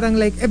namin parang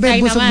like,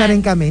 busog na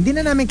rin kami. Hindi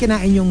na namin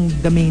kinain yung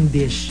the main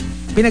dish.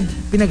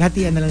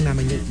 Pinaghatian na lang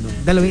namin yung itlog.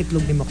 Dalawang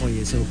itlog ni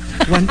McCoy. So,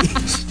 one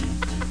each.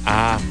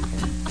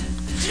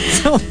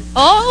 So,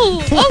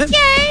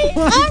 okay.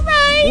 All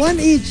right. One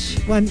each.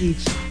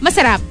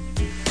 Masarap.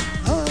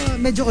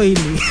 Medyo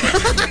oily.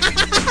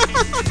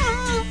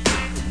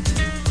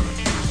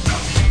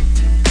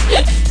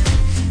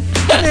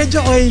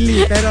 Medyo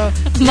oily, pero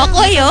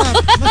McCoy,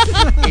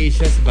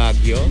 Asia's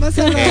Baguio.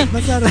 Masarap.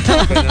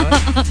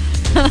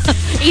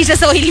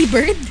 Asia's oily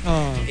bird.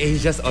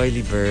 Asia's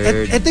oily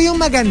bird. Ito yung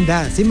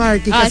maganda. Si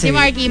Markki kasi. Si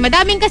Markki.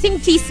 Madaming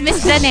kasing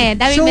chismis dyan eh.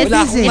 Daming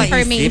Showbiz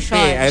misinformation.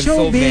 I have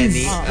so Showbiz.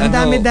 many. Ang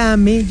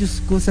dami-dami. Diyos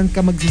ko, saan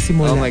ka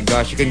magsisimula? Oh my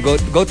gosh, you can go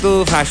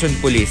to Fashion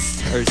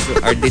Police or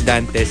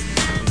Didantes.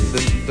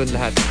 Dun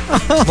lahat.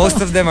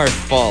 Most of them are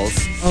false.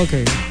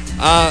 Okay.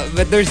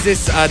 But there's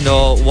this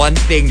one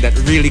thing that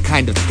really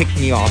kind of ticked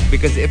me off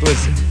because it was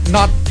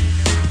not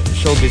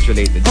showbiz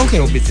related. Okay.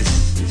 Showbiz is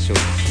show.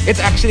 It's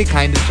actually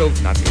kind of show,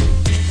 not really.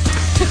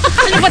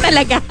 Ano ba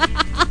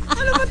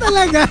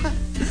talaga?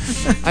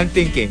 I'm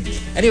thinking.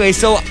 Anyway,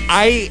 so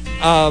I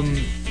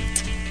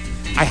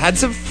had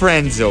some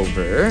friends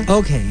over.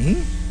 Okay.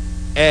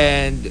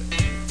 And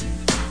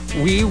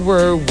we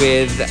were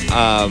with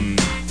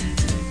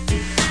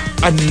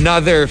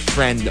another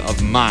friend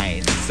of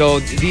mine. So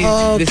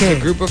this is a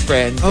group of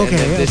friends, and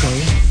then this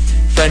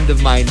friend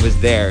of mine was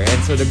there,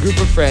 and so the group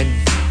of friends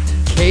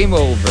came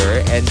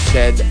over and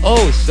said,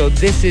 "Oh, so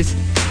this is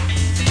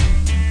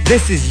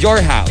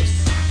your house,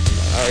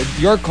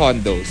 your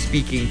condo."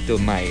 Speaking to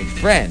my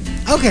friend,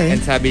 Okay. and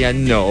sabi niya,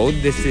 "No,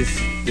 this is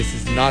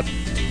not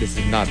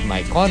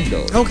my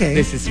condo. Okay.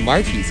 This is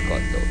Markki's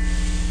condo."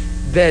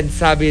 Then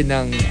sabi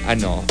ng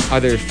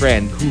other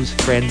friend who's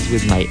friends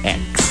with my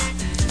ex.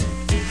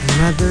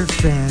 Another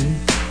friend.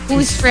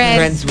 Who's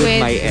friends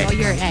with my ex.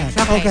 your ex.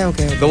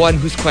 Okay. The one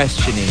who's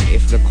questioning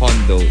if the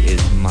condo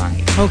is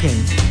mine. Okay.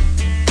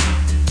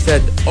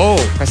 Said,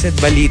 kasi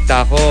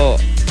balita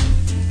ko,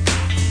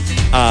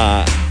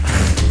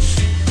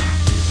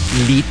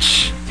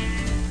 leech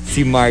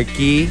si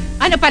Markki.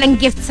 Ano, parang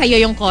gift sa'yo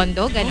yung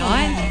condo?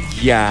 Ganon?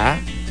 Yeah.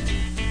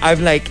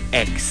 I'm like,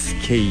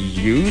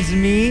 excuse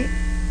me?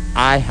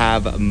 I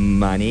have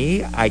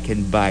money. I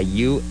can buy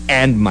you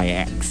and my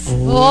ex.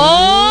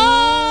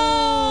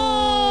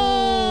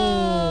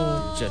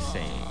 Just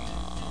saying.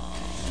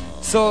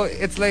 So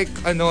it's like,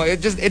 it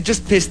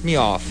just pissed me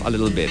off a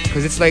little bit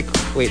because it's like,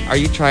 wait, are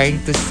you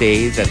trying to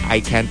say that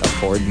I can't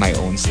afford my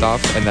own stuff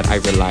and that I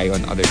rely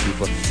on other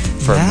people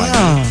for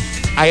money?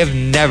 I have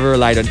never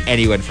relied on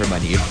anyone for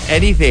money. If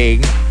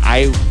anything,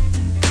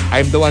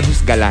 I'm the one who's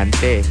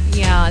galante.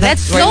 Yeah,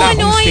 that's so wala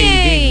akong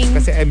annoying. savings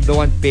kasi I'm the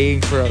one paying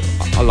for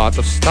a lot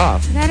of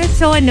stuff. That is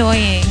so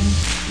annoying.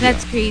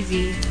 That's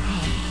crazy.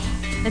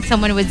 That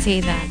someone would say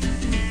that.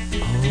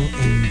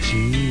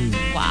 OMG.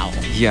 Wow.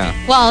 Yeah.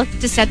 Well,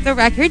 to set the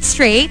record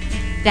straight,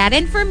 that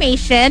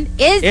information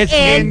is It's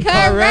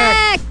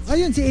incorrect.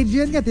 Ayun, si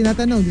Adrian ka,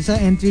 tinatanong sa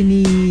entry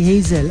ni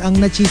Hazel, ang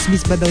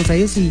nachismis ba daw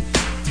sa'yo si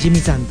Jimmy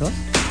Santos?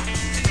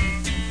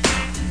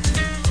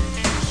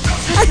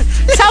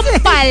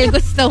 Sampal,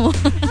 gusto mo.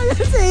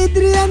 Si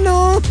Adrian,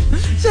 no?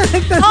 Siya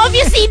nagtanong.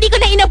 Obviously, hindi ko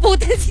na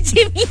inabutan si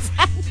Jimmy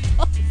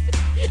Santos.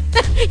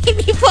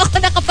 Hindi po ako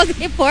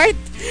nakapag-report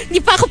Hindi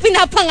pa ako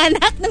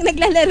pinapanganak nung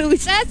naglalaro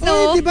siya.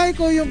 So, di ba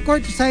ikaw yung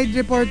courtside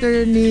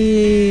reporter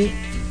ni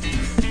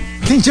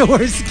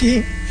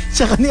Jaworski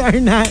tsaka ni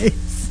Arnaiz?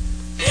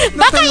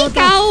 Baka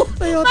ikaw.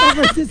 Toyota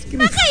versus Chris.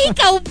 Baka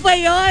ikaw ba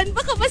yun?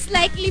 Baka mas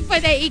likely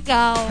pa na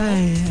ikaw.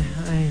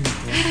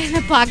 Ay,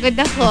 napagod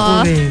ako.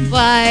 Ako rin.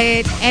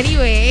 But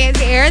anyway,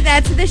 there,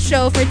 that's the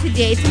show for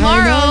today.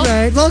 Tomorrow. I know,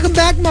 right? Welcome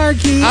back,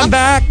 Markki. I'm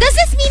back. Does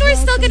this mean we're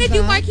still gonna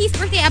do Markki's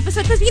birthday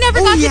episode? Because we never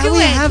got to do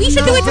it. We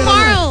should do it not.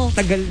 tomorrow.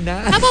 Tagal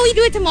na. How about we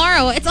do it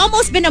tomorrow? It's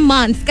almost been a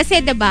month.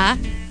 Kasi, diba?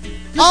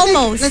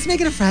 Almost. Let's make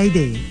it a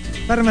Friday.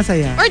 Para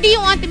masaya. Or do you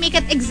want to make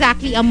it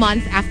exactly a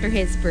month after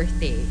his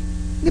birthday?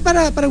 Hindi,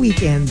 para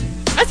weekend.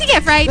 Oh, sige,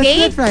 Friday. Let's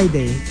do it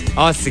Friday.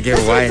 Oh, sige,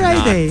 Let's why do it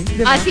Friday. not?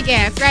 Diba? Oh, sige.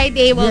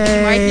 Friday will be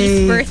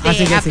Markki's birthday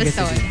sige,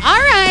 episode. Sige.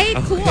 Alright,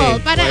 Okay, cool.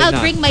 Para why I'll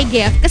not? bring my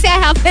gift. Kasi I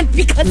haven't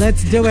because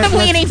Let's do it. I'm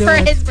waiting for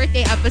his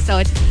birthday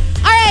episode.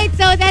 Alright,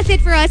 so that's it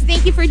for us.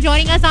 Thank you for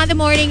joining us on The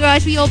Morning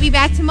Rush. We will be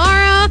back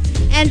tomorrow.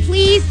 And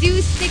please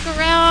do stick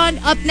around.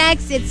 Up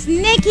next, it's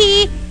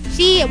Nikki.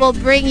 She will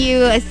bring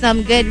you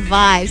some good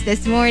vibes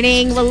this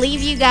morning. We'll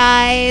leave you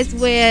guys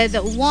with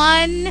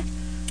one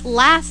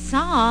last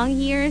song.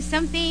 Here's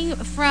something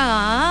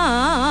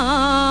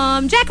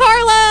from Jack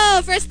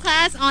Harlow, First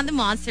Class on the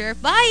Monster.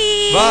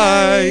 Bye.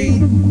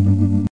 Bye.